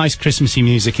with the nice Christmassy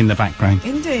music in the background.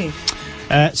 Indeed.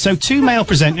 So two male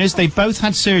presenters, they both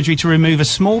had surgery to remove a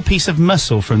small piece of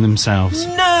muscle from themselves.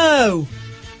 No!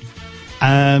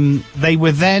 They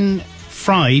were then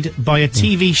fried by a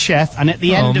TV chef, and at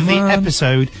the end of the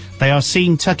episode, they are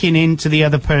seen tucking into the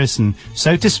other person,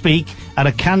 so to speak, at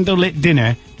a candlelit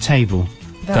dinner table.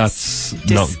 That's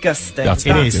disgusting. That's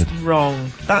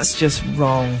wrong. That's just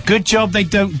wrong. Good job they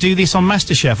don't do this on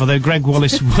MasterChef, although Greg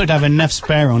Wallace would have enough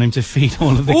spare on him to feed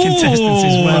all of the contestants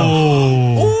as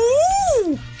well.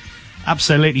 Ooh.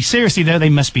 Absolutely. Seriously, though, they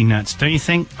must be nuts, don't you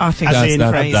think? I think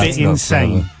that's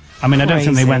insane. I mean, I don't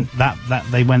think they went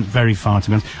they went very far, to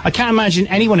be honest. I can't imagine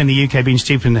anyone in the UK being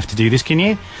stupid enough to do this, can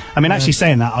you? I mean, actually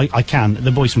saying that, I can.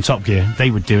 The boys from Top Gear, they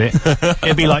would do it.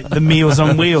 It'd be like the Meals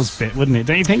on Wheels bit, wouldn't it?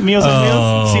 Don't you think? Meals on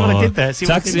Wheels? See what I did there? See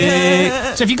Taxi! What I did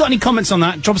there? So if you've got any comments on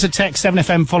that, drop us a text,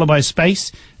 7FM, followed by a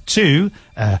space, to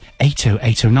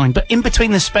 80809. But in between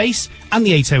the space and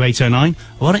the 80809,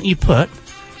 why don't you put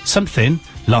something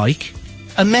like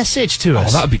a message to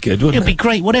us? Oh, that'd be good, wouldn't it? It'd be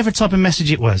great, whatever type of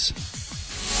message it was.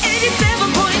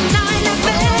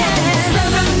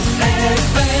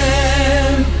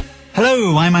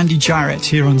 Hello, I'm Andy Jarrett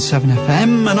here on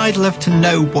 7FM, and I'd love to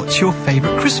know what's your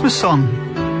favourite Christmas song.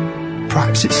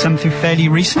 Perhaps it's something fairly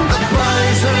recent.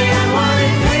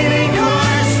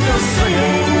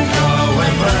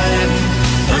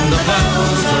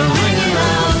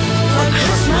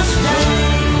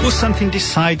 Or something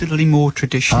decidedly more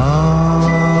traditional.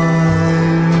 I'm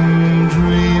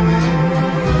dreaming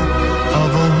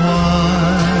of a white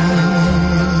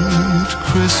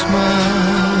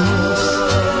Christmas,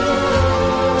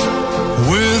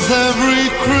 with every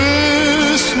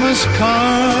Christmas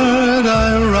card I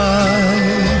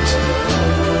write.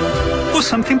 Or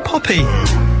something poppy.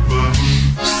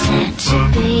 Santa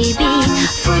baby.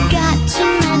 Forgot to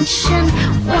mention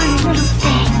one little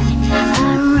thing. A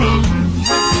ring.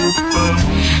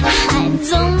 I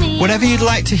don't mean Whatever you'd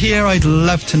like to hear, I'd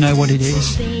love to know what it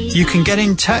is. You can get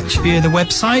in touch via the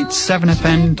website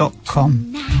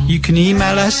 7fm.com. You can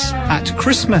email us at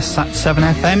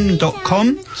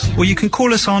christmas@7fm.com, or you can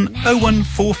call us on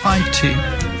 01452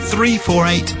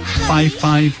 348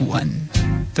 551.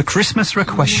 The Christmas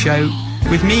Request Show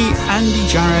with me, Andy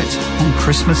Jarrett, on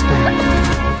Christmas Day.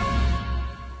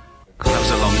 That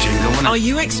was a long jingle, wasn't it? Are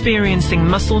you experiencing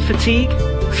muscle fatigue,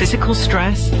 physical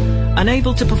stress,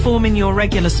 unable to perform in your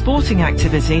regular sporting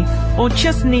activity, or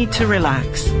just need to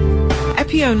relax?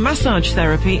 Epione Massage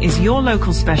Therapy is your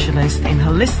local specialist in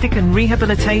holistic and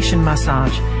rehabilitation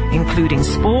massage, including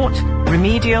sport,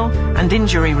 remedial, and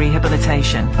injury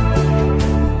rehabilitation.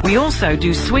 We also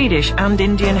do Swedish and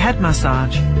Indian head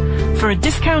massage. For a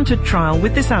discounted trial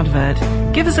with this advert,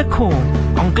 give us a call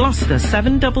on Gloucester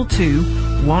 722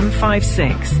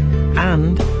 156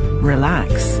 and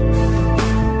relax.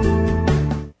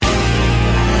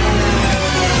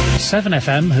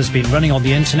 7FM has been running on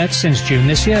the internet since June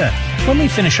this year. When we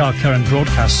finish our current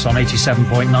broadcasts on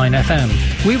 87.9 FM,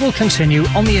 we will continue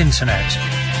on the internet.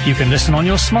 You can listen on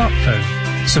your smartphone.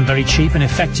 Some very cheap and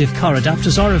effective car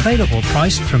adapters are available,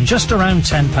 priced from just around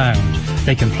 £10.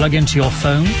 They can plug into your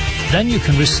phone, then you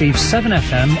can receive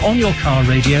 7FM on your car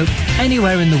radio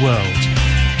anywhere in the world.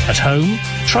 At home,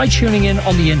 try tuning in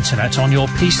on the internet on your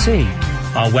PC.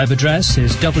 Our web address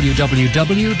is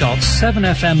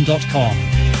www.7fm.com.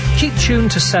 Keep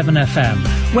tuned to 7FM,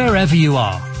 wherever you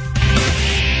are.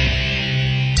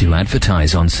 To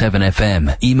advertise on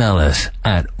 7FM, email us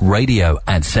at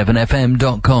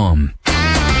radio@7fm.com.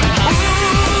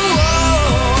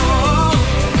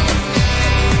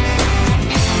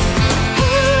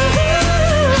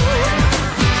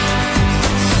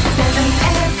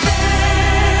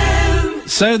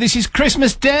 So this is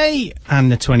Christmas Day,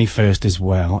 and the 21st as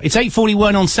well. It's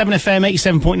 8:41 on 7FM,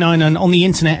 87.9, and on the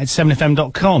internet at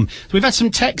 7fm.com. So we've had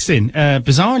some texts in,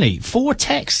 bizarrely. 4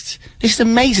 texts. This is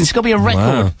amazing. It's got to be a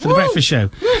record for the breakfast show.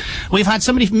 We've had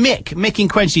somebody, Mick in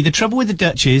Quenchley. The trouble with the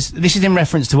Dutch is, this is in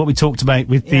reference to what we talked about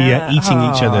with the eating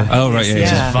each other. Oh, right, yeah. Which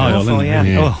is vile, Awful, isn't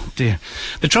it? yeah. Oh, dear.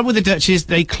 The trouble with the Dutch is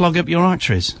they clog up your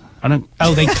arteries.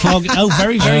 They clog. Oh,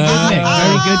 very, very good, Mick.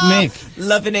 Very good, Mick.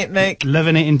 Loving it, Mick.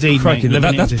 Loving it indeed, Crikey,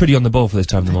 Mick. that's pretty on the ball for this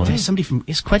time of the morning. There's somebody from,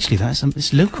 it's Quedgley,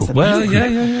 it's local. Well,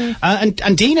 yeah.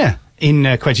 And Dina in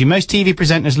Quedgley. Most TV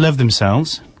presenters love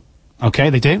themselves.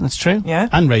 Okay, they do, that's true. Yeah.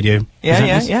 And radio. Yeah,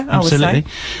 presenters. I would Absolutely. say.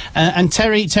 And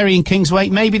Terry in Kingsway,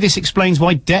 maybe this explains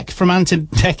why Deck from Ant and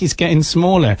Deck is getting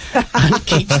smaller and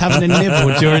keeps having a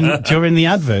nibble during the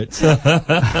adverts. So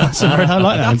I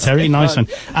like that one, Terry. Nice one.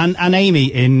 And Amy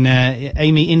in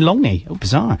Longney. Oh,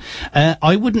 bizarre.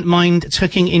 I wouldn't mind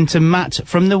tucking into Matt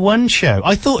from the One Show.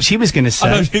 I thought she was going to say.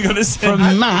 I know you were going to say. From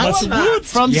Matt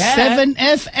from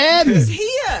 7FM. Who's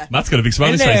here? Matt's got a big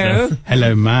smiley face now.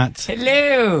 Hello, Matt.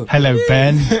 Hello. Hello,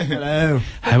 Ben. Hello.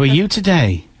 How are you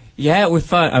today? Yeah, we're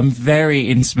fine. I'm very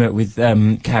intimate with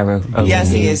Caro.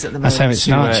 Yes, he is at the moment. That's how it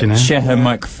starts, you know. Share her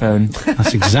microphone.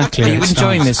 That's exactly Are how you it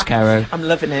enjoying starts. this, Caro? I'm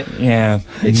loving it. Yeah.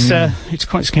 It's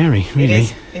quite scary, really.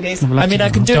 It is. I mean, I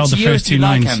can do it to the you first if two you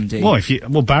like, lines. Andy.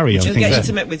 Well, Barry, I She'll think. get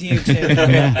intimate with you too.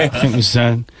 Yeah, I think that's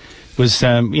how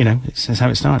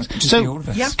it starts. So,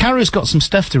 Caro's got some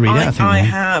stuff to read out, I think. I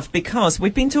have, because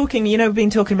we've been talking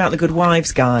about the Good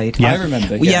Wives Guide. Yeah. I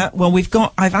remember.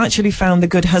 Well, I've actually found the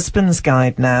Good Husbands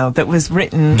Guide now that was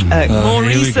written more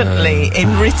recently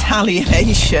in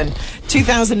retaliation.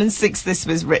 2006 this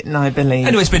was written, I believe.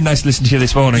 Anyway, it's been nice to listen to you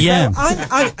this morning. Yeah.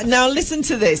 Now listen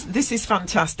to this. This is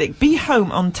fantastic. Be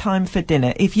home on time for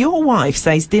dinner. If your wife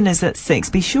says dinner's at 6,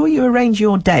 be sure you arrange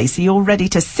your day so you're ready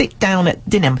to sit down at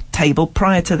dinner table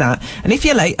prior to that. And if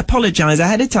you're late, apologise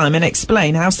ahead of time and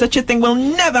explain how such a thing will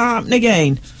never happen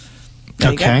again.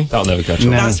 There you go. Okay. That'll never catch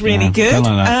No, up. That's really good. Don't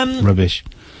like that. Rubbish.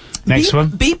 Next one.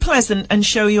 Be pleasant and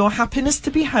show your happiness to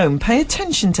be home. Pay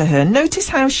attention to her. Notice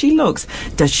how she looks.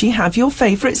 Does she have your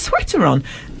favourite sweater on?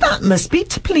 That must be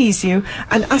to please you.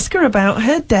 And ask her about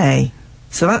her day.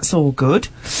 So that's all good.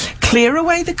 Clear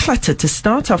away the clutter to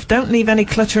start off. Don't leave any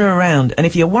clutter around. And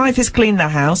if your wife has cleaned the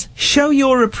house, show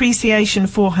your appreciation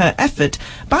for her effort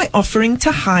by offering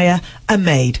to hire a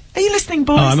maid. Are you listening,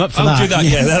 boys? Oh, I'm up for I'll that. do that,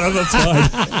 yeah, that's fine.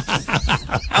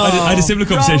 I had a similar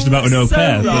conversation about an au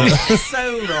pair. Wrong.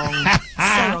 So wrong.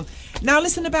 So wrong. Now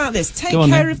listen about this. Take Go on,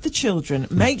 care then. of the children.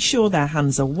 Make sure their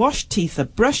hands are washed, teeth are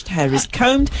brushed, hair is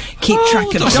combed. Keep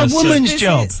track of that's a doctor's woman's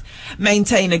job. visits.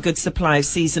 Maintain a good supply of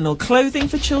seasonal clothing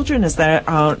for children as they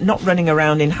are not running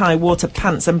around in high water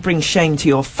pants and bring shame to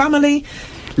your family.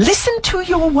 Listen to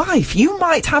your wife. You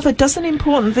might have a dozen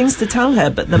important things to tell her,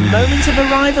 but the moment of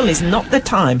arrival is not the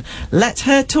time. Let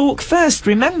her talk first.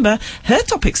 Remember, her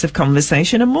topics of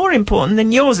conversation are more important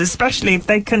than yours, especially if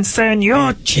they concern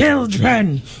your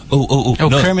children. Oh,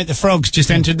 no. Kermit the Frog's just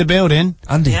entered the building.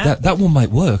 Andy, that one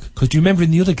might work, because do you remember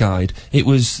in the other guide, it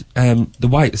was the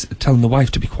wife telling the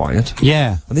wife to be quiet?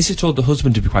 Yeah. And this is told the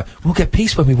husband to be quiet. We'll get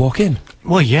peace when we walk in.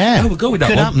 Well, yeah. Oh, we'll go with that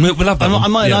Could one. happen. We'll have that one. I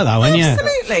might like that one, yeah.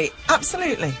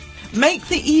 Absolutely. Make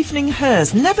the evening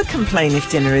hers. Never complain if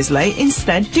dinner is late.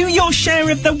 Instead, do your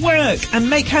share of the work and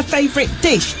make her favourite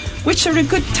dish, which are a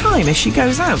good time as she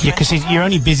goes out. Yeah, because you're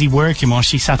only busy working while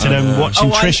she sat at home watching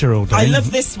Trisha all day. I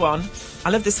love this one.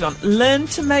 Learn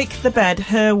to make the bed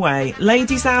her way.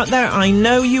 Ladies out there, I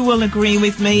know you will agree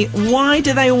with me. Why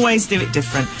do they always do it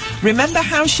different? Remember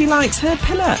how she likes her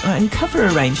pillow and cover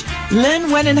arranged.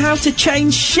 Learn when and how to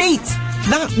change sheets.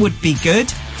 That would be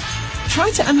good.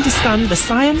 Try to understand the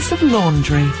science of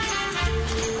laundry.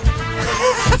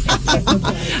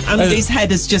 Andy's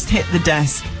head has just hit the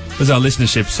desk. As our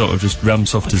listenership sort of just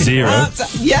ramps off to zero. A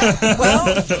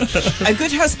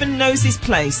good husband knows his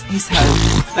place, his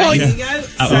home. There you go.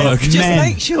 Just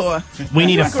make sure. We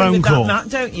need a phone with call. That, Matt,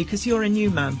 don't you? Because you're a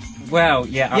new man. Well,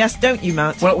 yeah. Yes, don't you,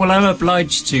 Matt? Well, I'm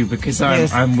obliged to, because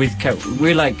I'm with...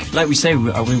 We're like we say,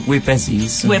 we're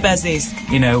bezies. We're bezies.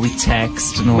 You know, we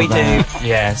text and all We that. do.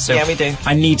 Yeah, so... Yeah, we do.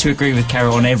 I need to agree with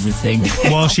Carol on everything.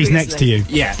 While she's next to you.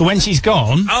 Yeah. But when she's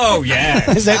gone... Oh, yeah.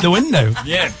 It's out the window.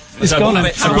 Yeah. It's gone.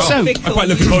 I'm quite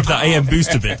looking forward to that AM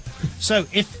booster bit. So,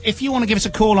 if you want to give us a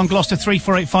call on Gloucester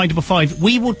 348555,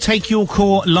 we will take your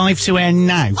call live to air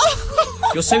now.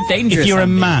 You're so dangerous, If you're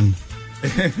Andy. a man.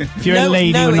 If you're a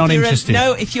lady, we're not interested.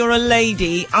 If you're a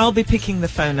lady, I'll be picking the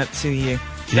phone up to you.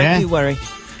 Yeah? Don't you worry.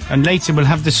 And later we'll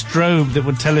have the strobe that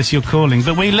would tell us you're calling.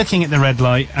 But we're looking at the red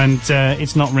light and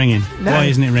it's not ringing. No. Why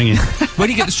isn't it ringing? Where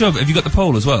do you get the strobe? Have you got the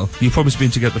pole as well? You promised me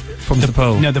to get the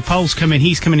pole. No, the pole's coming.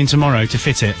 He's coming in tomorrow to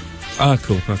fit it. Ah,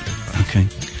 cool. Perfect. Okay.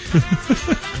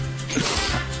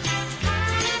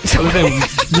 Just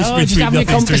having a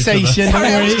conversation.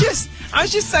 I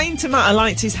was just saying to Matt I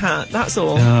liked his hat, that's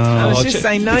all. I was just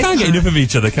saying nice. They can't get enough of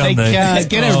each other, can they? Can't.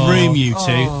 Get a room, you two.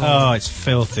 Oh, it's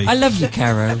filthy. I love you,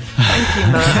 Caro. Thank you,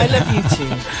 Matt. I love you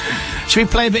too. Should we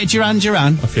play a bit of Duran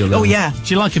Duran? I feel that. Oh, yeah.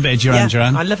 Do you like a bit of Duran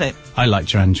Duran? I love it. I like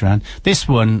Duran Duran. This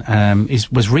one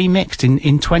was remixed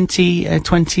in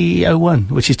 2001,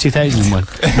 which is 2001.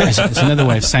 It's another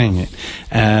way of saying it.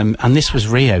 And this was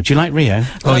Rio. Do you like Rio?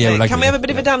 Oh, yeah. Can we have a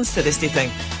bit of a dance to this, do you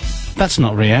think? That's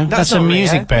not Rio. That's a not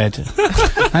music Rio. bed.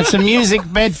 That's a music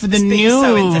bed for the news.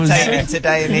 So entertaining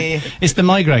today in here. It's the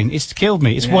migraine. It's killed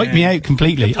me. It's wiped me out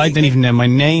completely. I don't even know my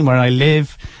name, where I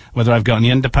live, whether I've got any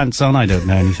underpants on. I don't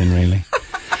know anything really.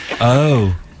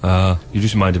 You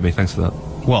just reminded me. Thanks for that.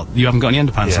 What? You haven't got any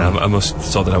underpants on? I must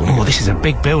sort that out. Oh, this is a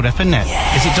big build-up, isn't it?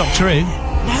 Yeah. Is it Doctor Who?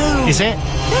 No. Is it?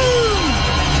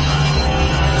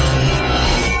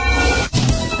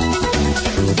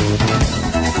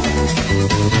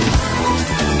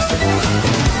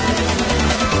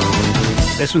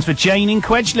 This one's for Jane in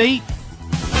Quedgeley.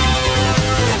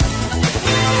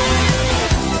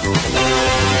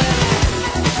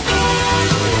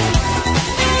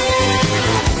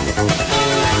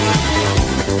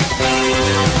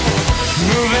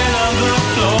 Moving on the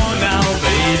floor now,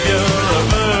 babe, you're a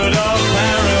bird of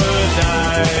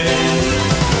paradise.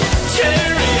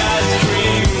 Cherry ice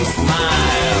cream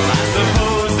smile, I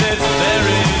suppose it's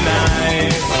very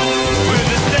nice. With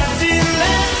a step to your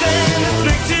left and a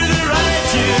flick to the right,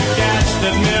 you catch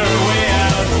that mirror way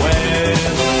out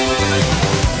west.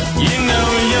 You know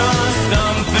you're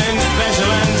something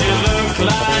special and you look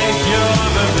like you're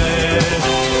the best.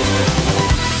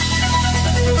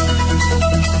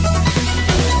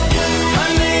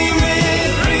 Her name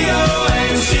is Rio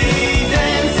and she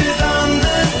dances on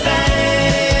the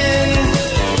sand,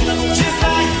 just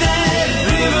like that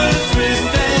river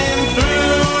twisting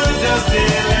through a dusty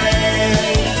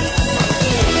land.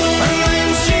 And when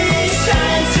she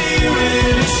shines, she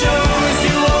really shows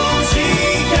you all she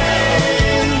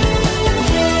can.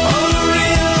 Oh,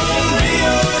 Rio,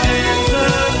 Rio, dance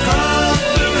across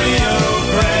the Rio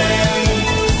Grande.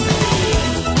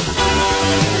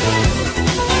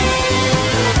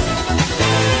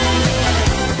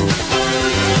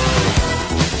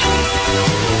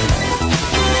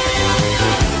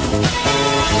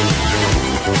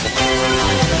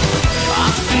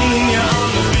 I've seen you on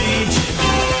the beach,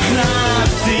 and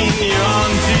I've seen you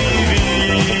on TV.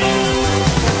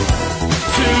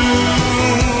 To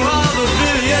all the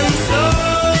billion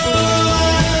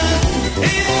stars,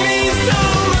 it means so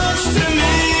much to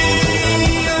me,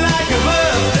 like a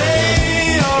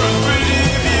birthday or a pretty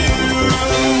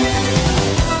view.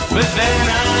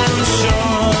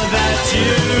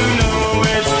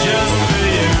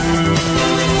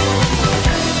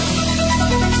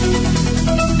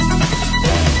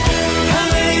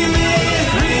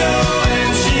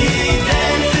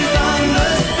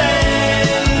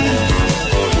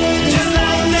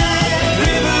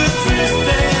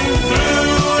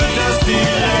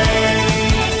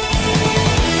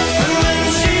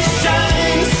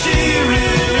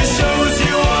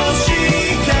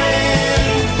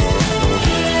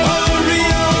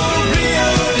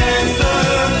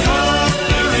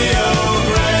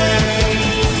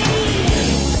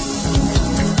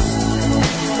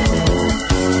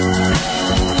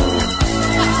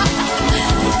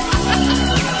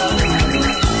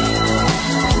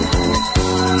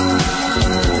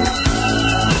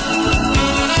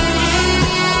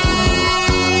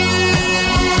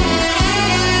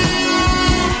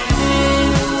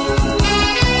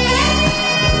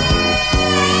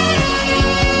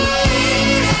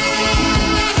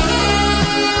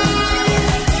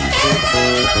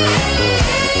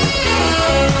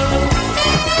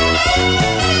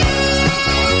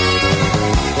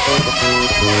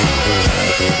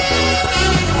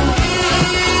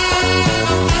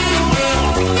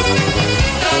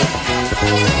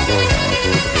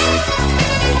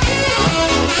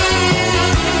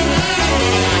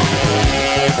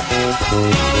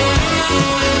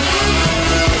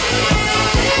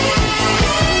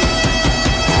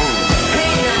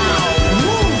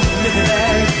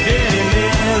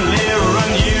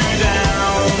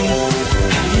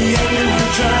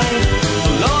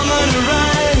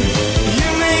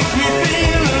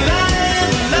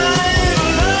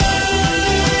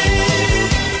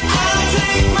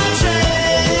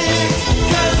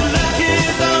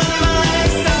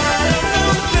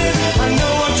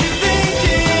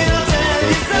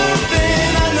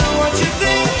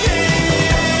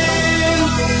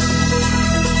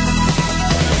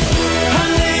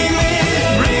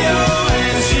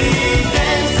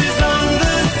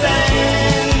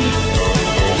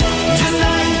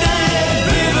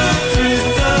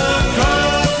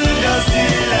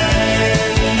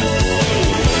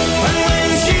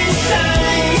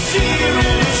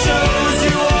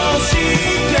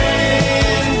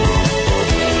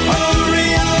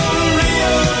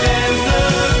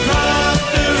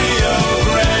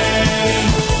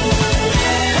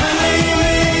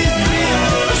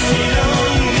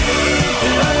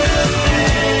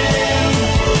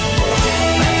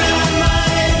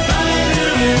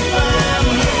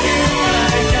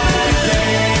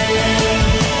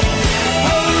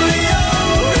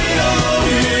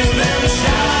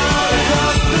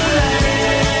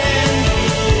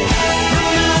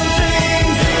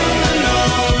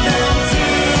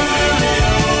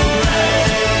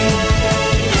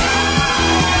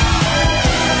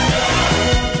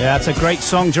 That's a great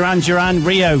song, Duran Duran,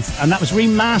 Rio, and that was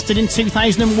remastered in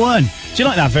 2001. Do you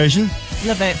like that version?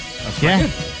 Love it. Yeah?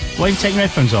 Why are you taking your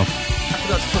headphones off? I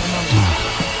forgot to put them on.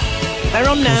 They're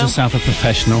on now. Call yourself a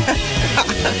professional.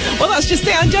 Well, that's just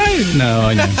it, I don't. No,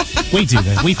 I know. We do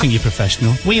that. We think you're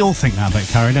professional. We all think that about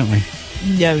Cara, don't we?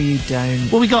 No, you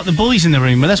don't. Well, we got the boys in the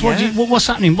room with us. Yeah. What's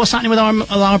happening? What's happening with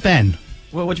our Ben?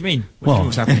 Well, what do you mean?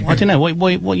 What's happening? I don't know.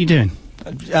 What are you doing?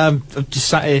 I've just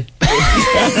sat here.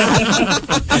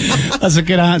 That's a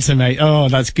good answer, mate. Oh,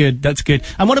 that's good. That's good.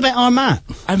 And what about our Matt?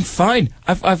 I'm fine.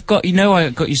 I've got, I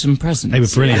got you some presents. They were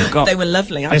brilliant. They were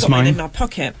lovely. I've That's got mine mine. in my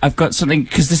pocket. I've got something,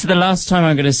 because this is the last time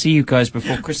I'm going to see you guys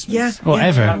before Christmas. Yeah.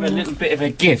 Whatever. I have a little bit of a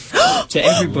gift to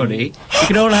everybody. You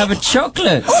can all have a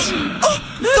chocolate.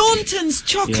 Thornton's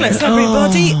chocolates, Yeah.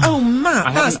 everybody. Oh,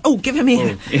 Matt, that's... Oh, give him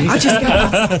here. I just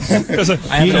got...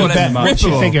 You bet. Watch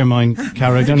your figure, mine,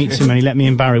 Cara. Don't eat too many. Let me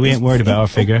and Barry. We ain't worried about our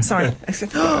figure. Sorry.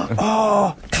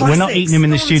 Oh, We're not eating them in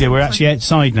the studio. We're actually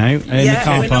outside now, in the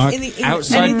car park.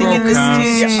 Outside anything in the broadcast.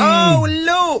 studio. Oh,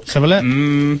 look. Let's have a look.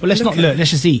 Well, let's not look.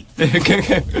 Let's just eat.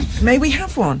 May we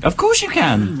have one? Of course you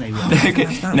can.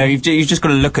 No, you've just got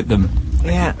to look at them.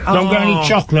 Yeah. Don't get any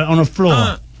chocolate on the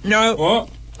floor. No. What?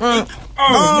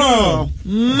 Oh,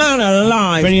 man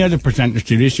alive. If any other presenters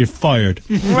do this, you're fired.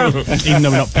 Even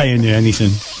though we're not paying you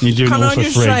anything. You're doing Can it all I for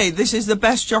just free. say, this is the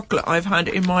best chocolate I've had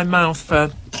in my mouth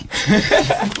for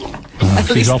at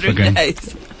she's least off 3 again.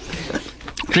 days.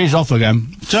 She's off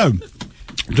again. So, do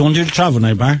you want to do the travel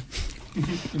now, Bar?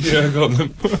 Yeah, I got them.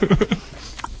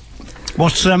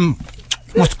 What's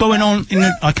going on in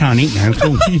the... I can't eat now.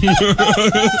 Cool.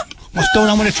 What's going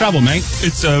on with the travel, mate?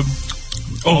 It's,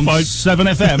 on 7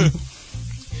 FM.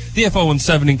 The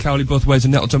FR17 in Cowley both ways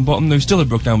and Nettleton Bottom. There's still a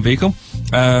broke down vehicle,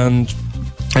 and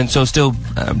so still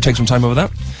take some time over that.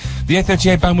 The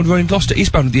A38 bound running Gloucester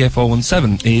eastbound of the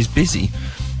A417 is busy,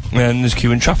 and there's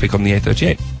queue in traffic on the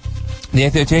A38. The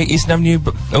A38 Eastern Avenue,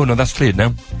 oh no, that's cleared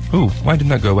now. Ooh, why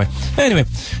didn't that go away? Anyway,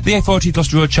 the A40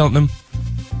 Gloucester Road, Cheltenham,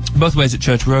 both ways at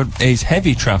Church Road is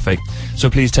heavy traffic, so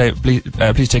please take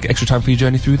extra time for your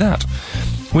journey through that.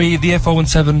 The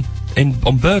A417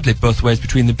 on Birdley both ways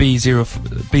between the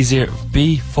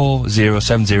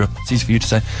B4070, it's easy for you to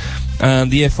say,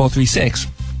 and the A436.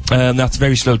 That's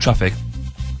very slow traffic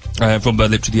from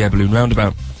Birdlip to the Air Balloon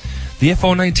roundabout. The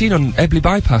F419 on Ebley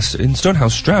Bypass in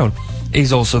Stonehouse Stroud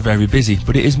is also very busy,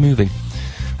 but it is moving.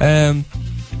 The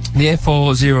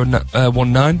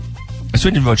F4019,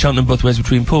 Swindon Road, Cheltenham, both ways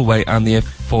between Poolway and the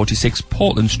F46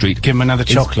 Portland Street. Give him another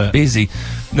chocolate. Busy.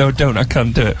 No, don't. I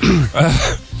can't do it.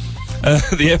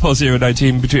 The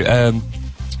F4019 between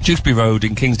Tewkesbury Road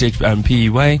in Kingsditch and PE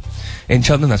Way in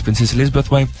Cheltenham, that's Princess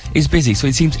Elizabeth Way, is busy. So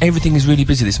it seems everything is really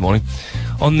busy this morning.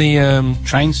 On the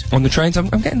trains, I'm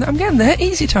getting there.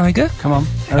 Easy, Tiger. Come on.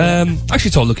 Actually,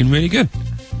 it's all looking really good.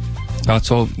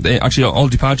 That's all. Actually, all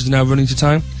departures are now running to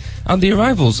time, and the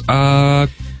arrivals are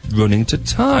running to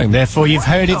time. Therefore, you've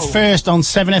heard it first on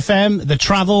 7FM, the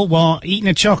travel while eating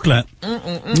a chocolate.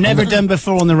 Never done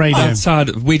before on the radio.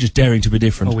 Outside, we're just daring to be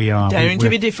different. Oh, we are. Daring to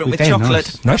be different with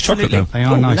chocolate. Nice chocolate, though. They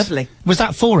are nice. Lovely. Was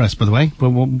that for us, by the way,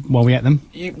 while we ate them?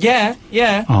 Yeah.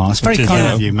 Oh, it's very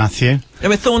kind of you, Matthew. There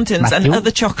were Thorntons and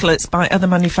other chocolates by other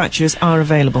manufacturers are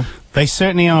available. They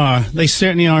certainly are. They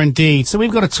certainly are indeed. So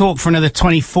we've got to talk for another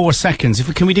 24 seconds.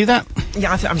 Can we do that?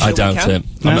 Yeah, I'm sure I doubt we can. it.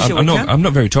 No? I'm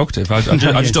not very talkative. I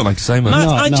just don't like to say much.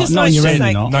 I'd just like to say,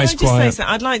 nice, quiet.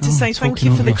 I'd like to say thank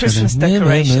you for the Christmas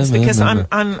decorations because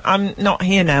I'm not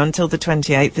here now until the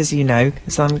 28th, as you know,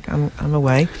 because I'm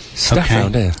away. Staff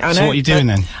around here. I know, so what are you doing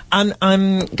then? I'm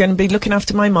going to be looking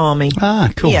after my marmy.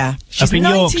 Ah, cool. Yeah, she's up in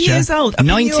 90 Yorkshire. years old. Up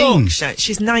 19. in Yorkshire.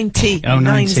 She's 90. Oh,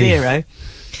 90.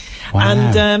 Wow.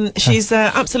 And she's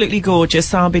absolutely gorgeous,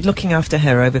 so I'll be looking after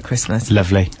her over Christmas.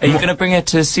 Lovely. Are you going to bring her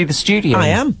to see the studio? I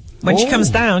am. When she comes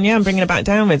down, I'm bringing her back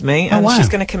down with me, and she's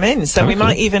going to come in. So we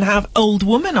might even have old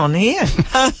woman on here. See,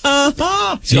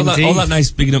 all that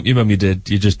nice bigging up your mum you did,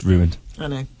 you just ruined. I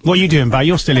know. What are you doing, Bar?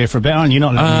 You're still here for a bit, aren't you?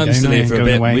 Not letting I'm me go, still here for a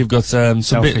bit. away. We've got some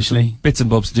bits and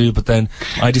bobs to do, but then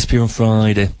I disappear on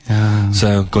Friday.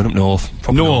 So going up north.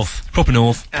 Proper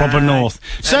north.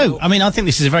 So, I mean, I think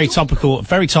this is a very topical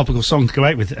song to go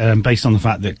out with, based on the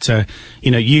fact that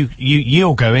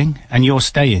you're going and you're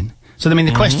staying. So, I mean,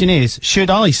 the question is, should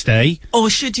I stay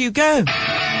or should you go?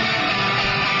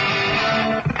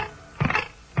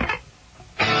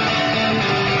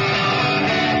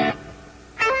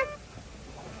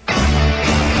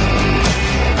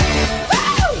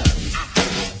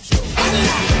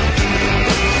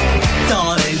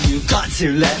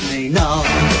 To let me know,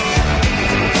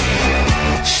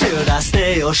 should I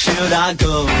stay or should I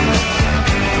go?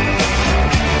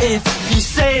 If you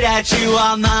say that you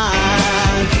are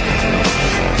mine,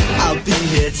 I'll be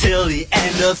here till the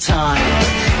end of time.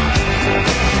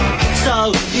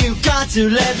 So you got to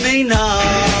let me know,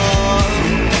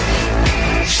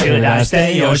 should I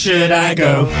stay or should I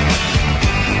go?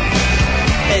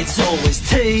 It's always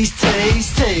tease,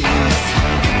 tease, tease.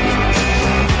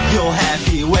 You're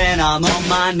happy when I'm on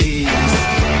my knees.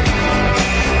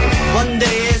 One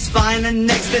day is fine and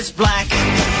next is black.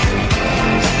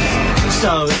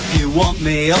 So if you want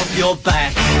me off your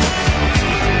back,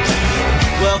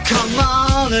 well come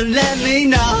on and let me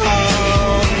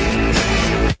know.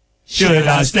 Should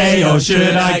I stay or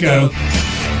should I go?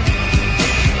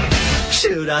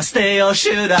 Should I stay or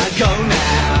should I go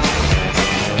now?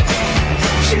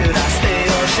 Should I stay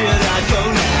or should I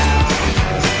go now?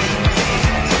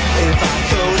 If I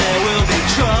go, there will be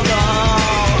trouble,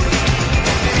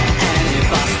 and if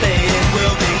I stay, it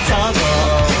will be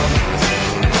double.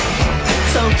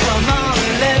 So come on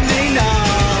and let me know.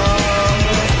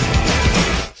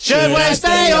 Should I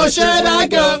stay or should I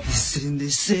go? This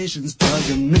indecision's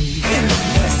bugging me.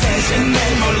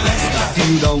 If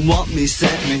you don't want me,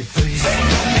 set me free.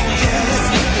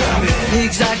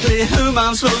 Exactly whom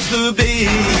I'm supposed to be.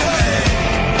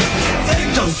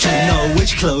 Don't you know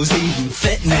which clothes even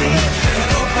fit me?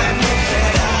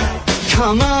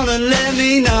 Come on and let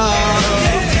me know.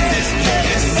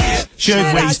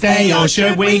 Should we stay or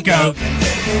should we go?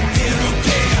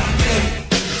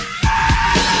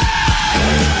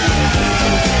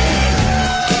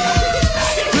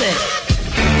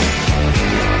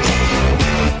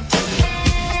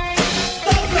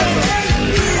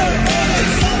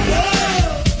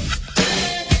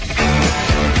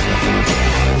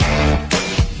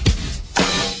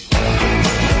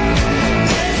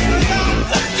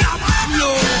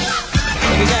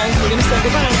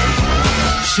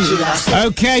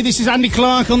 Okay, this is Andy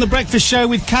Clark on The Breakfast Show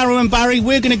with Carol and Barry.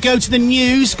 We're going to go to the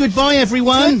news. Goodbye,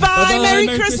 everyone. Goodbye. Merry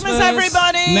Christmas,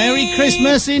 everybody. Merry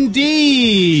Christmas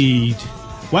indeed.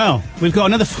 Well, we've got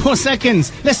another 4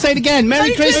 seconds. Let's say it again.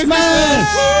 Merry Christmas.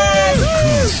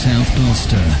 Across South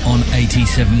Gloucester on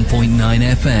 87.9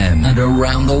 FM and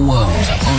around the world on